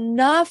have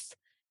enough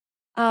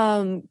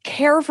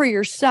care for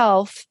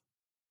yourself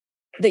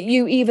that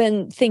you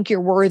even think you're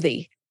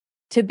worthy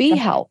to be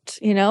helped,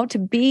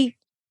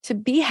 to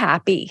be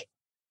happy.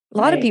 A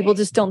lot of people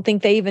just don't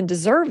think they even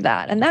deserve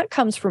that. And that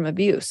comes from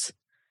abuse.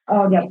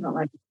 Oh,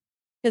 definitely.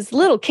 Because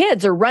little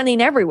kids are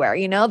running everywhere,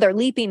 they're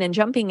leaping and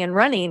jumping and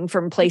running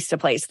from place to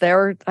place.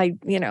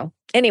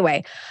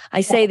 Anyway,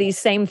 I say these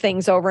same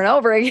things over and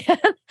over again.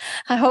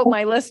 I hope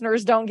my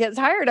listeners don't get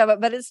tired of it,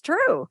 but it's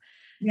true.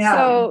 Yeah.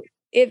 So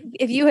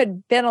if you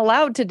had been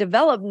allowed to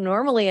develop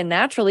normally and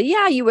naturally,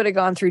 you would have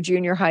gone through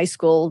junior high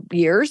school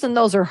years, and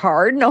those are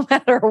hard no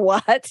matter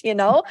what,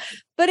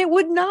 but it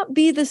would not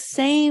be the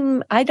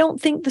same. I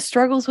don't think the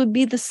struggles would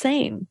be the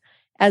same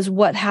as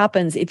what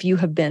happens if you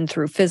have been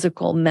through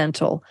physical,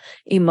 mental,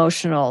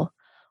 emotional,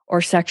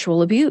 or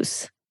sexual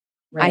abuse.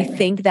 I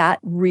think that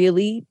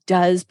really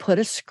does put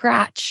a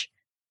scratch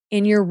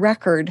in your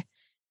record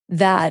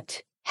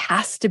that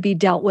has to be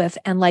dealt with.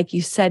 And like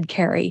you said,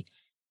 Carrie,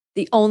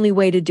 the only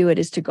way to do it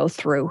is to go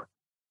through.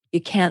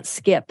 You can't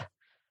skip.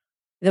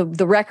 The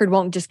record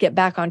won't just get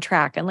back on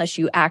track unless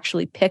you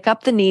actually pick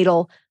up the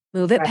needle,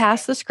 Move it Right.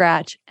 past the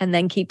scratch and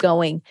then keep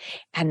going.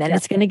 And then Yeah.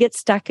 it's going to get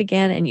stuck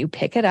again and you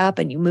pick it up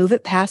and you move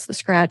it past the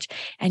scratch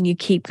and you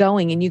keep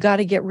going. And you got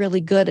to get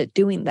really good at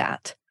doing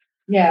that.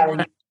 Yeah.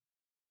 And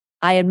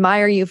I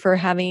admire you for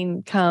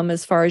having come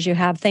as far as you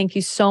have. Thank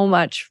you so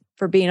much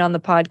for being on the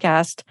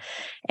podcast.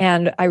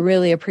 And I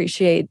really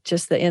appreciate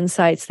just the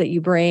insights that you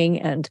bring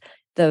and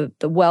the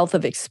wealth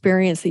of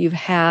experience that you've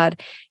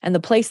had and the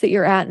place that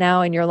you're at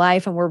now in your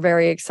life. And we're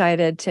very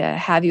excited to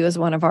have you as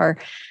one of our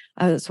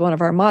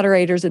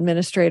moderators,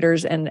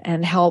 administrators,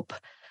 and help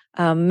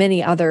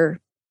many other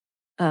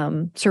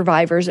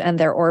survivors and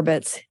their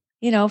orbits,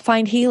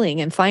 find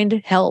healing and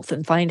find health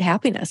and find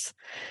happiness.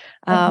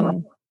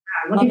 Looking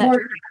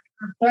forward to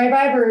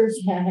Thrivivors.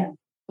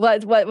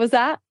 What was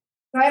that?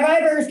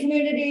 Thrivivors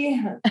community.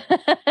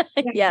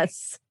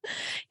 Yes.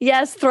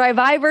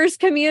 Thrivivors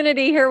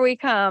community. Here we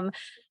come.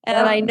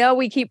 And I know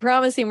we keep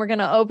promising we're going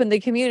to open the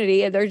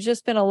community. There's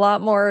just been a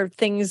lot more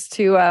things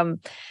to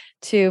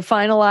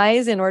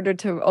finalize in order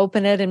to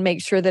open it and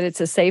make sure that it's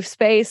a safe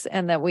space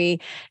and that we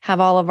have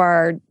all of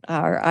our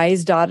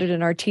I's dotted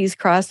and our T's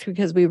crossed,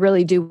 because we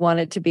really do want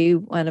it to be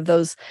one of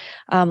those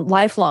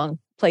lifelong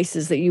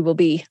places that you will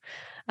be.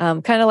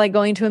 Kind of like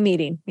going to a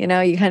meeting, you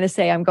kind of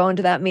say, I'm going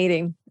to that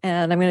meeting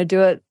and I'm going to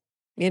do it,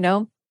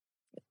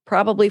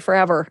 probably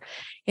forever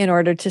in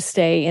order to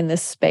stay in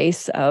this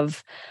space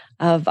of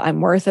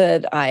I'm worth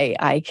it.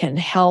 I can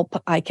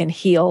help, I can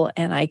heal,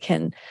 and I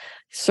can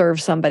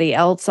serve somebody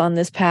else on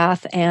this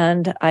path.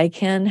 And I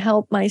can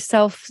help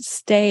myself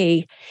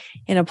stay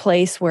in a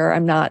place where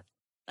I'm not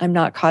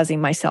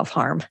causing myself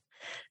harm.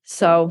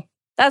 So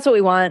that's what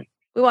we want.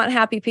 We want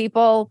happy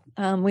people.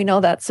 We know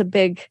that's a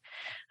big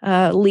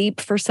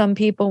leap for some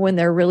people when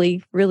they're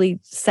really, really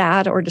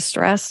sad or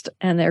distressed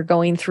and they're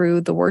going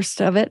through the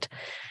worst of it.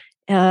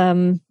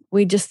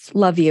 We just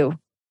love you.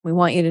 We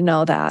want you to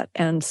know that.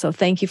 And so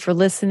thank you for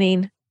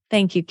listening.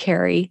 Thank you,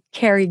 Carrie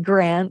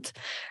Grant,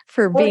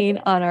 for being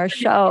on our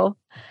show.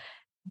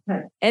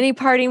 Any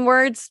parting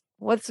words?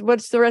 What's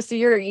the rest of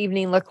your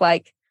evening look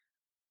like?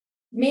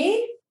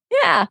 Me?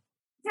 Yeah.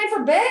 Time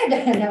for bed.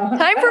 No.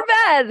 Time for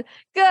bed.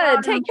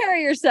 Good. Take care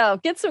of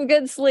yourself. Get some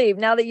good sleep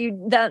now that you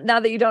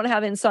don't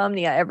have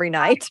insomnia every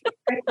night.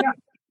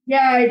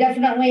 Yeah,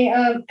 definitely.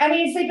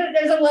 Sleep,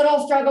 there's a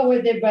little struggle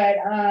with it, but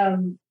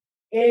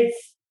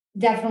it's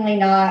definitely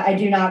not. I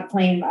do not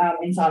claim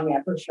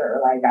insomnia for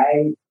sure. Like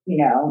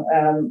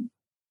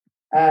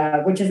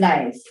which is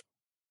nice.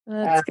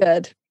 That's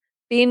good.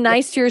 Being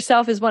nice to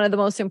yourself is one of the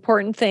most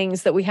important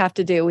things that we have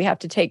to do. We have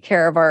to take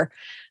care of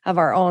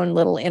our own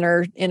little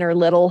inner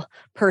little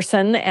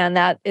person. And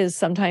that is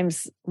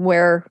sometimes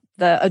where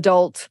the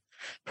adult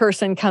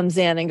person comes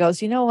in and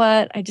goes, you know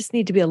what? I just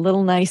need to be a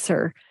little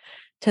nicer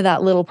to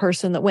that little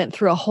person that went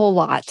through a whole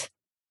lot.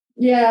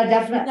 Yeah,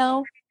 definitely.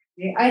 No.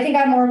 I think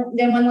I'm more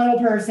than one little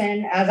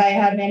person, as I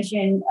have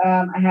mentioned.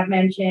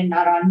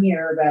 Not on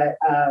here, but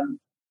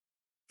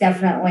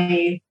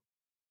definitely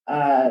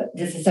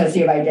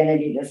dissociative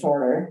identity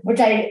disorder, which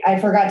I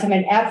forgot to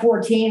mention. At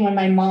 14, when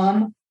my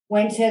mom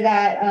went to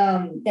that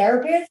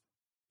therapist,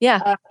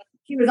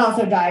 she was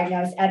also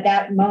diagnosed at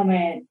that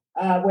moment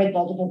with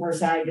multiple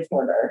personality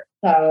disorder.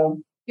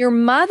 So your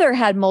mother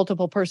had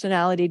multiple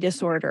personality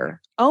disorder.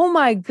 Oh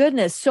my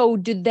goodness! So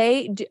do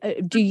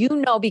you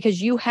know,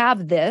 because you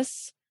have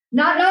this?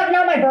 Not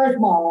my birth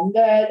mom.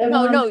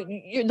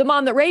 You're the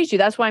mom that raised you.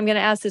 That's why I'm going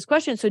to ask this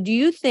question. So do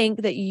you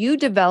think that you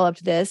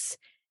developed this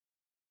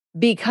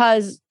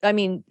because,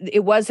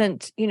 it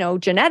wasn't,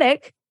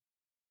 genetic,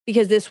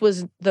 because this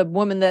was the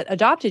woman that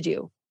adopted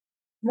you?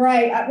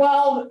 Right.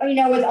 Well,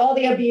 with all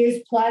the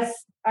abuse plus,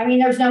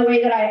 there's no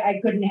way that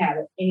I couldn't have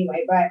it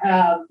anyway, but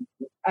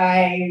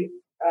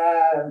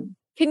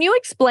can you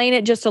explain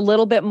it just a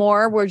little bit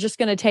more? We're just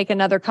going to take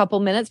another couple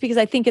minutes because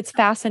I think it's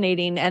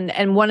fascinating.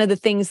 And one of the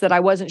things that I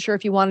wasn't sure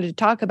if you wanted to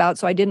talk about,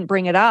 so I didn't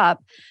bring it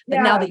up.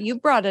 But now that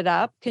you've brought it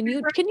up, can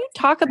you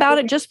talk about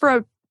it just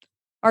for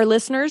our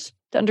listeners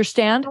to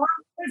understand? It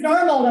was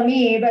normal to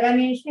me, but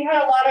she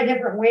had a lot of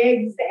different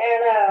wigs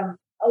and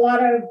a lot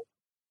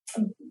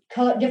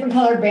of different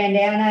colored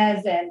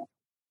bandanas. And,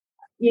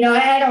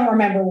 I don't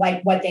remember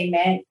like what they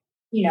meant,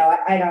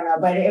 I don't know,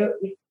 but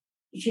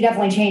she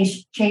definitely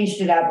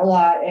changed it up a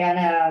lot.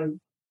 And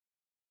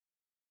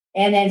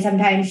then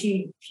sometimes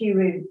she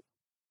would,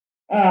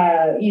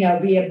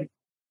 be a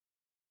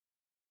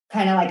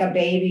kind of like a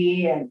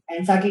baby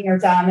and sucking her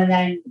thumb. And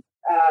then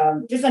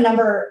just a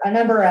number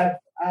of,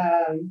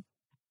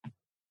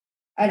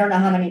 I don't know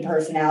how many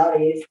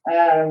personalities,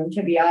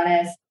 to be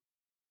honest.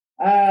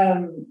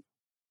 And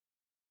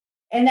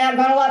that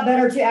got a lot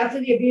better too. After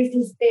the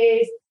abuse,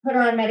 they put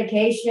her on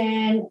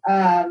medication.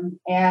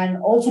 And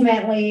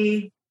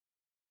ultimately,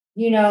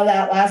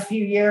 that last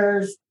few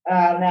years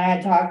that I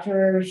had talked to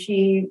her,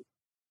 she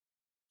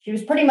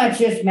was pretty much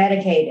just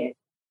medicated.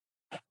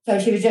 So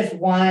she was just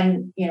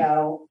one,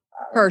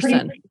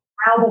 person,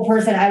 powerful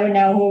person. I would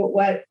know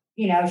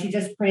she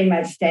just pretty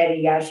much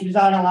steady. Yeah, she was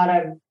on a lot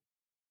of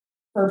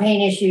her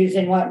pain issues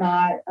and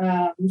whatnot.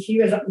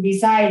 She was,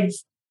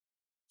 besides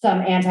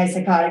some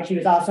antipsychotic, she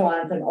was also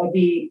on some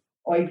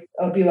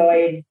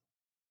opioid,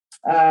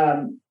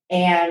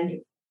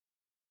 and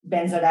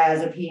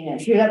benzodiazepine.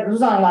 She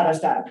was on a lot of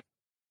stuff.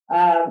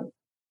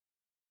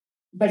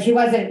 But she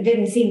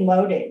didn't seem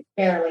loaded,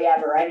 barely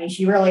ever. I mean,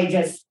 she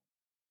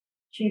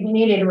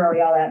needed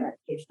really all that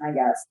medication, I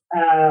guess.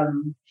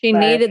 She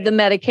needed the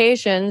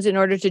medications in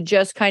order to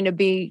just kind of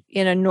be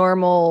in a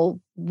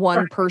normal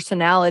one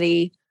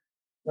personality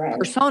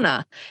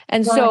persona.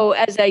 And so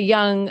as a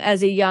young,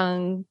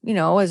 you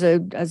know, as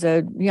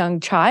a young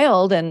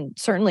child, and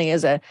certainly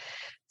as a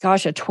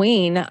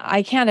tween,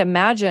 I can't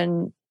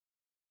imagine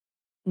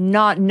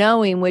not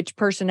knowing which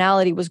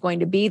personality was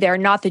going to be there.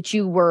 Not that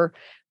you were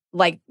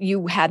like,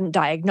 you hadn't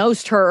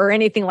diagnosed her or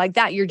anything like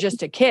that. You're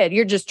just a kid.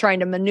 You're just trying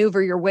to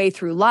maneuver your way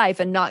through life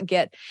and not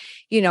get,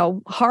 you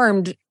know,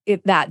 harmed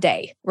that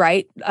day,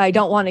 right? I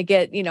don't want to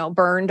get, you know,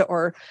 burned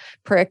or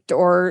pricked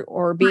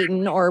or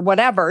beaten or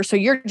whatever. So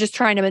you're just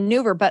trying to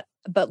maneuver. But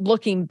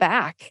looking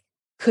back,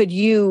 could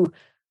you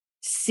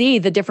see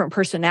the different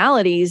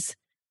personalities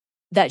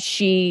that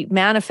she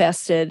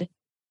manifested?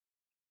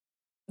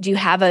 Do you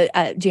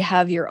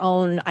have your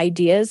own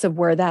ideas of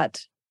where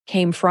that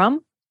came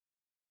from?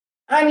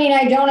 I mean,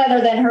 I don't, other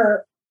than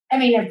her. I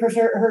mean, of course,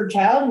 her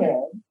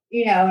childhood,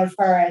 you know, as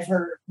far as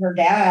her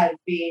dad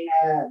being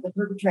the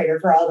perpetrator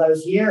for all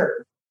those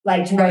years,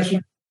 like to where she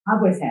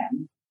up with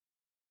him.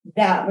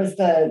 That was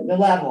the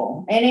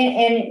level. And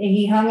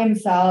he hung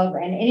himself.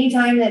 And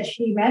anytime that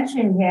she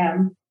mentioned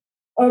him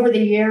over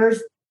the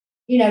years,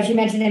 you know, she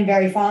mentioned him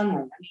very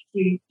fondly. I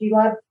mean, she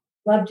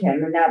loved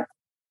him, and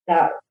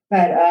that.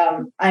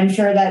 But I'm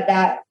sure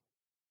that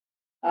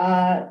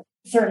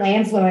certainly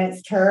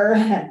influenced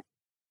her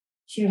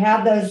to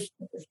have those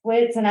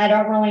splits. And I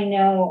don't really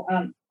know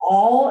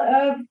all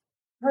of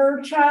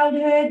her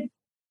childhood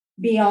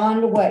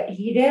beyond what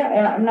he did.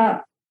 I'm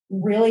not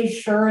really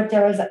sure if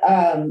there was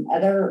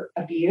other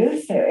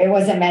abuse. It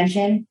wasn't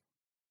mentioned.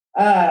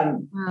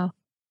 Wow.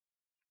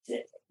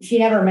 She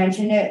never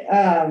mentioned it.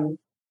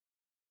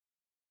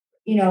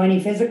 You know,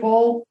 any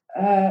physical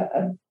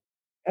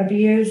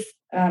abuse.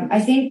 I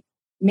think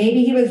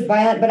maybe he was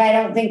violent, but I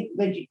don't think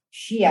that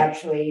she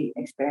actually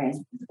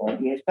experienced physical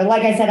abuse. But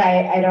like I said,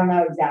 I don't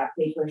know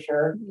exactly for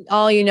sure.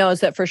 All you know is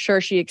that for sure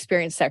she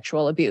experienced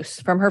sexual abuse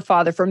from her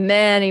father for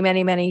many,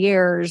 many, many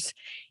years,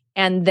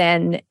 and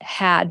then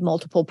had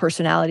multiple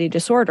personality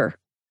disorder.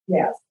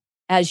 Yes.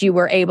 As you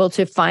were able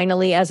to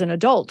finally, as an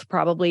adult,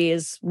 probably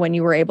is when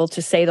you were able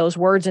to say those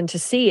words and to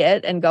see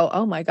it and go,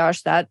 oh my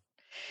gosh, that,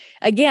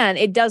 again,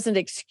 it doesn't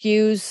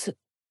excuse.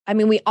 I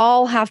mean, we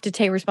all have to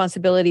take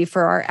responsibility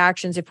for our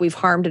actions if we've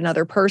harmed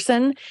another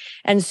person.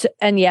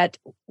 And yet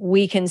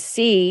we can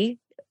see,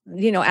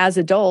 you know, as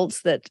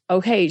adults that,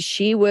 okay,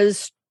 she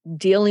was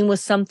dealing with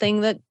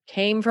something that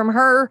came from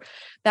her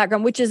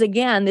background, which is,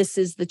 again, this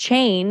is the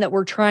chain that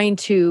we're trying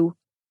to,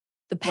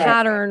 the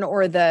pattern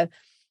or the,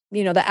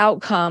 you know, the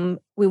outcome.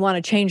 We want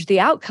to change the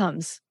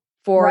outcomes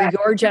for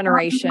your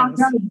generations.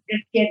 It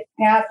just gets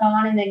passed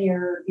on, and then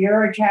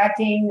you're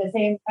attracting the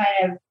same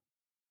kind of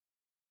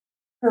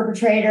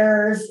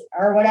perpetrators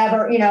or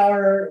whatever, you know,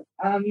 or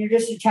you're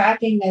just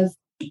attracting those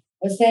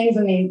things,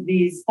 and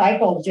these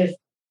cycles just.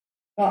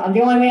 Well,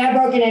 the only way I've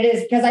broken it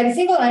is because I'm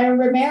single and I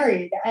never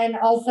married, and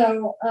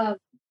also,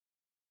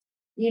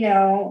 you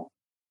know,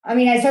 I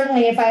mean, I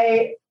certainly, if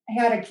I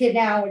had a kid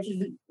now, which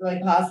isn't really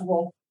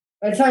possible,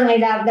 but certainly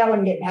that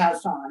wouldn't get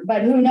passed on.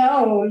 But who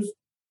knows?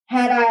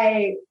 Had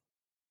I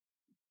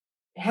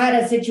had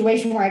a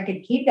situation where I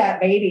could keep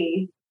that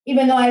baby,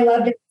 even though I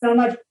loved it so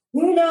much.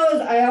 Who knows?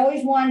 I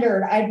always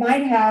wondered, I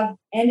might have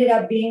ended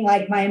up being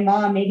like my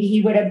mom. Maybe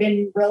he would have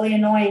been really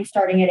annoying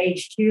starting at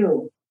age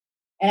 2.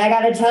 And I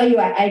got to tell you,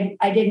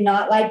 I did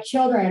not like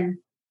children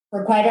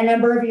for quite a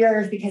number of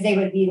years because they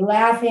would be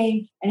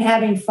laughing and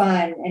having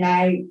fun. And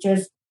I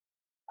just,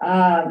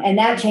 and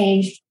that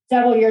changed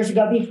several years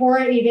ago before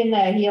even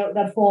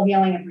the full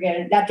healing and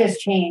forgiveness. That just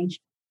changed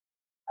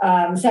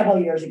several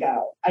years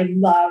ago. I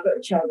love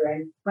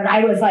children, but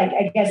I was like,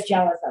 I guess,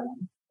 jealous of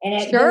them. And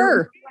it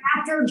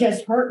after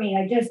just hurt me.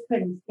 I just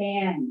couldn't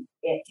stand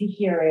it to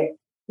hear it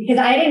because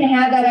I didn't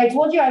have that. I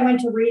told you I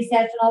went to recess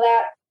and all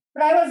that,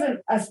 but I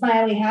wasn't a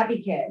smiley,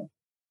 happy kid.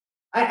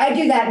 I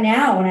do that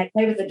now when I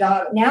play with the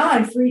dog. Now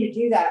I'm free to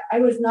do that. I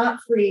was not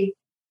free.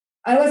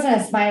 I wasn't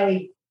a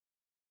smiley.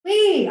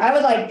 I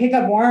would like pick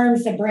up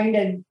worms to bring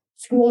to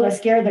school to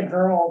scare the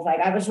girls. Like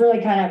I was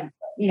really kind of,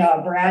 you know,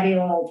 a bratty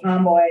little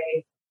tomboy.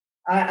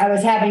 I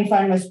was having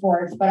fun with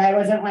sports, but I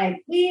wasn't like,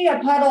 a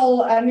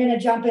puddle, I'm going to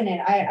jump in it.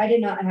 I did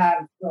not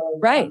have those.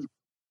 Right.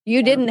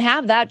 You didn't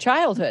have that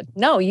childhood.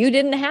 No, you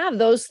didn't have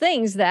those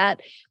things that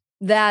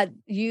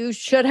you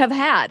should have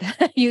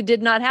had. You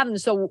did not have them.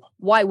 So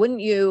why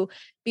wouldn't you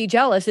be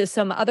jealous is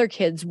some other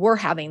kids were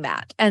having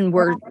that and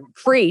were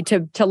free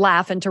to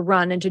laugh and to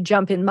run and to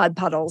jump in mud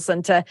puddles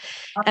and to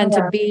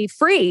be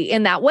free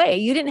in that way.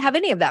 You didn't have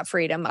any of that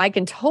freedom. I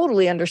can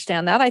totally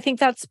understand that. I think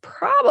that's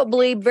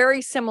probably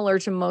very similar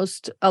to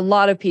a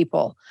lot of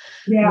people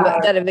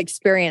that have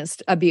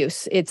experienced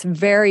abuse. It's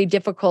very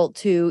difficult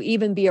to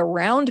even be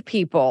around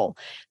people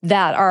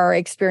that are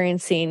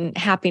experiencing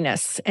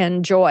happiness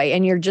and joy.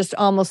 And you're just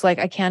almost like,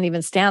 I can't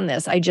even stand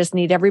this. I just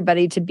need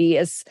everybody to be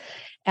as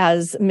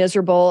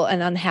miserable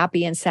and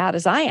unhappy and sad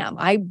as I am.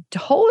 I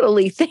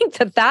totally think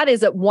that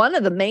is one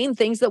of the main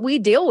things that we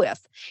deal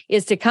with,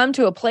 is to come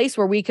to a place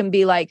where we can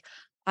be like,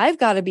 I've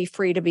got to be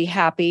free to be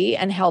happy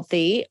and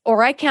healthy,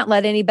 or I can't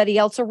let anybody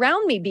else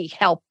around me be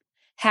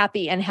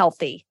happy and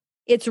healthy.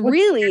 It's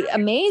really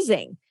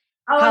amazing.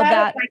 How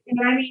that,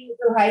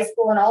 through high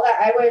school and all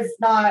that, I was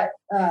not,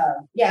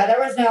 there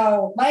was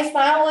my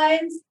smile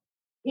lines,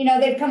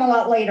 they've come a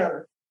lot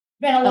later.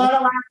 Been a lot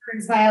of laughter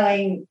and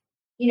smiling,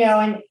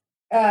 and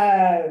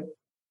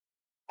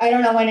I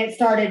don't know when it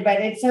started, but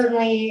it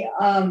certainly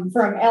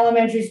from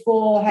elementary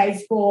school, high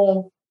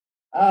school,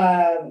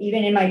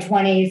 even in my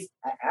 20s,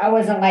 I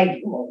wasn't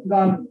like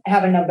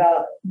having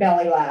no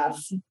belly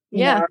laughs.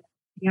 You know?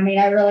 I mean,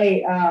 I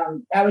really,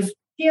 I was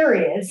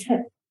curious.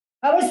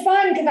 I was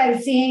fun because I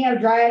was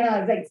driving, I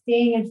was like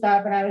singing and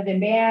stuff, and I was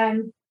in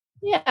band.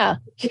 Yeah,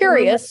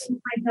 curious.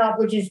 Myself,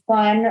 which is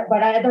fun.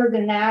 But other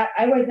than that,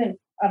 I wasn't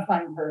a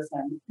fun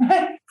person.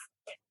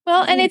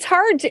 Well, and it's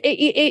hard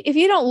if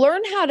you don't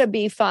learn how to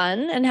be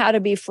fun and how to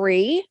be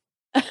free,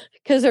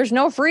 because there's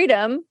no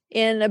freedom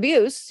in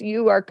abuse.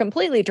 You are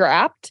completely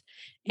trapped.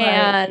 Right.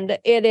 And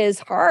it is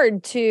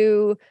hard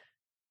to,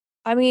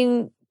 I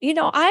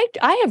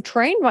have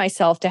trained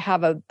myself to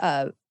have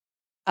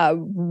a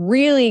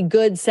really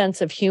good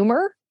sense of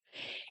humor.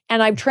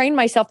 And I've trained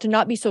myself to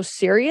not be so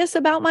serious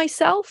about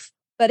myself,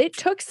 but it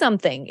took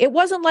something. It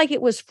wasn't like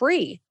it was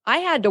free. I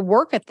had to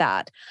work at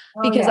that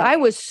because I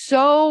was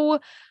so,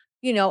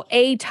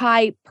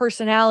 A-type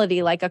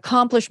personality, like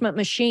accomplishment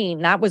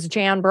machine. That was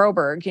Jan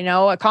Broberg,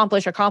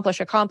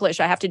 accomplish.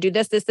 I have to do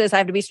this. I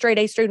have to be straight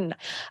A student.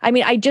 I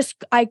mean,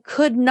 I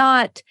could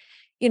not,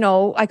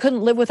 I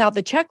couldn't live without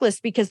the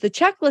checklist because the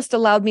checklist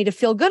allowed me to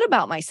feel good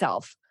about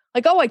myself.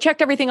 Like, I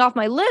checked everything off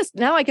my list.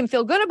 Now I can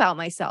feel good about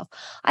myself.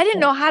 I didn't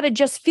know how to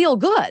just feel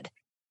good.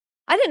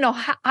 I didn't know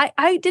how,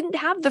 I didn't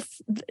have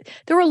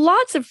there were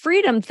lots of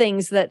freedom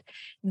things that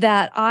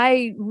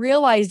I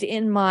realized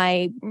in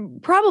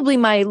probably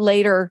my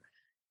later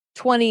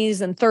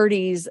 20s and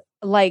 30s,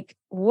 like,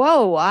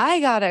 whoa,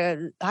 I've got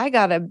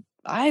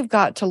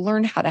to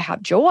learn how to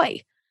have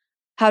joy,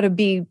 how to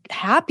be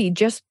happy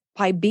just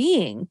by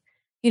being,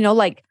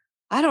 like,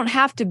 I don't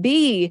have to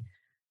be,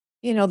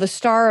 the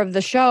star of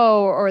the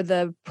show or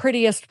the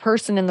prettiest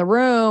person in the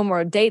room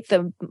or date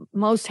the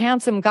most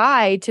handsome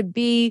guy to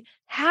be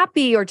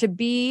happy or to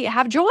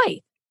have joy.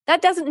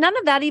 None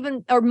of that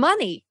even, or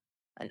money,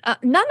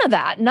 none of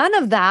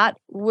that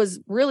was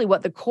really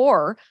what the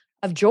core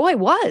of joy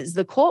was.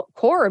 The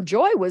core of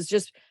joy was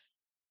just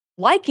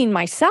liking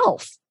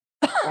myself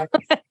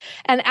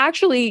and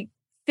actually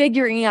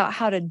figuring out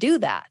how to do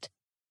that.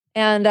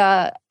 And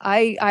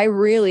I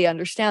really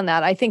understand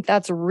that. I think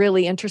that's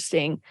really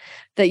interesting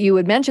that you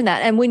would mention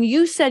that. And when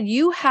you said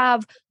you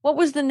have, what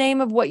was the name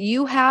of what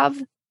you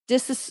have?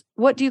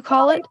 What do you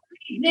call it?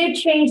 They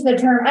changed the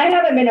term. I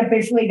haven't been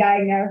officially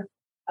diagnosed.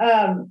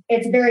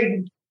 It's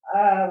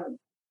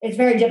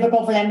very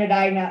difficult for them to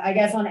diagnose. I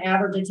guess on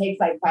average it takes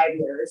like 5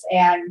 years.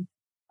 And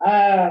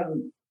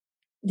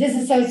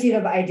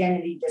dissociative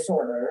identity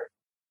disorder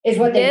is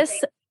what they say.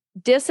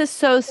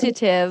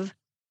 Dissociative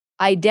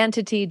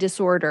identity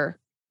disorder.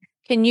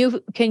 Can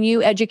you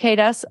educate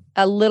us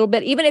a little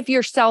bit, even if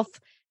you're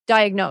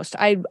self-diagnosed?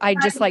 I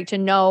just like to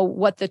know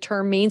what the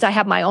term means. I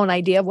have my own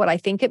idea of what I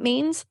think it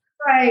means.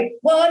 Right.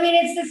 Well, I mean,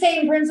 it's the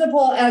same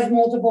principle as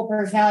multiple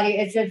personality.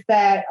 It's just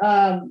that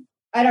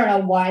I don't know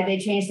why they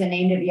changed the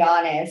name, to be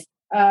honest.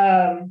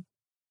 But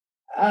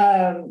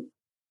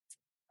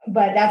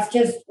that's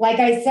just, like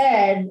I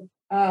said,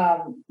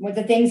 with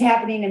the things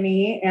happening to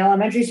me in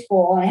elementary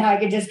school and how I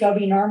could just go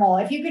be normal.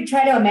 If you could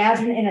try to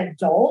imagine an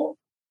adult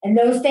and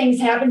those things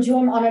happen to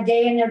them on a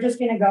day and they're just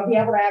going to go be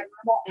able to act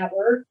normal at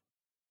work,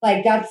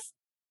 like that's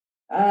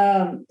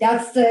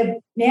the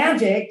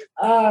magic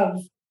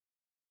of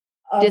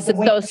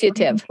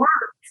dissociative.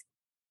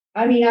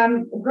 I mean,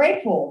 I'm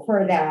grateful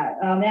for that.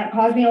 That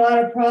caused me a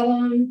lot of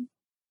problems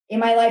in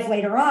my life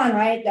later on,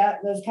 right?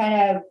 That was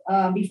kind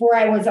of before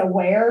I was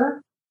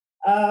aware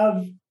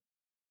of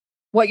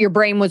what your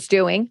brain was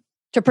doing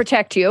to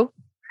protect you.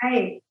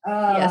 Right.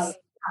 Yes.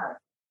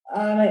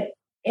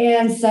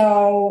 And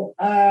so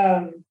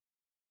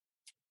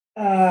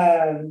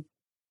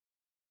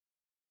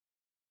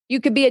you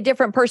could be a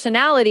different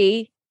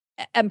personality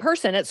and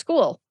person at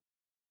school.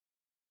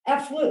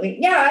 Absolutely.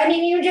 Yeah. I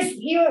mean, you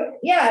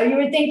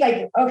would think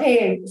like,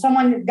 okay,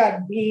 someone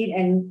got beat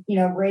and,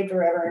 raped or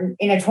whatever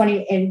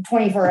in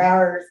 24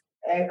 hours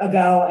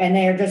ago, and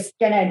they're just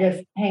going to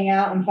just hang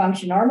out and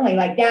function normally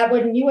like that.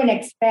 You wouldn't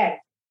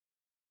expect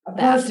a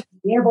person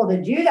be able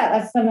to do that,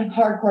 that's some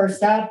hardcore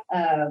stuff.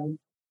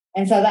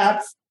 And so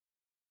that's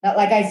that,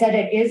 like I said,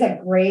 it is a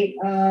great,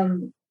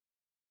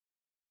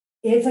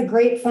 it's a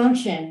great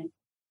function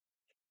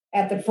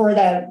for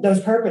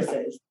those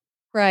purposes.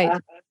 Right.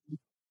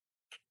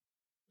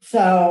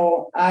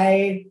 So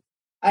I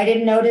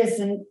didn't notice,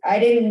 and I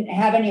didn't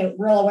have any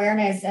real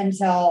awareness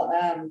until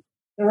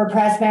the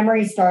repressed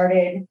memory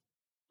started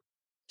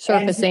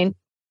surfacing. And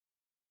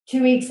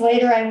 2 weeks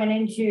later, I went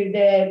into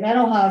the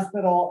mental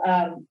hospital.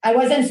 I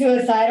wasn't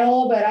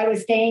suicidal, but I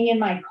was staying in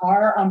my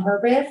car on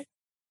purpose.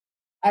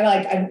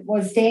 I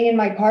was staying in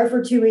my car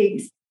for 2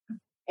 weeks,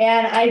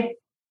 and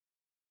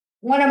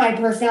one of my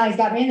personalities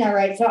got me in there,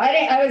 right? So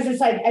I was just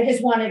like, I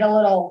just wanted a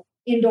little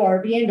be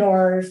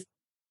indoors,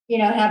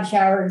 have a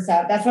shower and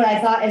stuff. That's what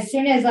I thought. As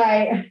soon as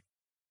I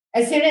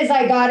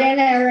got in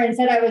there and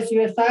said I was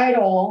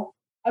suicidal,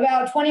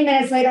 about 20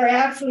 minutes later, I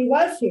actually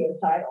was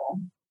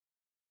suicidal.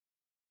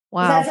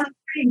 Wow. That's how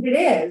strange it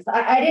is.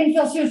 I didn't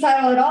feel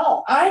suicidal at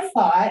all. I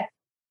thought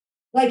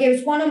like it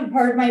was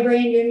part of my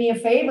brain doing me a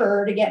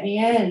favor to get me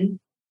in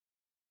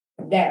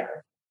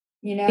there,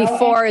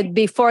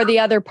 before the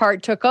other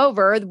part took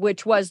over,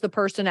 which was the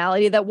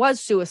personality that was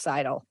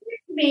suicidal.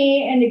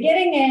 Me into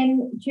getting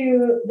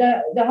into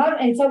the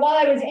and so while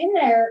I was in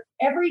there,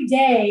 every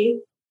day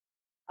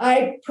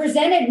I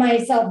presented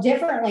myself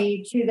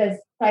differently to the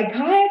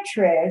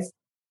psychiatrist.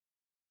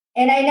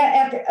 And I know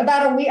after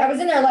about a week, I was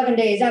in there 11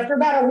 days. After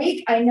about a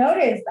week, I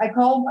noticed, I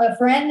called a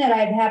friend that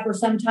I've had for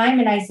some time,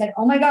 and I said,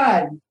 "Oh my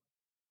God,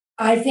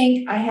 I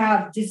think I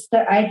have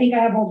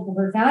multiple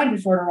personality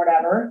disorder or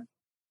whatever."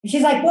 And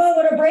she's like, "Whoa,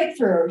 what a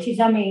breakthrough." She's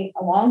done me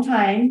a long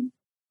time.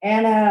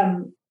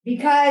 And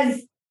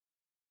because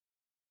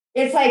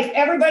it's like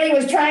everybody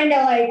was trying to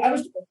I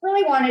was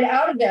really wanted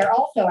out of there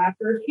also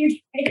after a few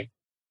days.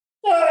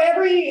 So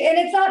and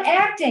it's not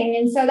acting.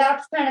 And so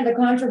that's kind of the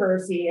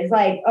controversy is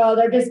like, oh,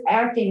 they're just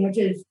acting, which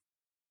is,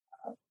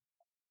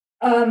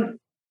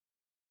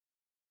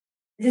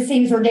 just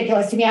seems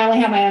ridiculous to me. I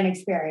only have my own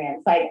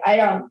experience. Like, I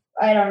don't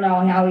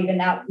know how even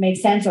that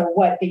makes sense or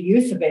what the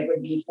use of it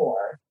would be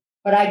for,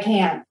 but I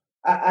can't,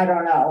 I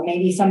don't know.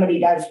 Maybe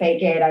somebody does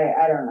fake it.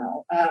 I don't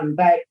know.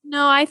 But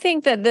no, I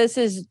think that this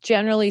is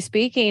generally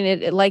speaking,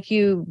 it like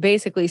you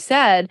basically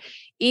said,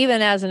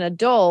 even as an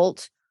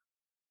adult,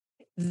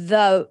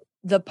 the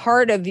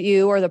part of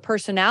you or the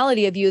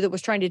personality of you that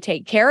was trying to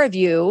take care of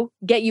you,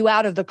 get you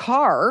out of the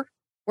car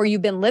where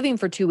you've been living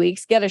for 2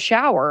 weeks, get a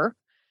shower,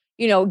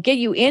 get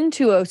you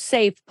into a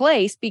safe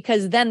place,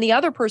 because then the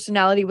other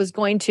personality was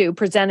going to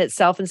present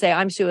itself and say,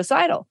 I'm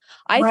suicidal.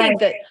 I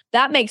think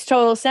that makes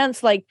total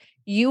sense. Like,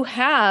 you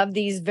have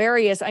these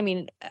various,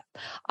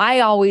 I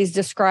always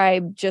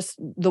describe just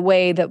the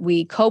way that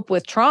we cope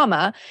with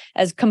trauma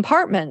as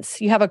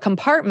compartments. You have a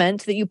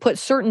compartment that you put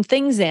certain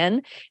things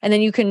in, and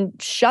then you can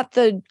shut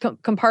the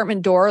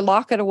compartment door,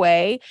 lock it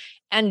away,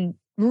 and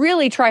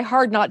really try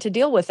hard not to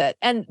deal with it.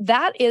 And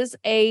that is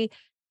a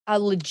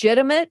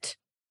legitimate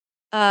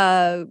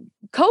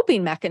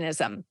coping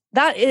mechanism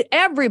that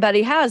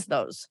everybody has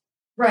those.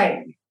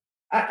 Right.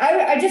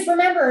 I just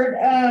remembered,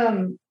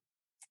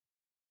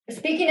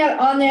 speaking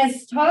on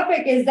this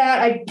topic, is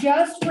that I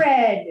just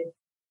read,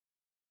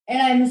 and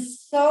I'm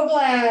so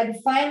glad,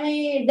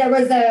 finally there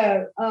was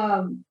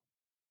an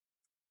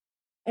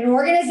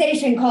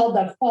organization called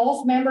the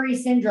False Memory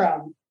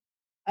Syndrome.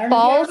 I don't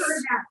know if you ever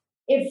heard that.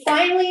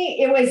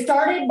 It was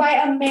started by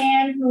a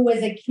man who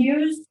was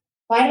accused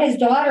by his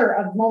daughter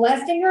of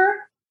molesting her.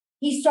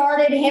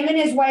 Him and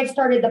his wife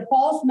started the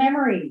False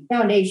Memory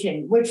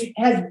Foundation, which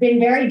has been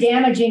very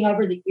damaging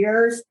over the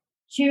years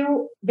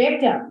to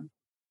victims.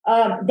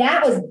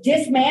 That was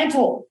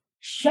dismantled,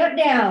 shut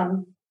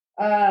down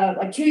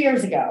like 2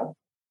 years ago.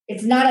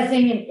 It's not a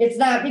thing. It's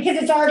not, because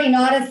it's already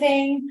not a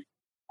thing.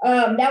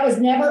 That was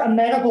never a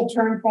medical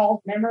term,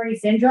 false memory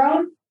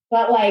syndrome,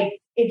 but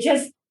it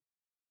just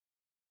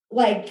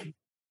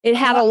it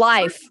had a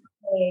life.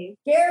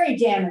 Very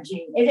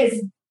damaging. It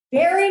is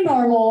very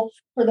normal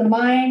for the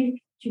mind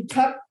to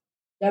tuck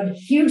the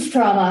huge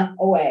trauma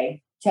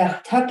away.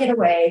 To tuck it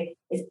away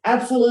is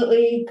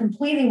absolutely,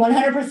 completely,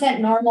 100%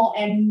 normal,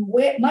 and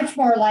much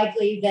more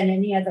likely than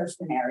any other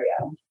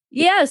scenario.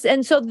 Yes.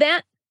 And so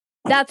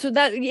that's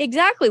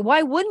exactly.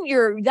 Why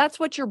wouldn't that's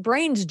what your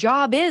brain's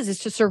job is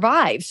to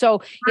survive.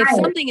 So if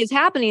something is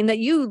happening that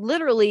you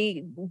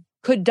literally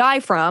could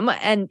die from,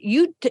 and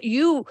you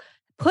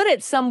put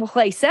it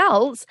someplace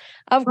else,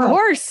 of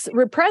course,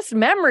 repressed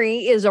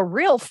memory is a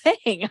real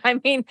thing.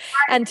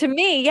 And to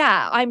me,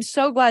 I'm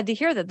so glad to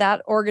hear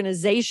that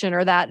organization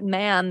or that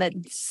man that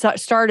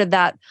started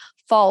that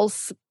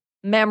false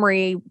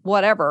memory,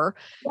 whatever,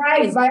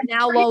 is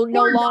now no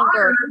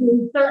longer.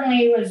 He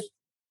certainly was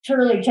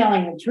truly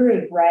telling the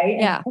truth, right?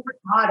 Yeah. And her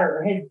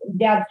daughter, his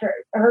dad,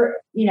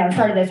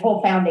 started this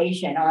whole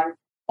foundation on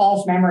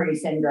false memory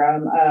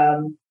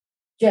syndrome.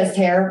 Just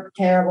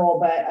terrible,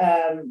 but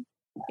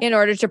in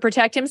order to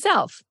protect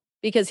himself,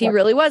 because he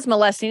really was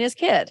molesting his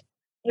kid.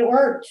 It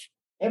worked.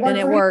 It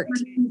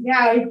worked.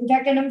 Yeah, he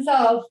protected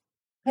himself.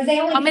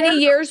 How many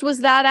years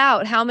was that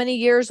out? How many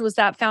years was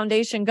that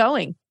foundation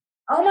going?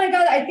 Oh my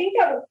God. I think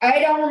that I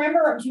don't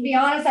remember, to be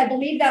honest. I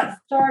believe that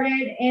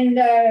started in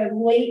the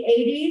late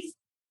 80s.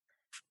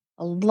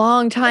 A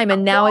long time,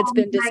 and now it's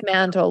been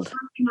dismantled.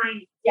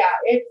 Yeah,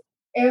 it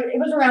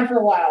was around for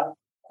a while,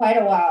 quite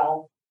a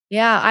while.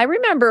 Yeah, I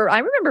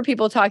remember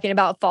people talking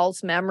about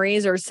false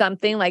memories or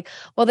something like,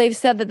 well, they've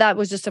said that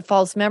was just a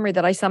false memory,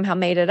 that I somehow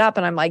made it up.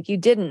 And I'm like, you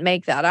didn't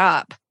make that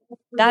up.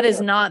 That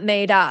is not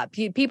made up.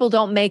 People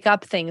don't make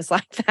up things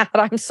like that.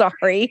 I'm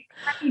sorry.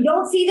 You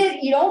don't see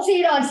that. You don't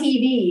see it on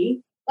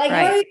TV. Like,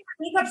 Right. how do you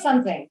make up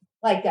something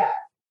like that?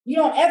 You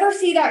don't ever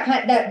see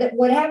that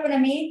what happened to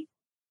me.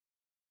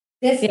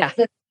 You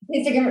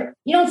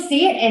don't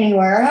see it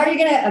anywhere. How are you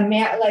going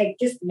to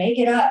just make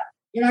it up?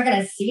 You're not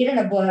going to see it in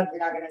a book. You're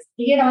not going to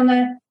see it on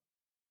the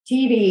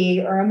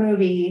TV or a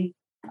movie.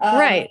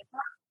 Right.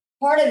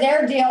 Part of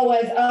their deal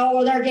was,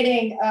 they're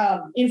getting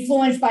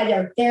influenced by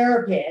their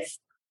therapist.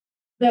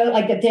 So,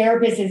 the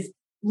therapist is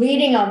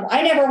leading them.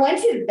 I never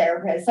went to the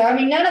therapist. So, I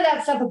mean, none of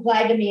that stuff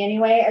applied to me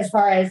anyway, as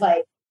far as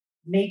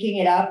making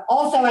it up.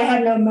 Also, I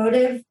had no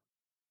motive.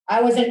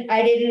 I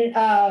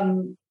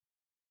didn't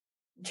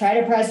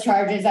try to press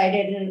charges. I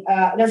didn't,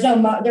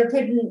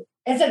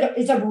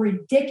 it's a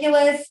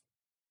ridiculous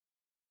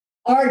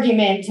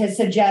argument to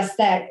suggest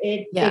that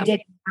it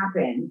didn't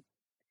happen.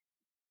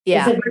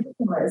 Yeah. It's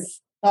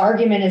ridiculous. The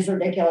argument is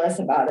ridiculous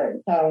about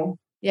it. So.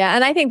 Yeah.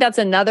 And I think that's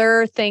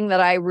another thing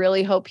that I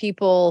really hope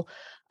people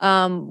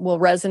will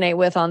resonate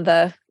with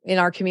in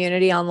our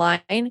community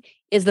online,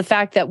 is the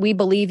fact that we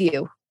believe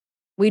you.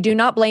 We do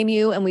not blame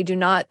you, and we do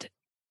not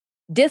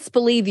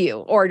disbelieve you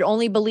or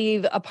only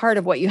believe a part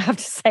of what you have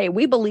to say.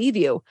 We believe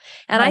you.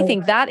 And I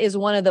think that is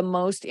one of the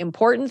most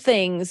important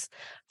things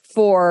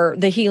for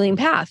the healing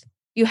path.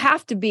 You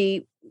have to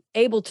be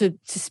able to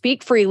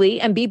speak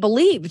freely and be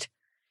believed.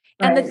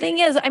 Right. And the thing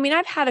is, I mean,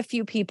 I've had a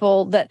few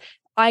people that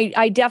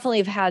I definitely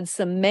have had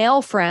some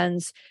male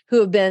friends who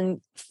have been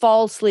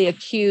falsely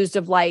accused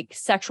of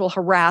sexual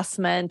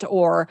harassment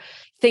or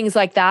things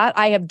like that.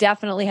 I have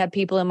definitely had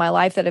people in my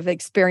life that have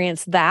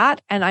experienced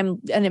that. And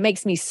it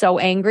makes me so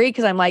angry,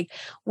 because I'm like,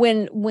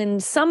 when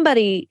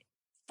somebody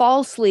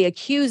falsely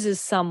accuses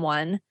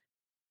someone,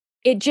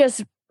 it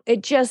just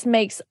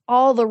makes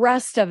all the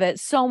rest of it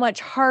so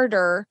much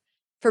harder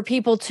for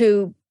people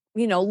to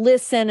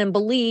listen and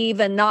believe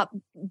and not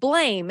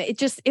blame. It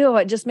just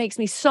makes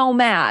me so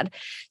mad.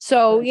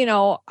 So,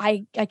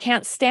 I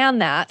can't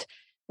stand that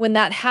when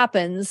that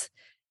happens,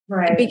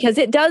 right? Because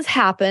it does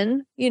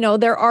happen.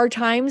 There are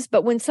times,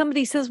 but when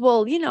somebody says,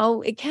 well,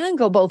 it can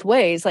go both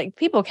ways.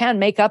 People can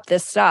make up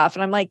this stuff.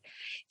 And I'm like,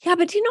 yeah,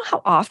 but do you know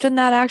how often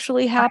that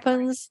actually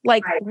happens?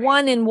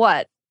 One in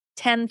what?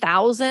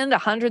 10,000,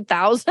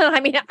 100,000? I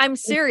mean, I'm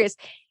serious.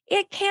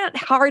 It can't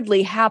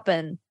hardly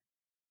happen.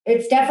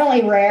 It's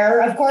definitely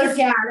rare. Of course,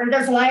 yeah.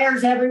 There's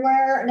liars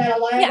everywhere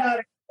that'll lie about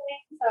everything.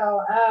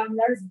 So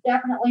there's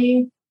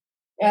definitely,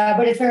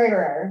 but it's very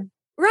rare.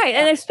 Right.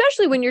 And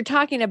especially when you're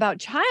talking about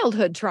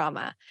childhood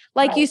trauma.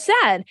 Like you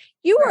said,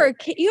 you're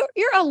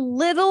a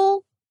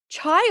little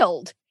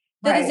child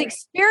that is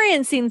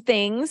experiencing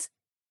things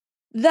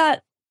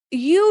that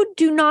you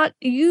didn't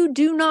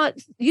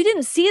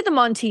see them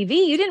on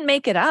TV. You didn't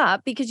make it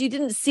up because you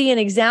didn't see an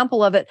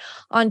example of it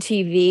on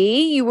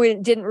TV. You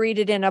didn't read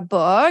it in a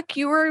book.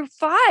 You were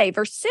 5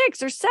 or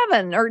 6 or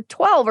 7 or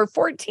 12 or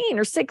 14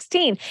 or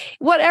 16,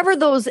 whatever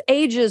those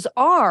ages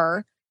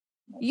are.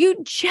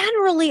 You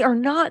generally are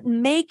not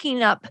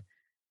making up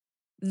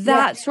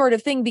that sort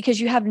of thing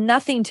because you have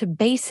nothing to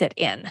base it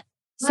in.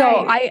 So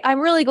I'm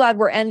really glad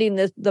we're ending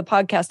the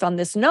podcast on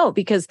this note,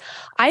 because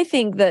I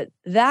think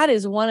that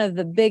is one of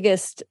the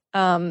biggest,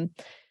 I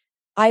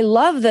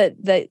love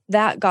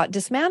that got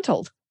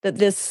dismantled, that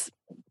this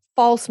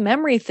false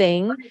memory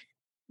thing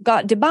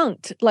got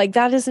debunked.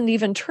 That isn't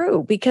even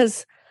true,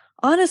 because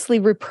honestly,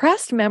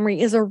 repressed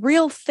memory is a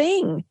real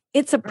thing.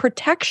 It's a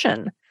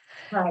protection.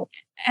 Right.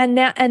 And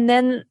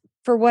then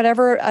for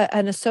whatever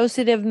an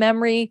associative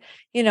memory,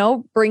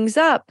 brings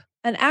up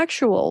an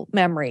actual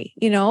memory,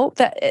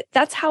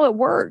 that's how it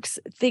works.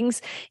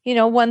 Things,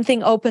 one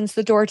thing opens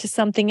the door to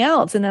something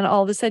else. And then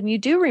all of a sudden you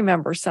do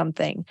remember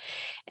something,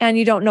 and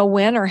you don't know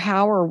when or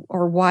how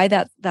or why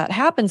that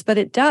happens, but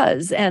it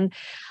does. And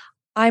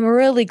I'm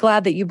really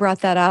glad that you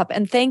brought that up.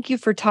 And thank you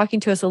for talking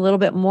to us a little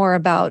bit more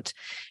about,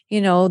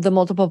 the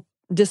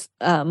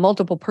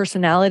multiple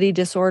personality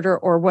disorder,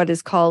 or what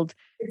is called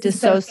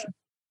dissociative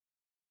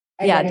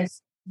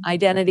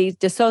identity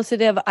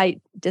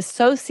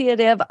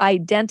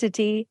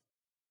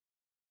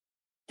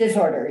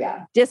disorder.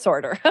 Yeah.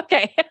 Disorder.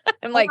 Okay.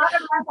 I'm like,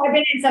 I've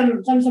been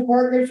in some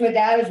support groups with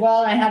that as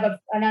well. And I have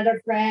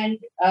another friend,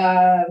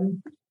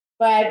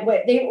 but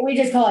we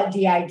just call it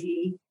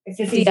DID. It's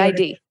just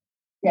DID.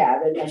 Yeah,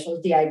 the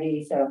initials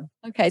DID. So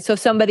okay, so if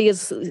somebody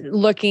is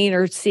looking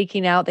or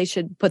seeking out, they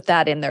should put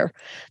that in their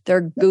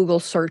Google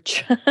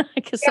search,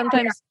 because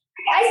sometimes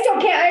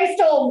I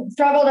still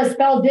struggle to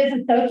spell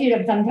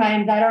disassociative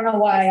sometimes. I don't know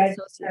why.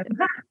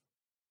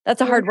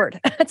 That's a hard word.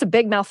 That's a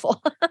big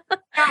mouthful.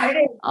 Yeah, it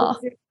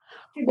is.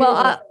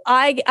 Well,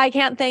 I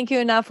can't thank you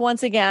enough.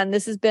 Once again,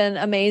 this has been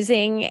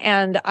amazing,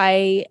 and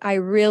I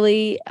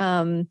really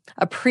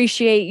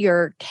appreciate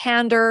your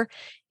candor,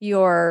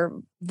 your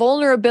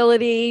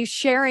vulnerability,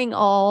 sharing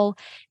all.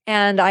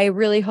 And I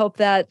really hope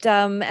that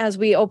as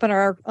we open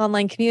our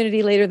online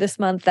community later this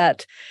month,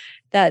 that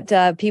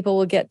people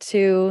will get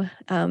to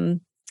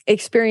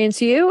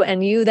experience you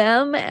and you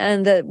them,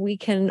 and that we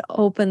can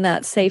open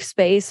that safe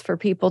space for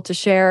people to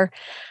share.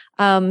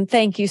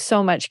 Thank you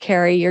so much,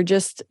 Carrie. You're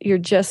just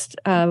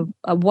a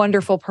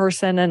wonderful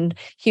person and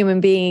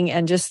human being,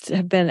 and just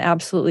have been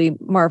absolutely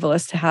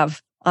marvelous to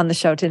have on the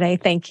show today.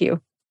 Thank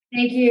you.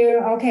 Thank you.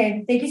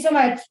 Okay. Thank you so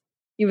much.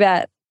 You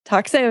bet.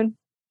 Talk soon.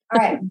 All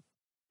right.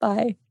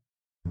 Bye.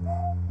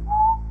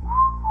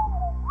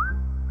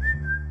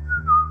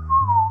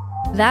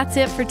 That's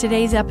it for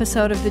today's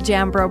episode of The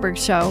Jan Broberg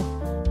Show.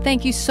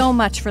 Thank you so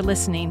much for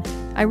listening.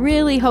 I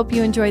really hope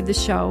you enjoyed the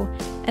show.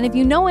 And if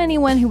you know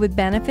anyone who would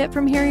benefit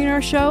from hearing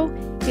our show,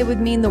 it would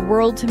mean the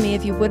world to me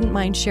if you wouldn't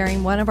mind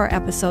sharing one of our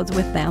episodes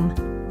with them.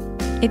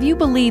 If you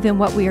believe in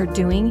what we are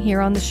doing here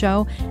on the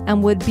show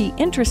and would be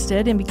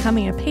interested in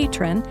becoming a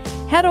patron,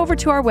 head over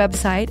to our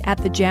website at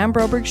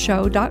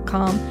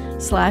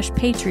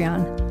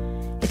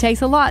thejanbrobergshow.com/Patreon. It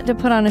takes a lot to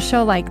put on a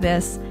show like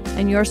this,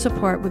 and your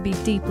support would be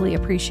deeply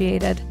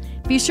appreciated.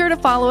 Be sure to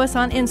follow us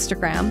on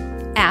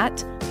Instagram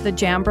at The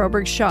Jan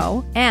Broberg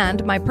Show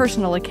and my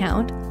personal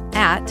account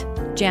at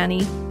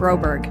Janny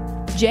Broberg,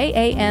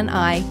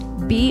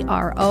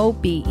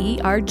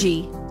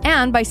 JANIBROBERG,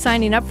 and by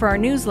signing up for our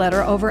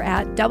newsletter over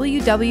at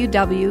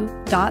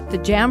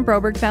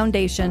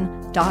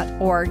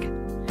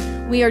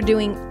www.thejanbrobergfoundation.org. We are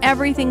doing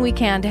everything we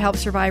can to help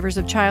survivors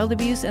of child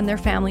abuse and their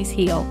families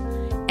heal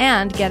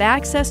and get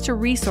access to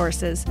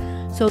resources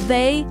so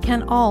they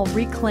can all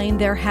reclaim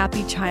their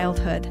happy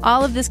childhood.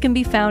 All of this can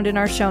be found in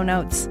our show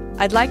notes.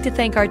 I'd like to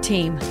thank our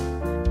team: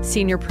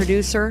 Senior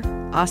Producer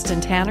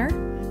Austin Tanner,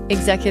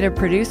 Executive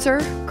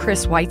Producer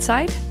Chris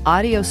Whiteside,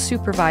 Audio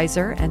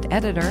Supervisor and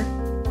Editor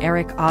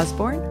Eric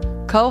Osborne,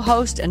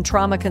 Co-host and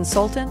Trauma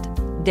Consultant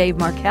Dave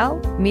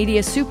Markell,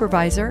 Media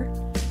Supervisor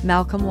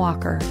Malcolm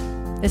Walker.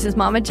 This is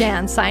Mama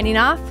Jan signing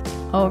off.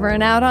 Over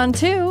and out on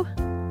 2.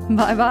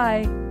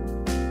 Bye-bye.